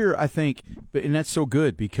 This year, I think, and that's so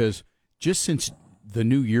good because just since the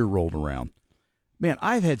new year rolled around, man,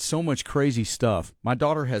 I've had so much crazy stuff. My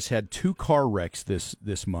daughter has had 2 car wrecks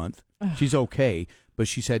this month. She's okay, but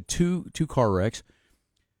she's had two car wrecks.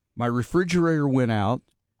 My refrigerator went out.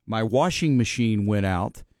 My washing machine went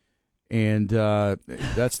out. And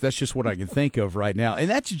that's just what I can think of right now. And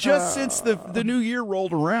that's just since the new year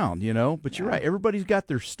rolled around, But you're right. Everybody's got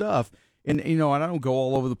their stuff. And, and I don't go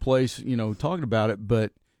all over the place, talking about it.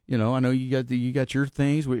 But, I know you got your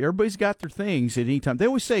things. Everybody's got their things at any time. They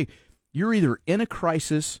always say you're either in a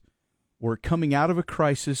crisis or coming out of a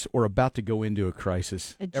crisis or about to go into a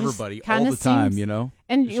crisis. Everybody, all the time,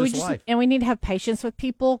 And life. we need to have patience with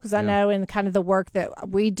people because I know in kind of the work that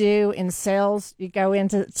we do in sales, you go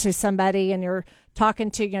into somebody and you're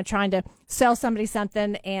talking to, trying to sell somebody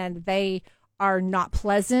something and they are not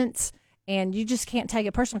pleasant and you just can't take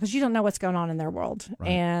it personal because you don't know what's going on in their world. Right.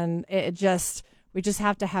 And we just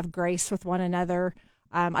have to have grace with one another.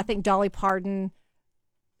 I think Dolly Parton,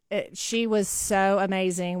 she was so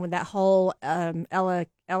amazing with that whole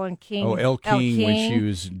Ellen King. Oh, Elle King when she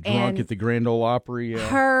was drunk at the Grand Ole Opry.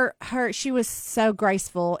 She was so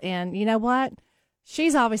graceful, and you know what?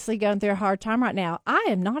 She's obviously going through a hard time right now. I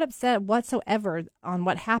am not upset whatsoever on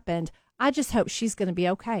what happened. I just hope she's going to be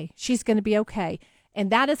okay. She's going to be okay. And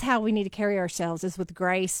that is how we need to carry ourselves, is with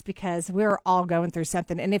grace, because we're all going through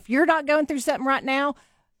something. And if you're not going through something right now,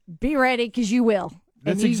 be ready, because you will.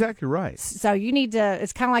 That's exactly right. So you need to,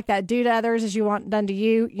 it's kind of like that, do to others as you want done to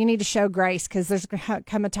you. You need to show grace, because there's going to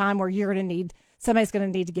come a time where somebody's going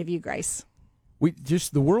to need to give you grace.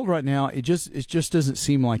 The world right now, it just doesn't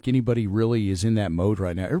seem like anybody really is in that mode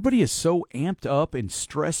right now. Everybody is so amped up and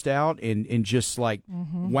stressed out and just like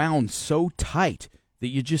wound so tight that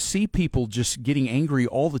you just see people just getting angry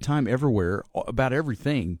all the time everywhere about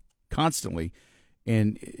everything. constantly,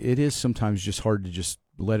 and it is sometimes just hard to just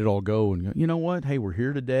let it all go and go, you know what? Hey, we're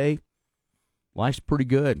here today. Life's pretty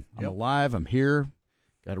good. I'm alive. I'm here.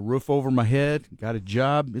 Got a roof over my head. Got a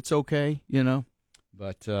job. It's okay, you know.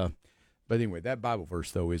 But anyway, that Bible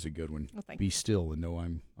verse though is a good one. Oh, Be still and know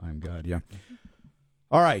I'm God. Yeah.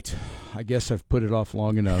 All right. I guess I've put it off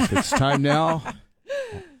long enough. It's time now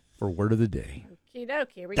for word of the day. Okie dokie.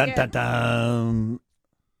 Here we Dun, go. dun, dun.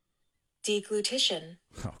 Deglutition.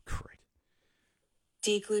 Oh, great.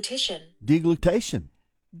 Deglutition. Deglutation.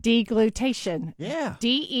 Deglutation. Yeah.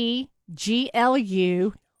 Deglutation.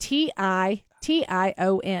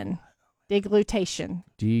 Deglutation.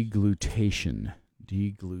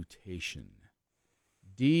 Deglutation.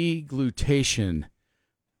 Deglutation.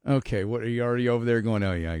 Okay, what are you already over there going,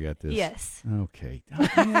 oh, yeah, I got this. Yes. Okay. Oh,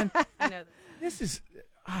 man, I know that.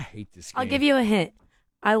 I hate this game. I'll give you a hint.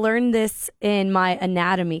 I learned this in my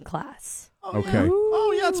anatomy class. Okay.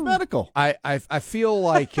 Oh, yeah, it's medical. I feel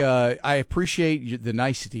like I appreciate the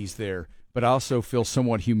niceties there, but I also feel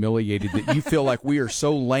somewhat humiliated that you feel like we are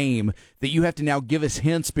so lame that you have to now give us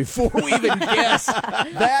hints before we even guess.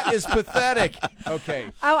 That is pathetic. Okay.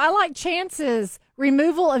 Oh, I like chances.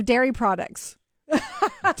 Removal of dairy products.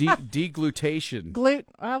 Deglutation.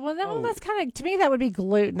 That's kind of, to me, that would be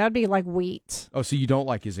gluten. That would be like wheat. Oh, so you don't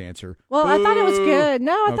like his answer? Well, I thought it was good.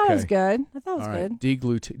 No, I thought it was Okay. good. I thought it was All right.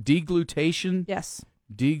 good. Deglutation? Yes.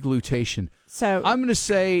 Deglutation. So I'm going to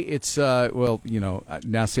say it's,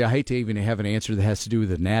 now see, I hate to even have an answer that has to do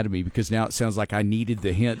with anatomy because now it sounds like I needed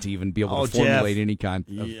the hint to even be able to formulate Jeff. any kind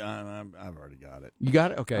of. Yeah, I've already got it. You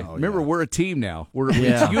got it? Okay. Oh, Remember, yeah. we're a team now.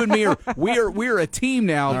 Yeah. You and me we're a team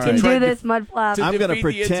now. All To right. Can try do to this, mud flap. to I'm going to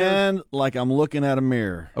defeat the answer. pretend like I'm looking at a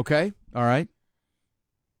mirror. Okay. All right.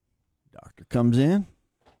 Doctor comes in.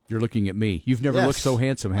 You're looking at me. You've never Yes. looked so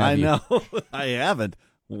handsome, have I you? know. I haven't.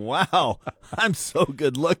 Wow. I'm so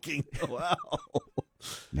good looking. Wow.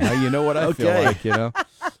 Now you know what I feel Okay. like, you know?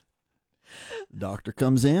 Doctor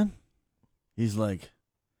comes in. He's like,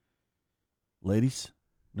 ladies,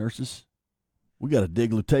 nurses, we got a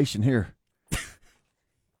deglutation here.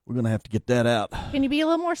 We're going to have to get that out. can you be a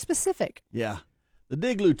little more specific? Yeah. The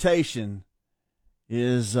deglutation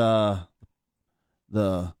is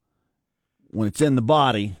when it's in the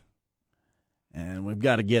body and we've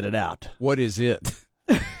got to get it out. What is it?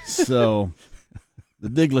 So the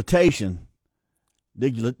deglutation,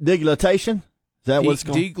 deglutation, is that what it's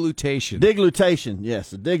called? Deglutation. Deglutation, yes,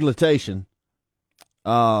 the deglutation.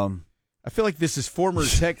 I feel like this is former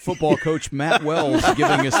Tech football coach Matt Wells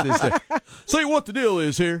giving us this. See what the deal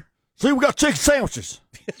is here. See, we got chicken sandwiches.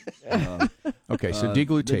 Okay, so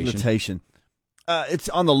deglutation. Deglutation. It's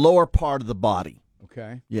on the lower part of the body.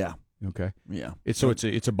 Okay. Yeah. Okay. Yeah. It's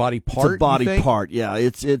a body part. It's a body you think? part. Yeah.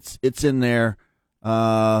 It's in there,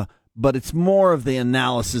 but it's more of the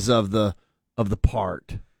analysis of the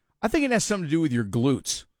part. I think it has something to do with your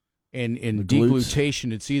glutes. And The glutes?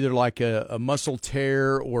 deglutation, it's either like a muscle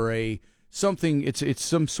tear or something. It's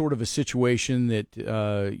some sort of a situation that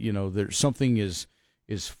there's something is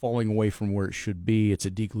falling away from where it should be. It's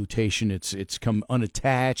a deglutation. It's come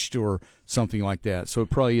unattached or something like that. So it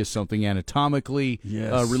probably is something anatomically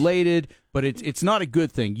related, but it's not a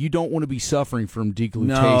good thing. You don't want to be suffering from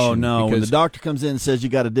deglutation. No. When the because doctor comes in and says you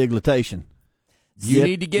got a deglutation, you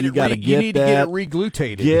need to get it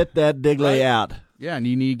reglutated. Get that digley out. Yeah, and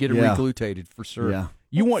you need to get it Yeah. reglutated for sure. Yeah.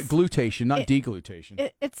 You want glutation, not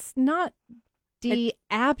deglutation. It's not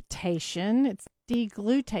deabtation. It's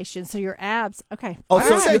deglutation. So your abs. Okay. Oh, I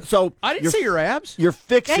didn't you're- say your abs. You're Yeah,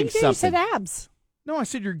 fixing you did. something. You said abs. No, I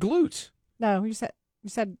said your glutes. No, you said.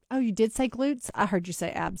 Oh, you did say glutes. I heard you say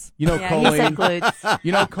abs. You know, Yeah, Colleen. he said glutes.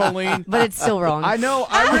 You know, Colleen. But it's still wrong. I know.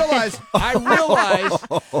 I realize.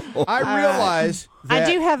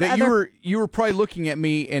 I do have that other. you were probably looking at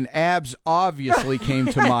me, and abs obviously came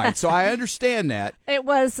to mind. So I understand that. It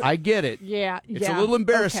was. I get it. Yeah. It's a little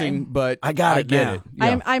embarrassing, Okay. but I got it get now. it.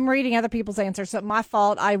 Yeah. I'm reading other people's answers. So my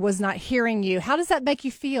fault. I was not hearing you. How does that make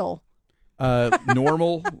you feel?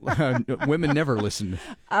 Normal. Women never listen.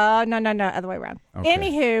 No, other way around. Okay.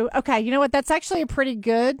 Anywho, okay, you know what? That's actually a pretty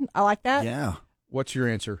good. I like that. Yeah. What's your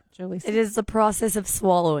answer? Julie. It is the process of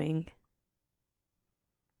swallowing.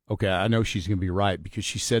 Okay, I know she's going to be right because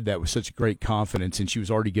she said that with such great confidence, and she was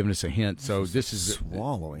already giving us a hint. So this is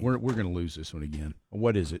swallowing. We're going to lose this one again.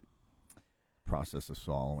 What is it? Process of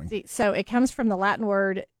swallowing. See, so it comes from the Latin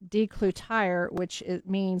word declutire, which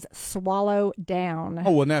means swallow down.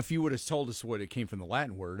 Oh, well, now if you would have told us what it came from the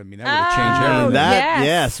Latin word, I mean, that would have changed everything. That,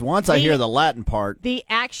 yes. Once I hear the Latin part. The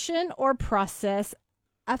action or process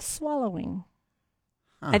of swallowing.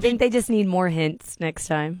 I think they just need more hints next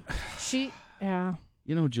time. Yeah.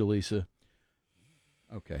 You know, Jaleesa,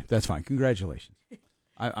 Okay, that's fine. Congratulations.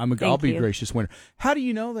 I'll Thank be a you. gracious winner. How do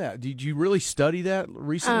you know that? Did you really study that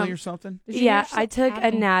recently or something? Yeah, I took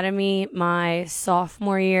anatomy my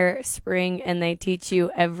sophomore year, spring, and they teach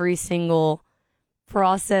you every single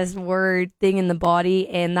process, word, thing in the body.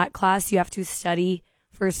 And that class you have to study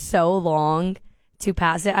for so long to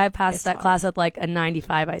pass it. I passed that class with like a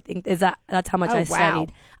 95, I think. That's how much I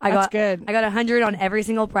studied. That's good. I got 100 on every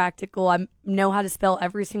single practical. I know how to spell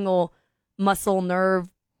every single muscle, nerve,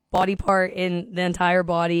 body part in the entire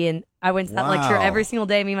body. And I went to that lecture every single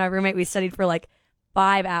day. Me and my roommate, we studied for like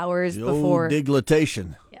 5 hours The before. old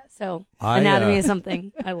diglitation. Yeah, so anatomy is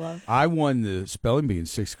something I love. I won the spelling bee in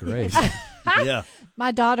 6th grade. Yeah.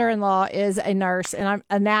 My daughter-in-law is a nurse, and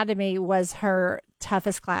anatomy was her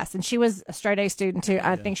toughest class. And she was a straight A student, too.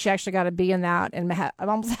 I think she actually got a B in that, and I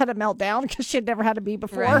almost had a meltdown because she had never had a B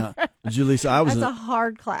before. Right. Julissa, That's a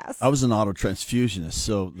hard class. I was an autotransfusionist,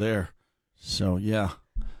 so there. So, yeah.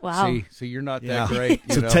 Wow. See, you're not that great.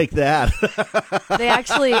 So take that. They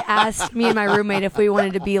actually asked me and my roommate if we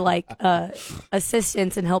wanted to be like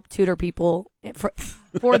assistants and help tutor people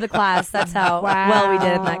for the class. That's how well we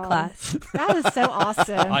did in that class. That is so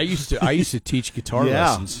awesome. I used to teach guitar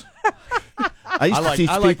lessons. I used to teach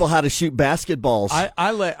people how to shoot basketballs.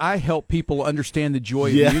 I help people understand the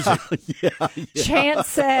joy of music. Yeah. Chance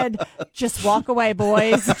said, "Just walk away,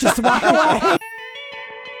 boys. Just walk away."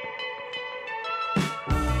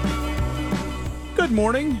 Good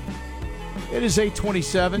morning. It is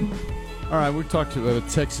 8:27. All right, we talked to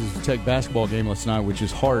Texas Tech basketball game last night, which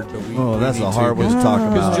is hard, but that's a hard one to talk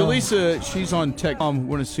about. Because Julissa, she's on Tech. I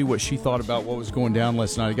want to see what she thought about what was going down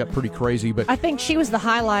last night. It got pretty crazy, but I think she was the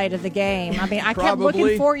highlight of the game. I mean, I kept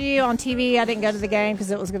looking for you on TV. I didn't go to the game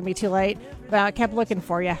because it was going to be too late, but I kept looking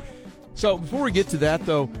for you. So before we get to that,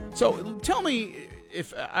 though, so tell me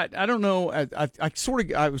if I don't know.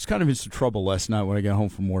 I was kind of in some trouble last night when I got home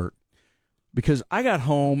from work. Because I got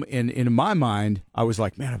home, and in my mind, I was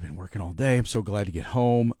like, man, I've been working all day. I'm so glad to get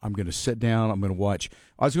home. I'm going to sit down. I'm going to watch.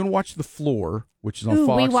 I was going to watch The Floor, which is on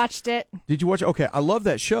Fox. We watched it. Did you watch it? Okay, I love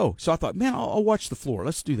that show. So I thought, man, I'll watch The Floor.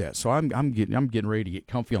 Let's do that. So I'm getting ready to get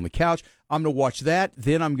comfy on the couch. I'm going to watch that.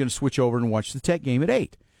 Then I'm going to switch over and watch the Tech game at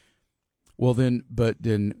 8. Well, then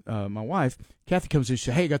my wife, Kathy, comes in and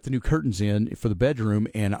says, hey, I got the new curtains in for the bedroom,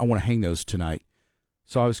 and I want to hang those tonight.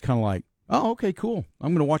 So I was kind of like, oh, okay, cool. I'm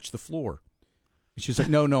going to watch The Floor. She's like,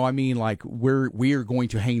 no, I mean, like, we are going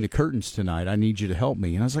to hang the curtains tonight. I need you to help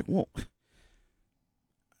me. And I was like, well,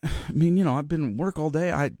 I mean, I've been at work all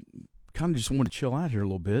day. I kind of just want to chill out here a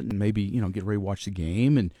little bit and maybe, get ready to watch the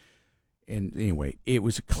game. And anyway, it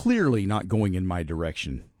was clearly not going in my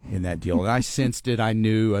direction in that deal. And I sensed it. I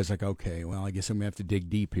knew. I was like, okay, well, I guess I'm going to have to dig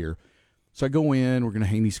deep here. So I go in. We're going to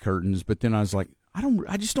hang these curtains. But then I was like,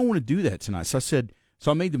 I just don't want to do that tonight. So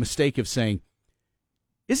I made the mistake of saying,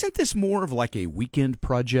 isn't this more of like a weekend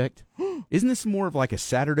project? Isn't this more of like a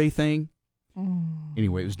Saturday thing?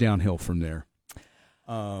 Anyway, it was downhill from there.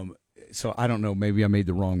 So I don't know. Maybe I made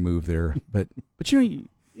the wrong move there, but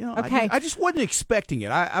okay. I just wasn't expecting it.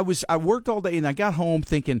 I worked all day and I got home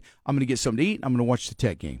thinking I'm going to get something to eat. I'm going to watch the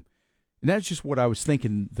Tech game, and that's just what I was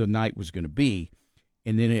thinking the night was going to be.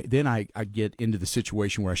 And then I get into the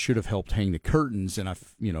situation where I should have helped hang the curtains, and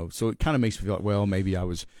so it kind of makes me feel like, well, maybe I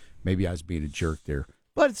was being a jerk there.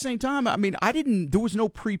 But at the same time, I mean, there was no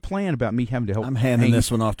pre-plan about me having to help. I'm handing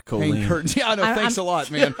this one off to Colleen. Hang curtains. Yeah, I know. Thanks a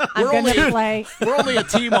lot, man. We're only a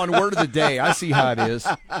team on Word of the Day. I see how it is.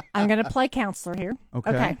 I'm going to play counselor here.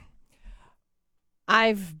 Okay.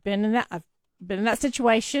 I've been in that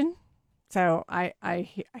situation. So I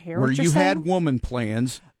hear where what you're you saying. had woman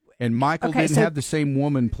plans, and Michael didn't have the same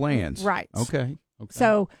woman plans. Right. Okay.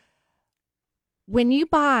 So when you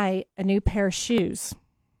buy a new pair of shoes,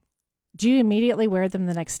 do you immediately wear them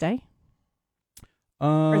the next day?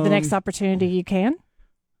 Or the next opportunity you can?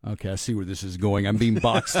 Okay, I see where this is going. I'm being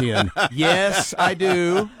boxed in. Yes, I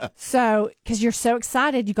do. So, because you're so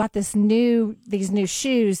excited, you got these new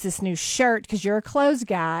shoes, this new shirt, because you're a clothes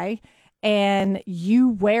guy, and you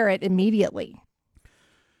wear it immediately.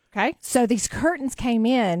 Okay? So these curtains came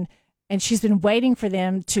in, and she's been waiting for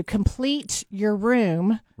them to complete your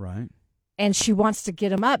room. Right. And she wants to get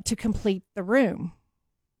them up to complete the room.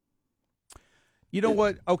 You know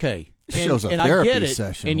what? Okay. Shows a and therapy I get it.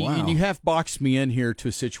 session. And, wow. and you have boxed me in here to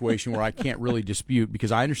a situation where I can't really dispute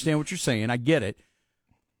because I understand what you're saying. I get it.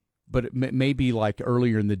 But it may be like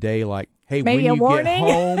earlier in the day, like, hey, maybe when you get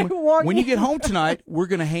home, warning. when you get home tonight, we're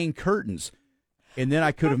going to hang curtains. And then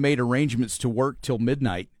I could have made arrangements to work till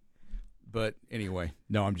midnight. But anyway,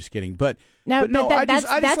 no, I'm just kidding. But No, no, but I just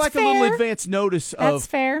that's like fair. a little advance notice That's of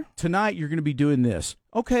fair. tonight you're going to be doing this.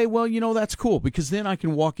 Okay, well, that's cool because then I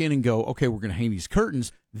can walk in and go, okay, we're going to hang these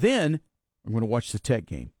curtains. Then I'm going to watch the Tech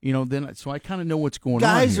game. So I kind of know what's going on.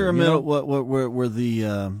 Guys here, are a minute. We're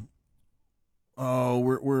the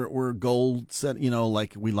we're goal set.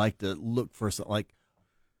 Like we like to look for something like.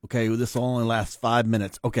 Okay, well, this will only last 5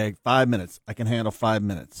 minutes. Okay, 5 minutes. I can handle 5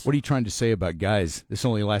 minutes. What are you trying to say about guys? This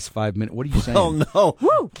only lasts 5 minutes. What are you saying? Oh no!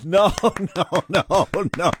 Woo! No!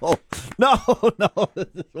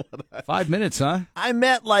 5 minutes, huh? I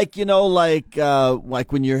meant like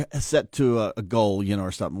when you're set to a goal,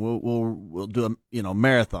 or something. We'll do a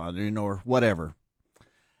marathon, or whatever.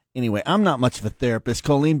 Anyway, I'm not much of a therapist.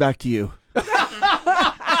 Colleen, back to you.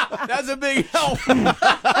 That's a big help. Okay.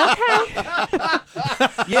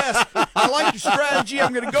 Yes, I like your strategy.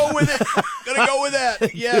 I'm going to go with it. Going to go with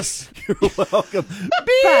that. Yes. You're welcome.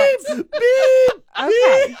 Beep.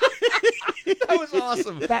 Okay. That was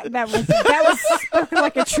awesome. That was spoken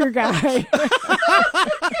like a true guy.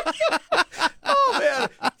 Oh, man.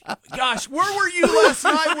 Gosh, where were you last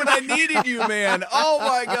night when I needed you, man? Oh,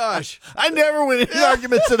 my gosh. I never win any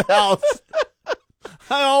arguments in the house.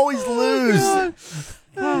 I always lose.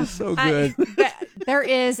 So good.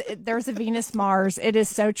 There's a Venus Mars. It is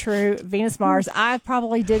so true. Venus Mars. I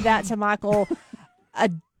probably did that to Michael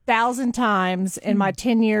 1,000 times in my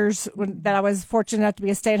 10 years that I was fortunate enough to be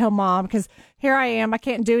a stay-at-home mom. Because here I am, I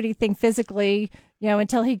can't do anything physically,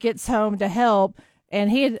 until he gets home to help.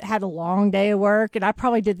 And he had a long day of work, and I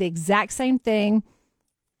probably did the exact same thing.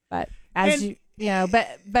 But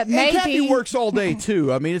but maybe Kathy works all day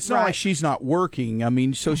too. I mean, it's not Right. like she's not working. I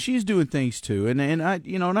mean, so she's doing things too, and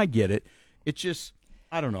I get it. It's just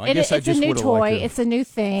I don't know. I guess it's I just a new would've toy. liked to- It's a new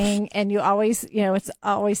thing, and you always, it's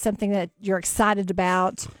always something that you're excited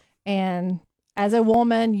about. And as a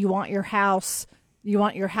woman, you want your house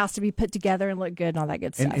to be put together and look good and all that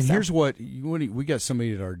good stuff. And So. here's what we got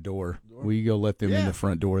somebody at our door. Will you go let them in the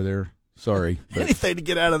front door there? Sorry. But... Anything to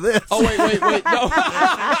get out of this. Oh, wait. No.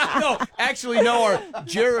 No, actually, no. Our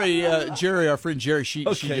Jerry, our friend Jerry, she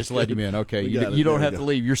just let him in. Okay. You don't have to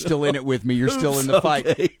leave. You're still in it with me. You're still in the fight.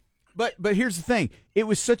 Okay. But here's the thing. It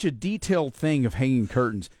was such a detailed thing of hanging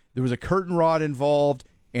curtains. There was a curtain rod involved,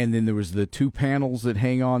 and then there was the 2 panels that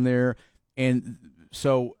hang on there. And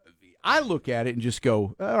so I look at it and just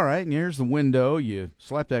go, all right, and here's the window. You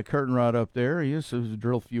slap that curtain rod up there. You just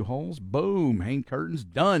drill a few holes. Boom. Hang curtains.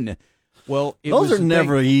 Done. Well, those are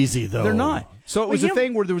never easy, though. They're not. So it was a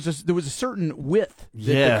thing where there was a certain width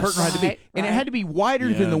that the curtain had to be, and it had to be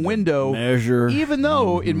wider than the window. Measure. Even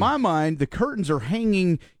though, in my mind, the curtains are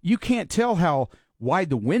hanging. You can't tell how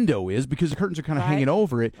wide the window is because the curtains are kind of hanging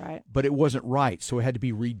over it. Right. But it wasn't right, so it had to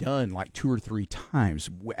be redone like 2 or 3 times,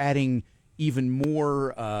 adding even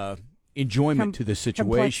more enjoyment to the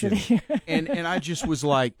situation. and I just was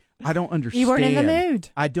like, I don't understand. You weren't in the mood.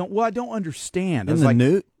 I don't understand. I In was the like,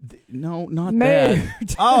 nude? No, not Mood.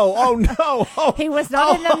 that. Oh no! Oh. He was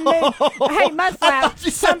not in the mood. Hey, Mudflap,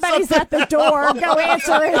 somebody's at the door. Go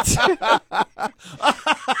answer it.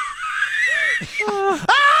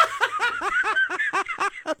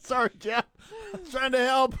 Sorry, Jeff. I'm trying to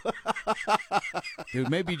help. Dude,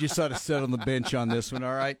 maybe you just ought to sit on the bench on this one,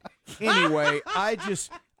 all right? Anyway, I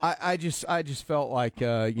just felt like,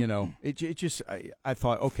 I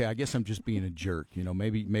thought, okay, I guess I'm just being a jerk.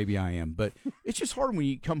 Maybe I am. But it's just hard when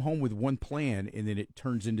you come home with one plan and then it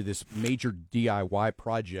turns into this major DIY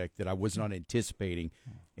project that I was not anticipating.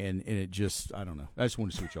 And it just, I don't know. I just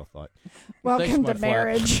wanted to see what y'all thought. Welcome Thanks, to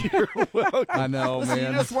marriage. You're welcome. I know, Listen,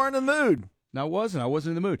 man. You just weren't in the mood. No, I wasn't. I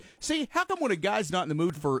wasn't in the mood. See, how come when a guy's not in the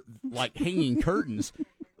mood for, like, hanging curtains,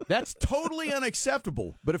 that's totally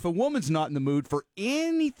unacceptable. But if a woman's not in the mood for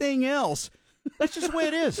anything else, that's just the way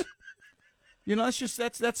it is.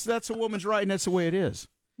 That's a woman's right, and that's the way it is.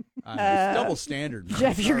 It's double standard. Man.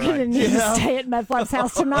 Jeff, you're All going to need Yeah. to stay at Mudflap's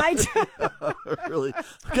house tonight. Really?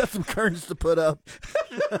 I got some curtains to put up.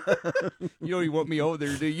 You don't even want me over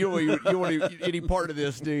there, do you? You don't want any part of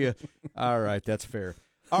this, do you? All right, that's fair.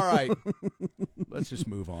 All right. Let's just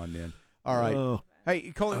move on then. All right. Oh.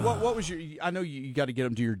 Hey, Colin, what was your – I know you got to get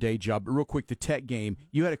them to your day job, but real quick, the Tech game,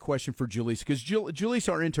 you had a question for Julissa because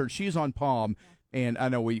Julissa, our intern, she's on Palm, and I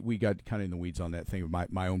know we got kind of in the weeds on that thing with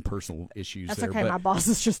my own personal issues That's there. okay. But, My boss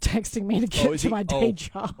is just texting me to get to my day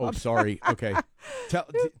job. Oh, sorry. Okay.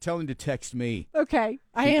 Tell him to text me. Okay.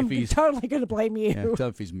 I am totally going to blame you. Yeah, tell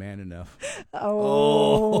him if he's man enough.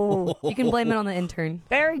 Oh. You can blame it on the intern.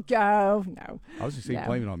 There you go. No. I was going to say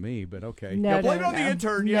blame it on me, but okay. No, yeah, blame it on the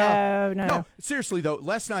intern. Yeah. No. Seriously though,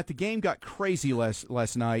 last night the game got crazy.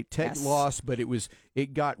 Last night, Tech lost, but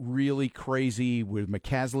it got really crazy. With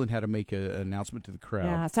McCaslin had to make an announcement to the crowd.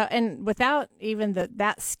 Yeah. So and without even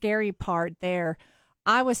that scary part there,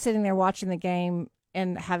 I was sitting there watching the game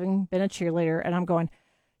and having been a cheerleader, and I'm going,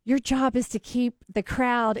 your job is to keep the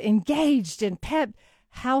crowd engaged and pep.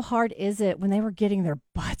 How hard is it when they were getting their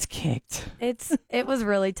butts kicked? It was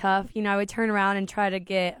really tough. I would turn around and try to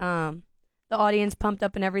get the audience pumped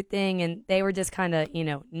up and everything, and they were just kind of,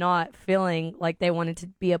 not feeling like they wanted to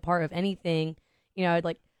be a part of anything. I'd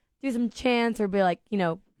like do some chants or be like,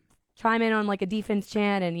 chime in on like a defense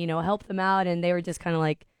chant and, help them out. And they were just kind of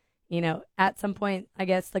like, at some point, I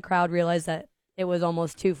guess the crowd realized that it was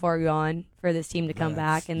almost too far gone for this team to come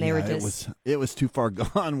back, and they were just it was too far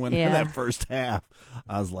gone when in that first half.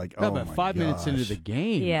 I was like, oh about my 5 minutes into the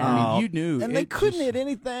game. Yeah. I mean, you knew, and they couldn't hit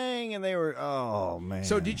anything, and they were man.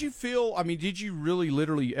 So did you feel? I mean, did you really,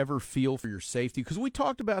 literally ever feel for your safety? Because we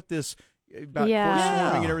talked about this about course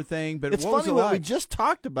swarming and everything. But it's what funny was it what we like? just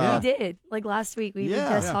talked about. We did like last week. We were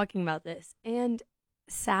just talking about this, and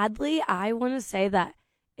sadly, I want to say that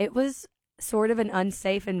it was sort of an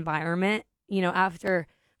unsafe environment. After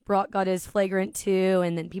Brock got his flagrant 2,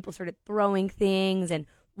 and then people started throwing things and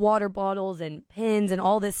water bottles and pins and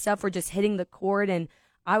all this stuff were just hitting the court, and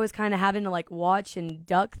I was kind of having to like watch and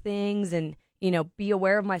duck things and be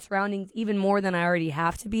aware of my surroundings even more than I already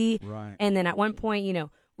have to be. Right. And then at one point,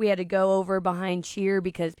 we had to go over behind cheer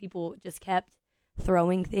because people just kept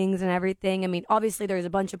throwing things and everything. I mean, obviously there was a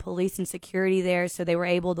bunch of police and security there, so they were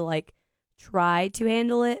able to like try to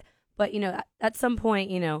handle it. But at some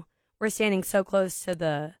point, we're standing so close to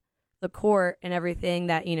the court and everything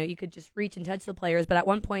that, you could just reach and touch the players. But at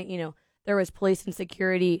one point, there was police and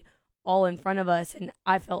security all in front of us. And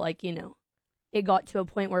I felt like, it got to a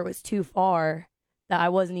point where it was too far that I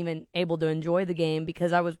wasn't even able to enjoy the game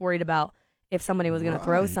because I was worried about if somebody was going to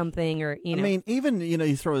throw something or, I mean, even,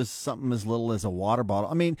 you throw something as little as a water bottle.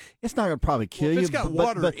 I mean, it's not going to probably kill you. It's got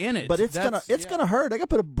water in it. But it's going to hurt. They got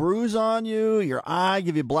to put a bruise on you, your eye,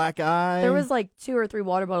 give you a black eye. There was like 2 or 3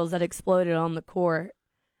 water bottles that exploded on the court.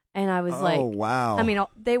 And I was like, oh, wow. I mean,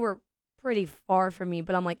 they were pretty far from me,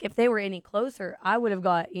 but I'm like, if they were any closer, I would have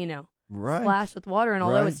got, splashed with water. And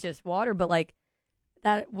although it was just water, but like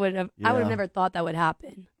that would have, I would have never thought that would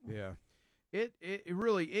happen. Yeah. It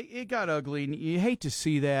really got ugly, and you hate to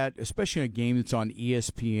see that, especially in a game that's on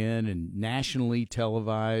ESPN and nationally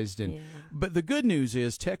televised. And but the good news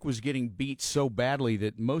is Tech was getting beat so badly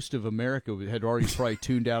that most of America had already probably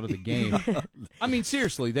tuned out of the game. I mean,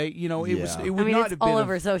 seriously, it would it's not have been all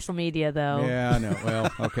over social media, though. Yeah, I know.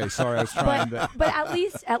 Well, okay, sorry, I was trying, but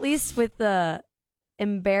at least with the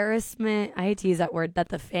embarrassment, I hate to use that word, that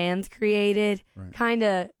the fans created, kind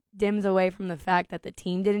of dims away from the fact that the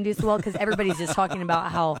team didn't do so well because everybody's just talking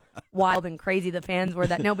about how wild and crazy the fans were,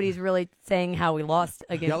 that nobody's really saying how we lost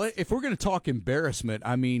against. Yeah, if we're going to talk embarrassment,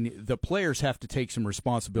 I mean, the players have to take some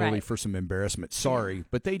responsibility for some embarrassment. Sorry,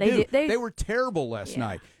 but they do. They were terrible last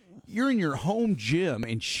night. You're in your home gym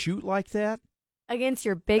and shoot like that? Against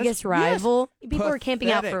your biggest rival? People were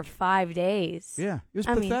camping out for 5 days. Yeah, it was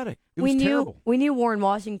pathetic. It was terrible. We knew Warren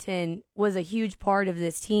Washington was a huge part of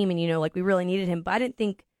this team, and, we really needed him, but I didn't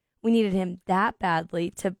think we needed him that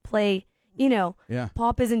badly to play.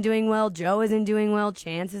 Pop isn't doing well. Joe isn't doing well.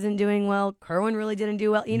 Chance isn't doing well. Kerwin really didn't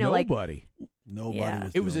do well. Nobody.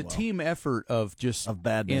 Was it was a team effort of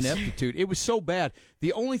badness. Ineptitude. It was so bad.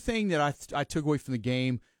 The only thing that I took away from the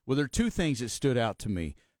game, well, there are 2 things that stood out to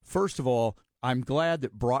me. First of all, I'm glad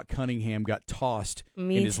that Brock Cunningham got tossed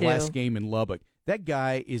in his last game in Lubbock. That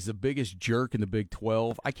guy is the biggest jerk in the Big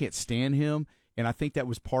 12. I can't stand him. And I think that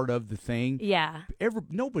was part of the thing. Yeah.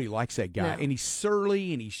 Nobody likes that guy. No. And he's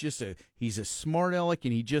surly, and he's a smart aleck,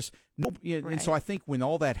 and he just and so I think when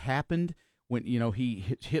all that happened, when he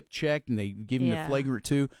hip checked and they gave him the flagrant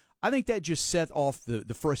 2, I think that just set off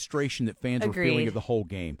the frustration that fans were feeling of the whole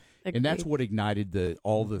game. And that's what ignited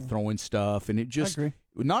all the throwing stuff, and it just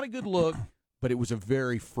not a good look, but it was a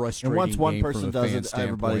very frustrating game. And once one game person does it,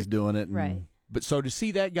 everybody's doing it. Right. But so to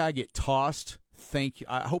see that guy get tossed,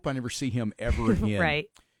 I hope I never see him ever again. Right.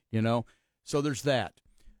 So there's that.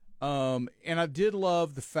 And I did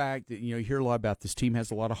love the fact that, you hear a lot about this team has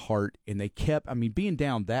a lot of heart, and they kept, being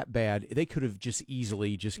down that bad, they could have just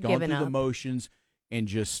easily gone through the motions and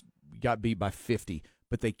just got beat by 50.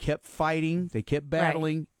 But they kept fighting, they kept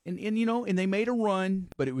battling, and they made a run,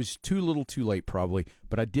 but it was too little too late probably.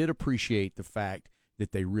 But I did appreciate the fact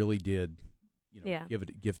that they really did give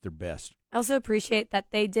it their best. I also appreciate that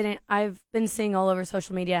they didn't. I've been seeing all over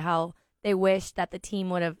social media how they wish that the team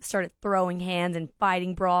would have started throwing hands and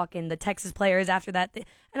fighting Brock and the Texas players after that. And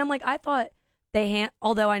I'm like, I thought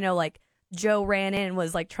although I know like Joe ran in and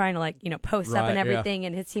was like trying to like, post up and everything,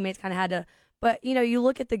 and his teammates kind of had to. But, you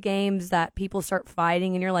look at the games that people start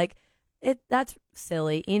fighting and you're like, that's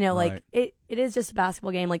silly. Like it is just a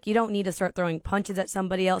basketball game. Like you don't need to start throwing punches at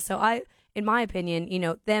somebody else. So in my opinion,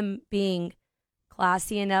 them being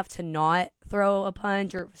classy enough to not throw a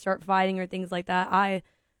punch or start fighting or things like that, I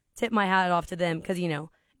tip my hat off to them because,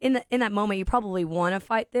 in that moment you probably want to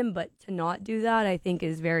fight them, but to not do that I think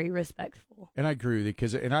is very respectful. And I agree with you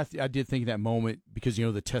because I did think in that moment because, the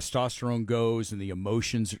testosterone goes and the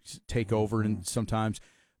emotions take over and sometimes,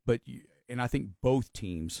 and I think both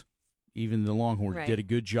teams, even the Longhorns, did a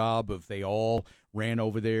good job of they all ran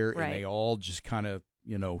over there and they all just kind of,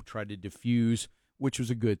 tried to diffuse, which was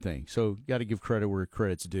a good thing. So got to give credit where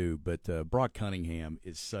credit's due. But Brock Cunningham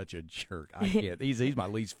is such a jerk. I can't. He's my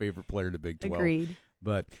least favorite player in the Big 12. Agreed.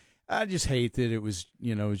 But I just hate that it was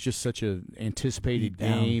it was just such a anticipated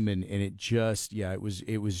game and it just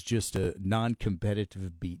it was just a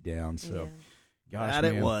non-competitive beatdown. So. Gosh,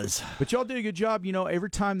 it was. But y'all did a good job. Every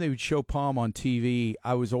time they would show Palm on TV,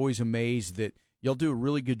 I was always amazed that y'all do a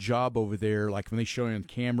really good job over there. Like when they show you on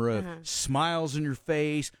camera, smiles in your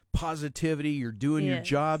face, positivity, you're doing your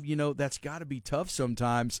job. That's got to be tough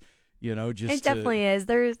sometimes. Just it definitely is.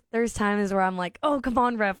 There's times where I'm like, oh, come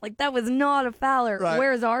on, ref. Like that was not a foul. Or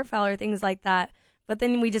where's our foul? Or things like that. But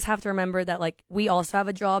then we just have to remember that like we also have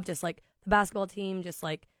a job, just like the basketball team, just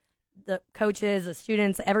like the coaches, the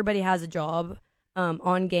students. Everybody has a job.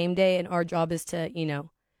 On game day, and our job is to,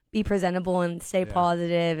 be presentable and stay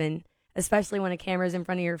positive, and especially when a camera's in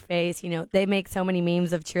front of your face, they make so many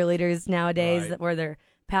memes of cheerleaders nowadays where they're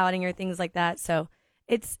pouting or things like that. So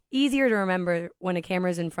it's easier to remember when a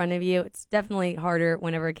camera's in front of you. It's definitely harder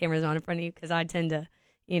whenever a camera's not in front of you because I tend to,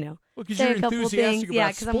 because say you're a couple enthusiastic things. about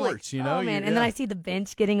Because I'm like, sports, oh man, and then I see the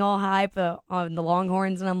bench getting all hype on the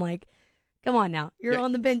Longhorns, and I'm like, come on now, you're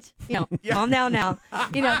on the bench. Calm down now.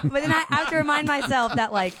 But then I have to remind myself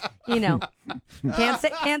that, like,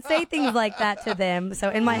 can't say things like that to them. So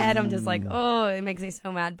in my head, I'm just like, oh, it makes me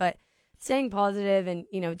so mad. But staying positive and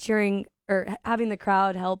cheering or having the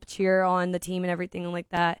crowd help cheer on the team and everything like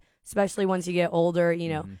that, especially once you get older,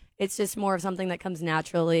 it's just more of something that comes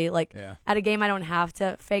naturally. Like at a game, I don't have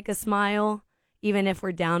to fake a smile, even if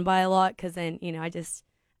we're down by a lot, because then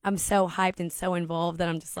I'm so hyped and so involved that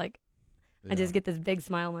I'm just like. I just get this big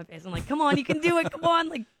smile on my face. I'm like, come on, you can do it. Come on,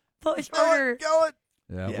 like, push harder. Go it.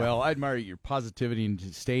 Yeah, well, I admire your positivity and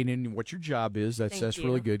staying in what your job is. That's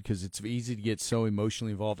really good because it's easy to get so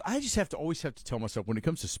emotionally involved. I just always have to tell myself when it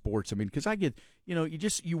comes to sports, because I get,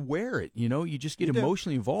 you wear it, you just get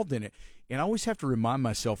emotionally involved in it. And I always have to remind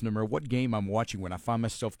myself, no matter what game I'm watching, when I find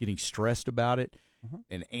myself getting stressed about it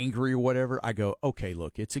and angry or whatever, I go, okay,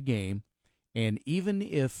 look, it's a game. And even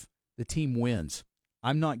if the team wins,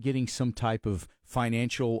 I'm not getting some type of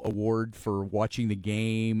financial award for watching the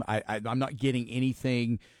game. I'm not getting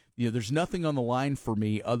anything. There's nothing on the line for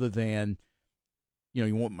me other than,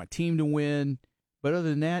 you want my team to win. But other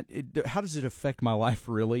than that, how does it affect my life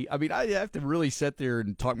really? I have to really sit there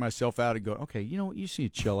and talk myself out and go, okay, you just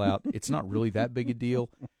need to chill out. It's not really that big a deal.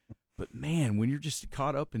 But, man, when you're just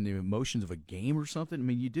caught up in the emotions of a game or something,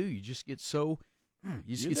 you do. You just get so...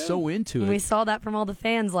 You just get so into it. We saw that from all the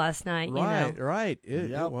fans last night. Right.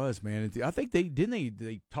 It was, man. I think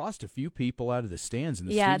they tossed a few people out of the stands in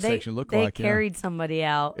the student section. They carried somebody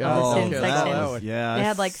out of the student section. They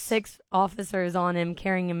had like 6 officers on him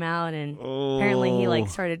carrying him out, and apparently he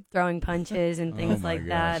started throwing punches and things like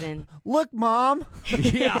that. And look, Mom.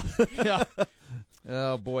 Yeah.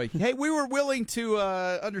 Oh, boy. Hey, we were willing to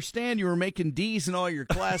understand you were making D's in all your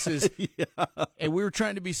classes, and we were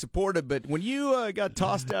trying to be supportive, but when you got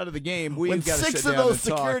tossed out of the game, we've got to sit down and talk. 6 of those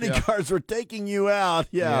security guards were taking you out.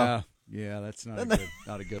 Yeah, that's not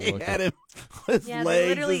a good look. He had him, his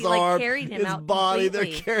legs, his arm, carried him his out body.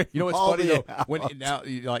 Completely. They're carrying You know what's all funny, the though? When now,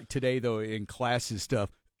 like today, though, in class and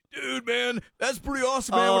stuff, dude, man, that's pretty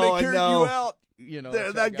awesome, man, when they carried you out.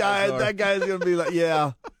 That guy's going to be like,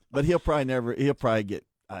 yeah. But he'll probably get...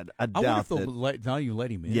 I doubt that. Now you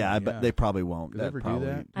let him in. Yeah, but they probably won't. Do they ever do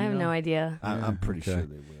that? I have no idea. I'm pretty sure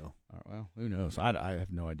they will. Well, who knows? I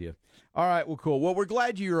have no idea. All right, well, cool. Well, we're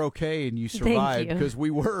glad you're okay and you survived because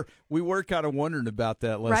we were kind of wondering about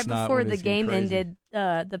that last night. Right before the game ended,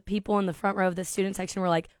 the people in the front row of the student section were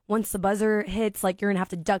like, once the buzzer hits, like, you're going to have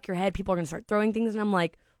to duck your head. People are going to start throwing things. And I'm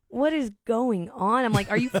like, what is going on? I'm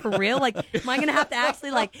like, are you for real? Like, am I going to have to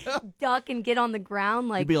actually, like, duck and get on the ground?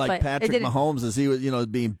 Like, You'd be like but Patrick it didn't- Mahomes as he was,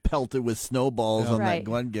 being pelted with snowballs on that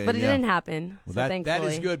one game. But it didn't happen. Well, so that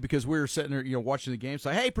thankfully. is good because we were sitting there, watching the game.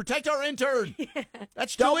 So, hey, protect our intern.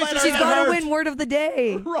 That's Don't Julissa. let her She's get going hurt. to win word of the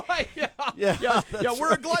day. Right. Yeah, Yeah,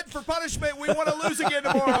 we're a glutton for punishment. We want to lose again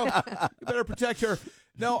tomorrow. You better protect her.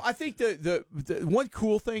 No, I think the one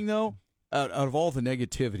cool thing, though, out of all the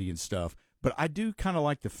negativity and stuff, but I do kind of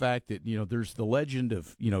like the fact that, there's the legend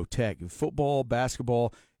of, Tech, football,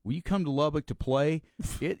 basketball. When you come to Lubbock to play,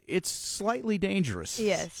 it's slightly dangerous.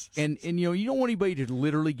 Yes. And you don't want anybody to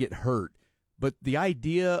literally get hurt. But the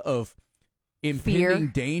idea of impending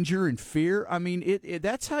danger and fear, I mean,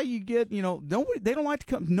 that's how you get, nobody, they don't like to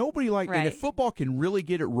come, nobody like, and if football can really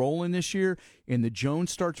get it rolling this year and the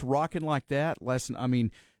Jones starts rocking like that, I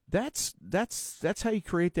mean, that's how you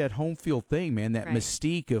create that home field thing, man, that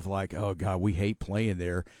mystique of like, oh, God, we hate playing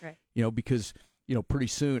there, because pretty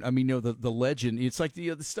soon, I mean, the legend, it's like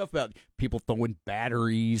the stuff about people throwing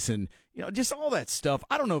batteries and, just all that stuff.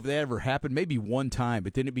 I don't know if that ever happened, maybe one time,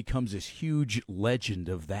 but then it becomes this huge legend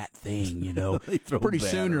of that thing, Pretty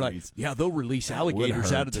soon you're like, yeah, they'll release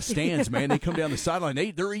alligators out of the stands, man. They come down the sideline.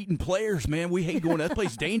 They're eating players, man. We hate going, that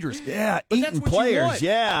place dangerous. Yeah, but eating players,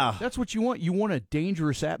 yeah. That's what you want. You want a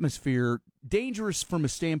dangerous atmosphere, dangerous from a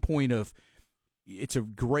standpoint of, it's a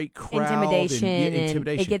great crowd. Intimidation, and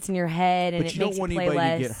it gets in your head, and but it you makes don't want you play anybody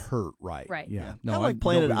less. to get hurt, right? Right. Yeah. No, like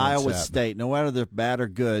playing at Iowa State. No matter they're bad or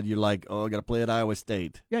good, you're like, oh, I got to play at Iowa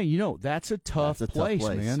State. Yeah, that's a tough place,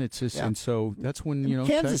 man. It's just, and so that's when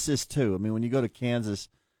Kansas is too. I mean, when you go to Kansas,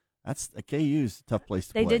 that's KU's a tough place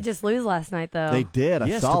to play. They did just lose last night, though. They did.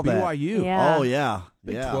 I saw to that. BYU. Yeah. Oh yeah,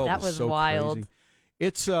 Big yeah. 12 That was so wild. Crazy.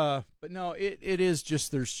 It's but no, it is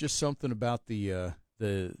just there's just something about the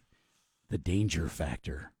danger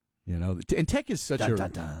factor. And Tech is such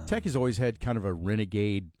Tech has always had kind of a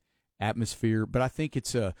renegade atmosphere, but I think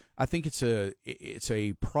it's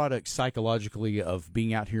a product psychologically of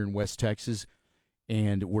being out here in West Texas,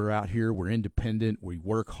 and we're out here, we're independent, we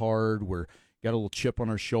work hard, we're got a little chip on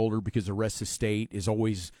our shoulder because the rest of the state is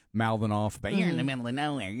always mouthing off about you're in the middle of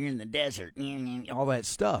nowhere, you're in the desert, all that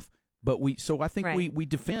stuff. But I think we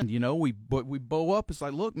defend, we bow up. It's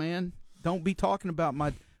like, look, man, don't be talking about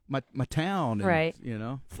my town. And, right.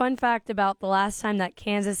 Fun fact about the last time that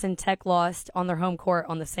Kansas and Tech lost on their home court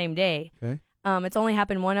on the same day. Okay. It's only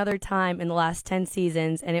happened one other time in the last 10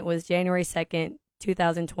 seasons, and it was January 2nd,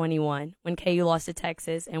 2021, when KU lost to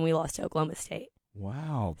Texas and we lost to Oklahoma State.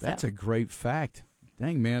 Wow, that's a great fact.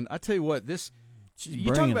 Dang, man. I tell you what,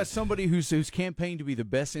 you talk about somebody who's campaigned to be the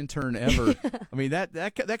best intern ever. I mean, that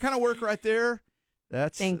kind of work right there,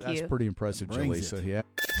 that's pretty impressive, Julissa. Yeah.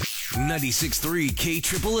 96.3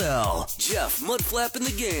 KLLL. Jeff, Mudflap, and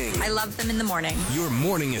the gang. I love them in the morning. Your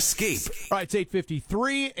morning escape. All right, it's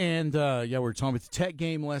 8:53, and we were talking about the Tech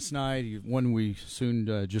game last night, one we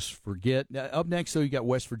soon just forget. Up next, though, you got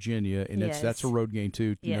West Virginia, and that's a road game,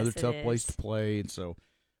 too. Yes, another tough place to play, and so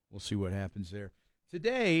we'll see what happens there.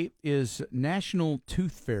 Today is National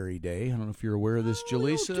Tooth Fairy Day. I don't know if you're aware of this,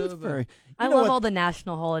 Julissa. Tooth Fairy. I love all the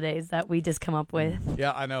national holidays that we just come up with.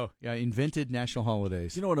 Yeah, I know. Yeah, invented national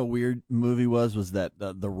holidays. You know what a weird movie was that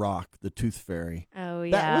The Rock, the Tooth Fairy. Oh,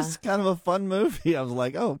 yeah. That was kind of a fun movie. I was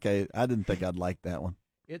like, oh, okay. I didn't think I'd like that one.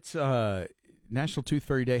 It's National Tooth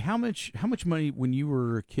Fairy Day. How much money when you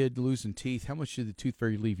were a kid losing teeth? How much did the Tooth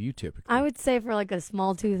Fairy leave you typically? I would say for like a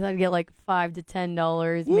small tooth, I'd get like $5 to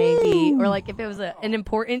 $10 maybe, or like if it was an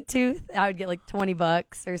important tooth, I would get like $20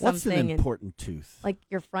 or something. What's an important tooth? Like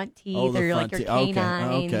your front teeth or like your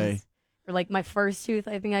canines. Okay. Or like my first tooth,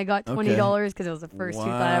 I think I got $20 because it was the first tooth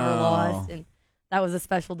I ever lost, and that was a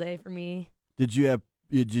special day for me. Did you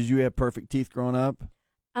have perfect teeth growing up?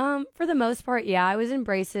 For the most part, yeah. I was in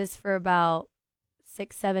braces for about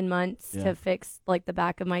 6-7 months to fix like the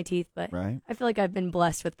back of my teeth, but I feel like I've been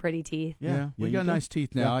blessed with pretty teeth. Yeah, we got nice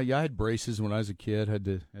teeth now. Yeah, I had braces when I was a kid. Had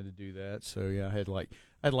to do that. So yeah, I had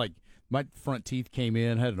like my front teeth came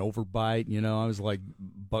in, had an overbite. I was like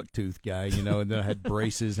bucktooth guy. And then I had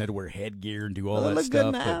braces, had to wear headgear and do all that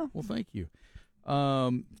stuff. Well, thank you.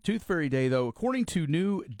 Tooth Fairy Day, though, according to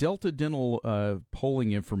new Delta Dental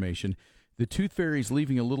polling information, the Tooth Fairy is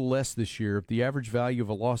leaving a little less this year. The average value of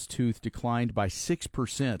a lost tooth declined by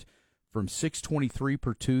 6%, from $623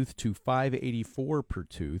 per tooth to $584 per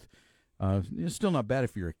tooth. It's still not bad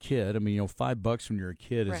if you're a kid. I mean, $5 when you're a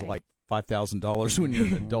kid is like $5,000 when you're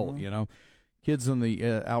an adult. Kids on the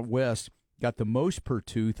out west got the most per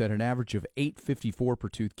tooth at an average of $854 per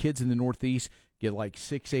tooth. Kids in the Northeast get like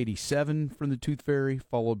 $687 from the Tooth Fairy,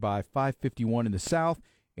 followed by $551 in the South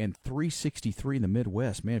and $363 in the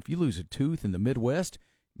Midwest. Man, if you lose a tooth in the Midwest,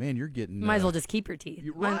 man, you're getting. Might as well just keep your teeth.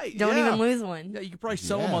 You're right. Don't even lose one. Yeah, you could probably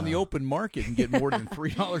sell them on the open market and get more than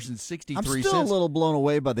 $3.63. I'm still a little blown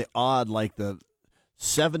away by the odd, like the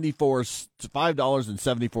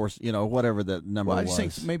 $5.74, whatever that number Well, I was.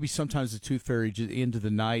 just think maybe sometimes the Tooth Fairy just into the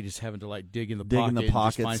night is having to like dig in the Dig pocket in the and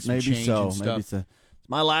pockets, just find some maybe change so. and stuff. Maybe it's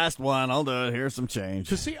my last one. I'll do it. Here's some change.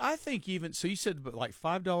 Because see, I think even so, you said like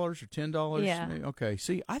 $5 or $10. Yeah. Okay.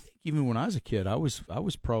 See, I think even when I was a kid, I was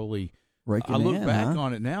probably. Raking I look in, back huh?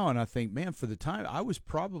 on it now, and I think, man, for the time, I was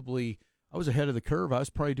ahead of the curve. I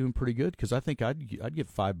was probably doing pretty good because I think I'd get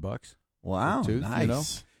 $5. Wow, per tooth, nice.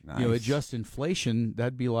 Nice. Nice. Adjust inflation,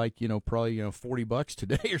 that'd be like probably $40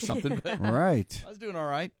 today or something. But Right. I was doing all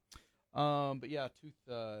right. But yeah,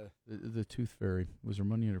 the Tooth Fairy. Was there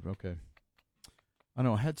money in it? Okay. I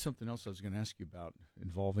know I had something else I was going to ask you about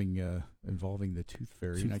involving the Tooth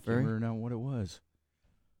Fairy, and I can't remember now what it was.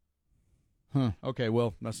 Huh. Okay.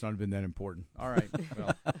 Well, must not have been that important. All right.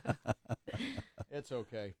 Well, it's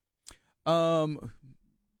okay. Do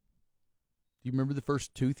you remember the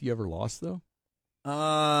first tooth you ever lost, though?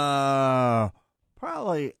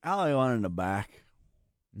 Probably one in the back.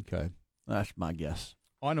 Okay. That's my guess.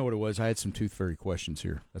 Oh, I know what it was. I had some Tooth Fairy questions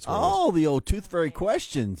here. That's what it was. Oh, the old Tooth Fairy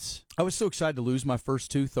questions. I was so excited to lose my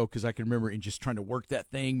first tooth, though, because I can remember and just trying to work that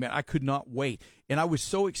thing. Man, I could not wait. And I was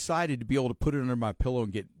so excited to be able to put it under my pillow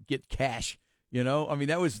and get cash. I mean,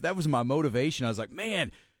 that was my motivation. I was like,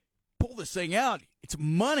 man, pull this thing out. It's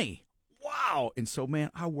money. Wow. And so, man,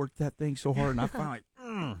 I worked that thing so hard, and I finally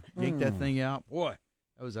yanked that thing out. Boy,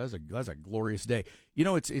 that was a glorious day.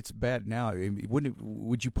 It's bad now. I mean,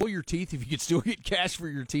 would you pull your teeth if you could still get cash for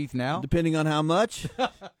your teeth now? Depending on how much.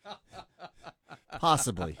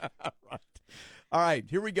 Possibly. Right. All right,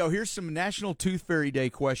 here we go. Here's some National Tooth Fairy Day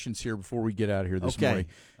questions here before we get out of here this morning.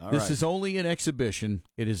 This is only an exhibition.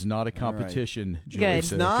 It is not a competition. Good.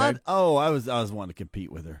 It's not? Okay? Oh, I was wanting to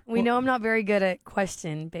compete with her. We know I'm not very good at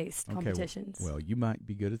question-based Okay, competitions. Well, you might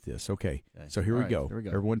be good at this. Okay. So here we go. Here we go.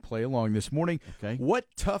 Everyone play along this morning. Okay. What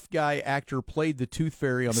tough guy actor played the Tooth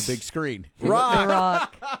Fairy on the big screen?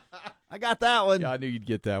 Rock. I got that one. Yeah, I knew you'd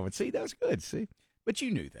get that one. See, that was good. See? But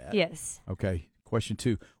you knew that. Yes. Okay. Question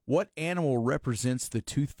 2. What animal represents the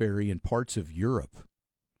Tooth Fairy in parts of Europe?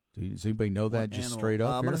 Does anybody know that straight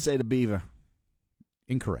up? I'm going to say the beaver.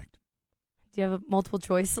 Incorrect. Do you have a multiple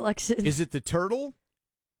choice selection? Is it the turtle,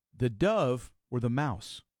 the dove, or the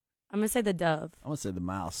mouse? I'm going to say the dove. I'm going to say the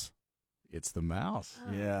mouse. It's the mouse.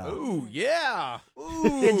 Yeah. Ooh, yeah.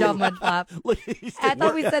 Ooh. Good job, Mudflap. I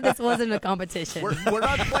thought we said this wasn't a competition. We're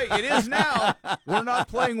not playing. It is now. We're not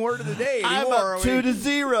playing Word of the Day anymore. I'm up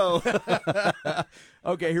 2-0.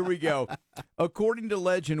 Okay, here we go. According to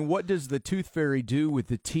legend, what does the Tooth Fairy do with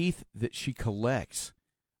the teeth that she collects?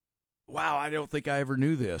 Wow, I don't think I ever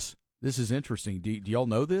knew this. This is interesting. Do y'all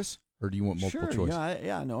know this, or do you want multiple choice?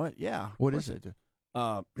 Yeah, I know it. Yeah. What is it?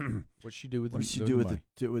 What's she do with? What does she do with the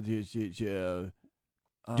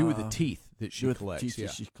teeth that she collects? Teeth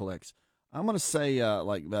that she collects. I'm gonna say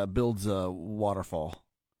builds a waterfall,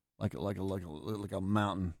 like a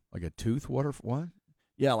mountain, like a tooth waterfall. What?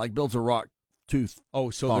 Yeah, like builds a rock tooth. Oh,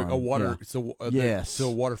 so farm. a water. Yeah. So yes, so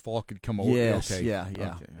a waterfall could come over. Yes. Okay. Yeah.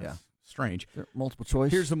 Okay. Strange. Multiple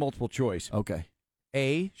choice. Here's the multiple choice. Okay.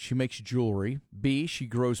 A, she makes jewelry. B, she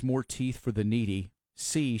grows more teeth for the needy.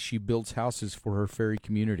 C, she builds houses for her fairy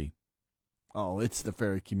community. Oh, it's the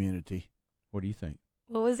fairy community. What do you think?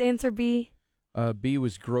 What was answer B? B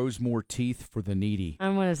was grows more teeth for the needy.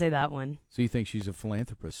 I'm going to say that one. So you think she's a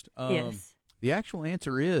philanthropist? Yes. The actual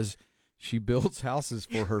answer is she builds houses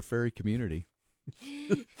for her fairy community.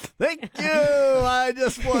 Thank you. I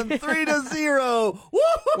just won 3-0.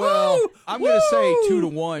 Woo-hoo-hoo! Well, I'm going to say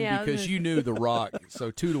 2-1 because you knew the rock.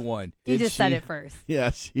 So 2-1. You just said it first. Yeah,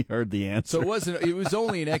 she heard the answer. So it was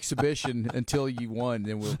only an exhibition until you won.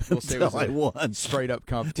 Then we'll say it was I won. Straight up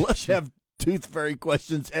competition. Let's have Tooth Fairy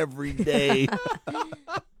questions every day.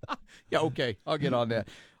 Yeah, okay. I'll get on that.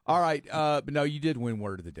 All right, but no, you did win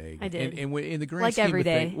Word of the Day. I did. And in the grand like scheme every of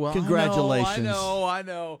day. things, well, congratulations. I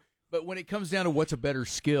know. But when it comes down to what's a better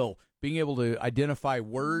skill, being able to identify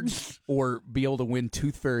words or be able to win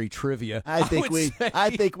Tooth Fairy trivia, I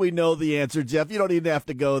think we know the answer, Jeff. You don't even have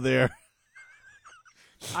to go there.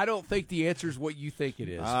 I don't think the answer is what you think it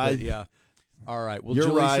is. But yeah. All right. Well, you're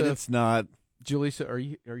Julissa, right. It's not. Julissa, are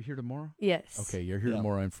you here tomorrow? Yes. Okay, you're here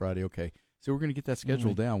tomorrow and Friday. Okay. So we're going to get that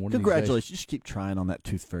scheduled down. One Congratulations. Of these days. Just keep trying on that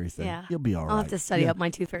Tooth Fairy thing. Yeah. You'll be all right. I'll have to study up my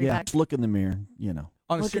Tooth Fairy yeah, facts. just look in the mirror,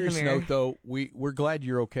 On a Look in the serious mirror. note, though, we're glad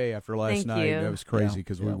you're okay after last Thank night. you. That was crazy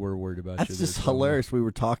because we were worried about you. That's just hilarious. We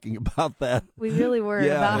were talking about that. We really were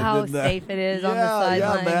about how safe it is on the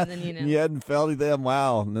sidelines. man. And, you know. You hadn't felt anything.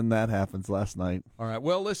 Wow. And then that happens last night. All right.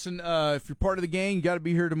 Well, listen, if you're part of the gang, you got to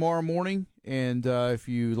be here tomorrow morning. And if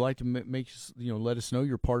you'd like to let us know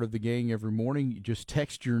you're part of the gang every morning, you just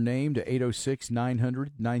text your name to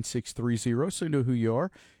 806-900-9630 so you know who you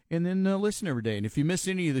are. And then listen every day. And if you miss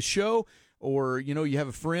any of the show, or, you have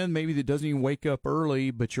a friend maybe that doesn't even wake up early,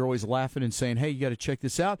 but you're always laughing and saying, hey, you got to check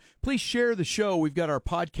this out, please share the show. We've got our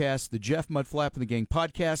podcast, the Jeff Mudflap and the Gang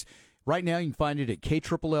podcast. Right now you can find it at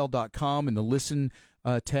KTRLL.com in the Listen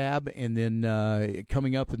tab. And then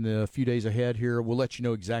coming up in the few days ahead here, we'll let you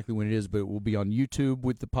know exactly when it is, but it will be on YouTube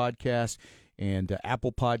with the podcast and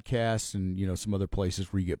Apple Podcasts and, some other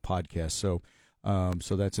places where you get podcasts. So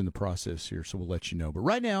that's in the process here, so we'll let you know. But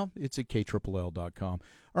right now, it's at KTRLL.com.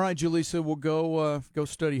 All right, Julissa, we'll go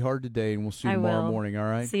study hard today, and we'll see you tomorrow morning, all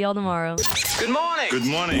right? See y'all tomorrow. Good morning. Good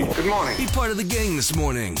morning. Good morning. Be part of the gang this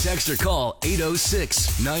morning. Text or call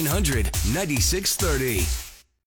 806-900-9630.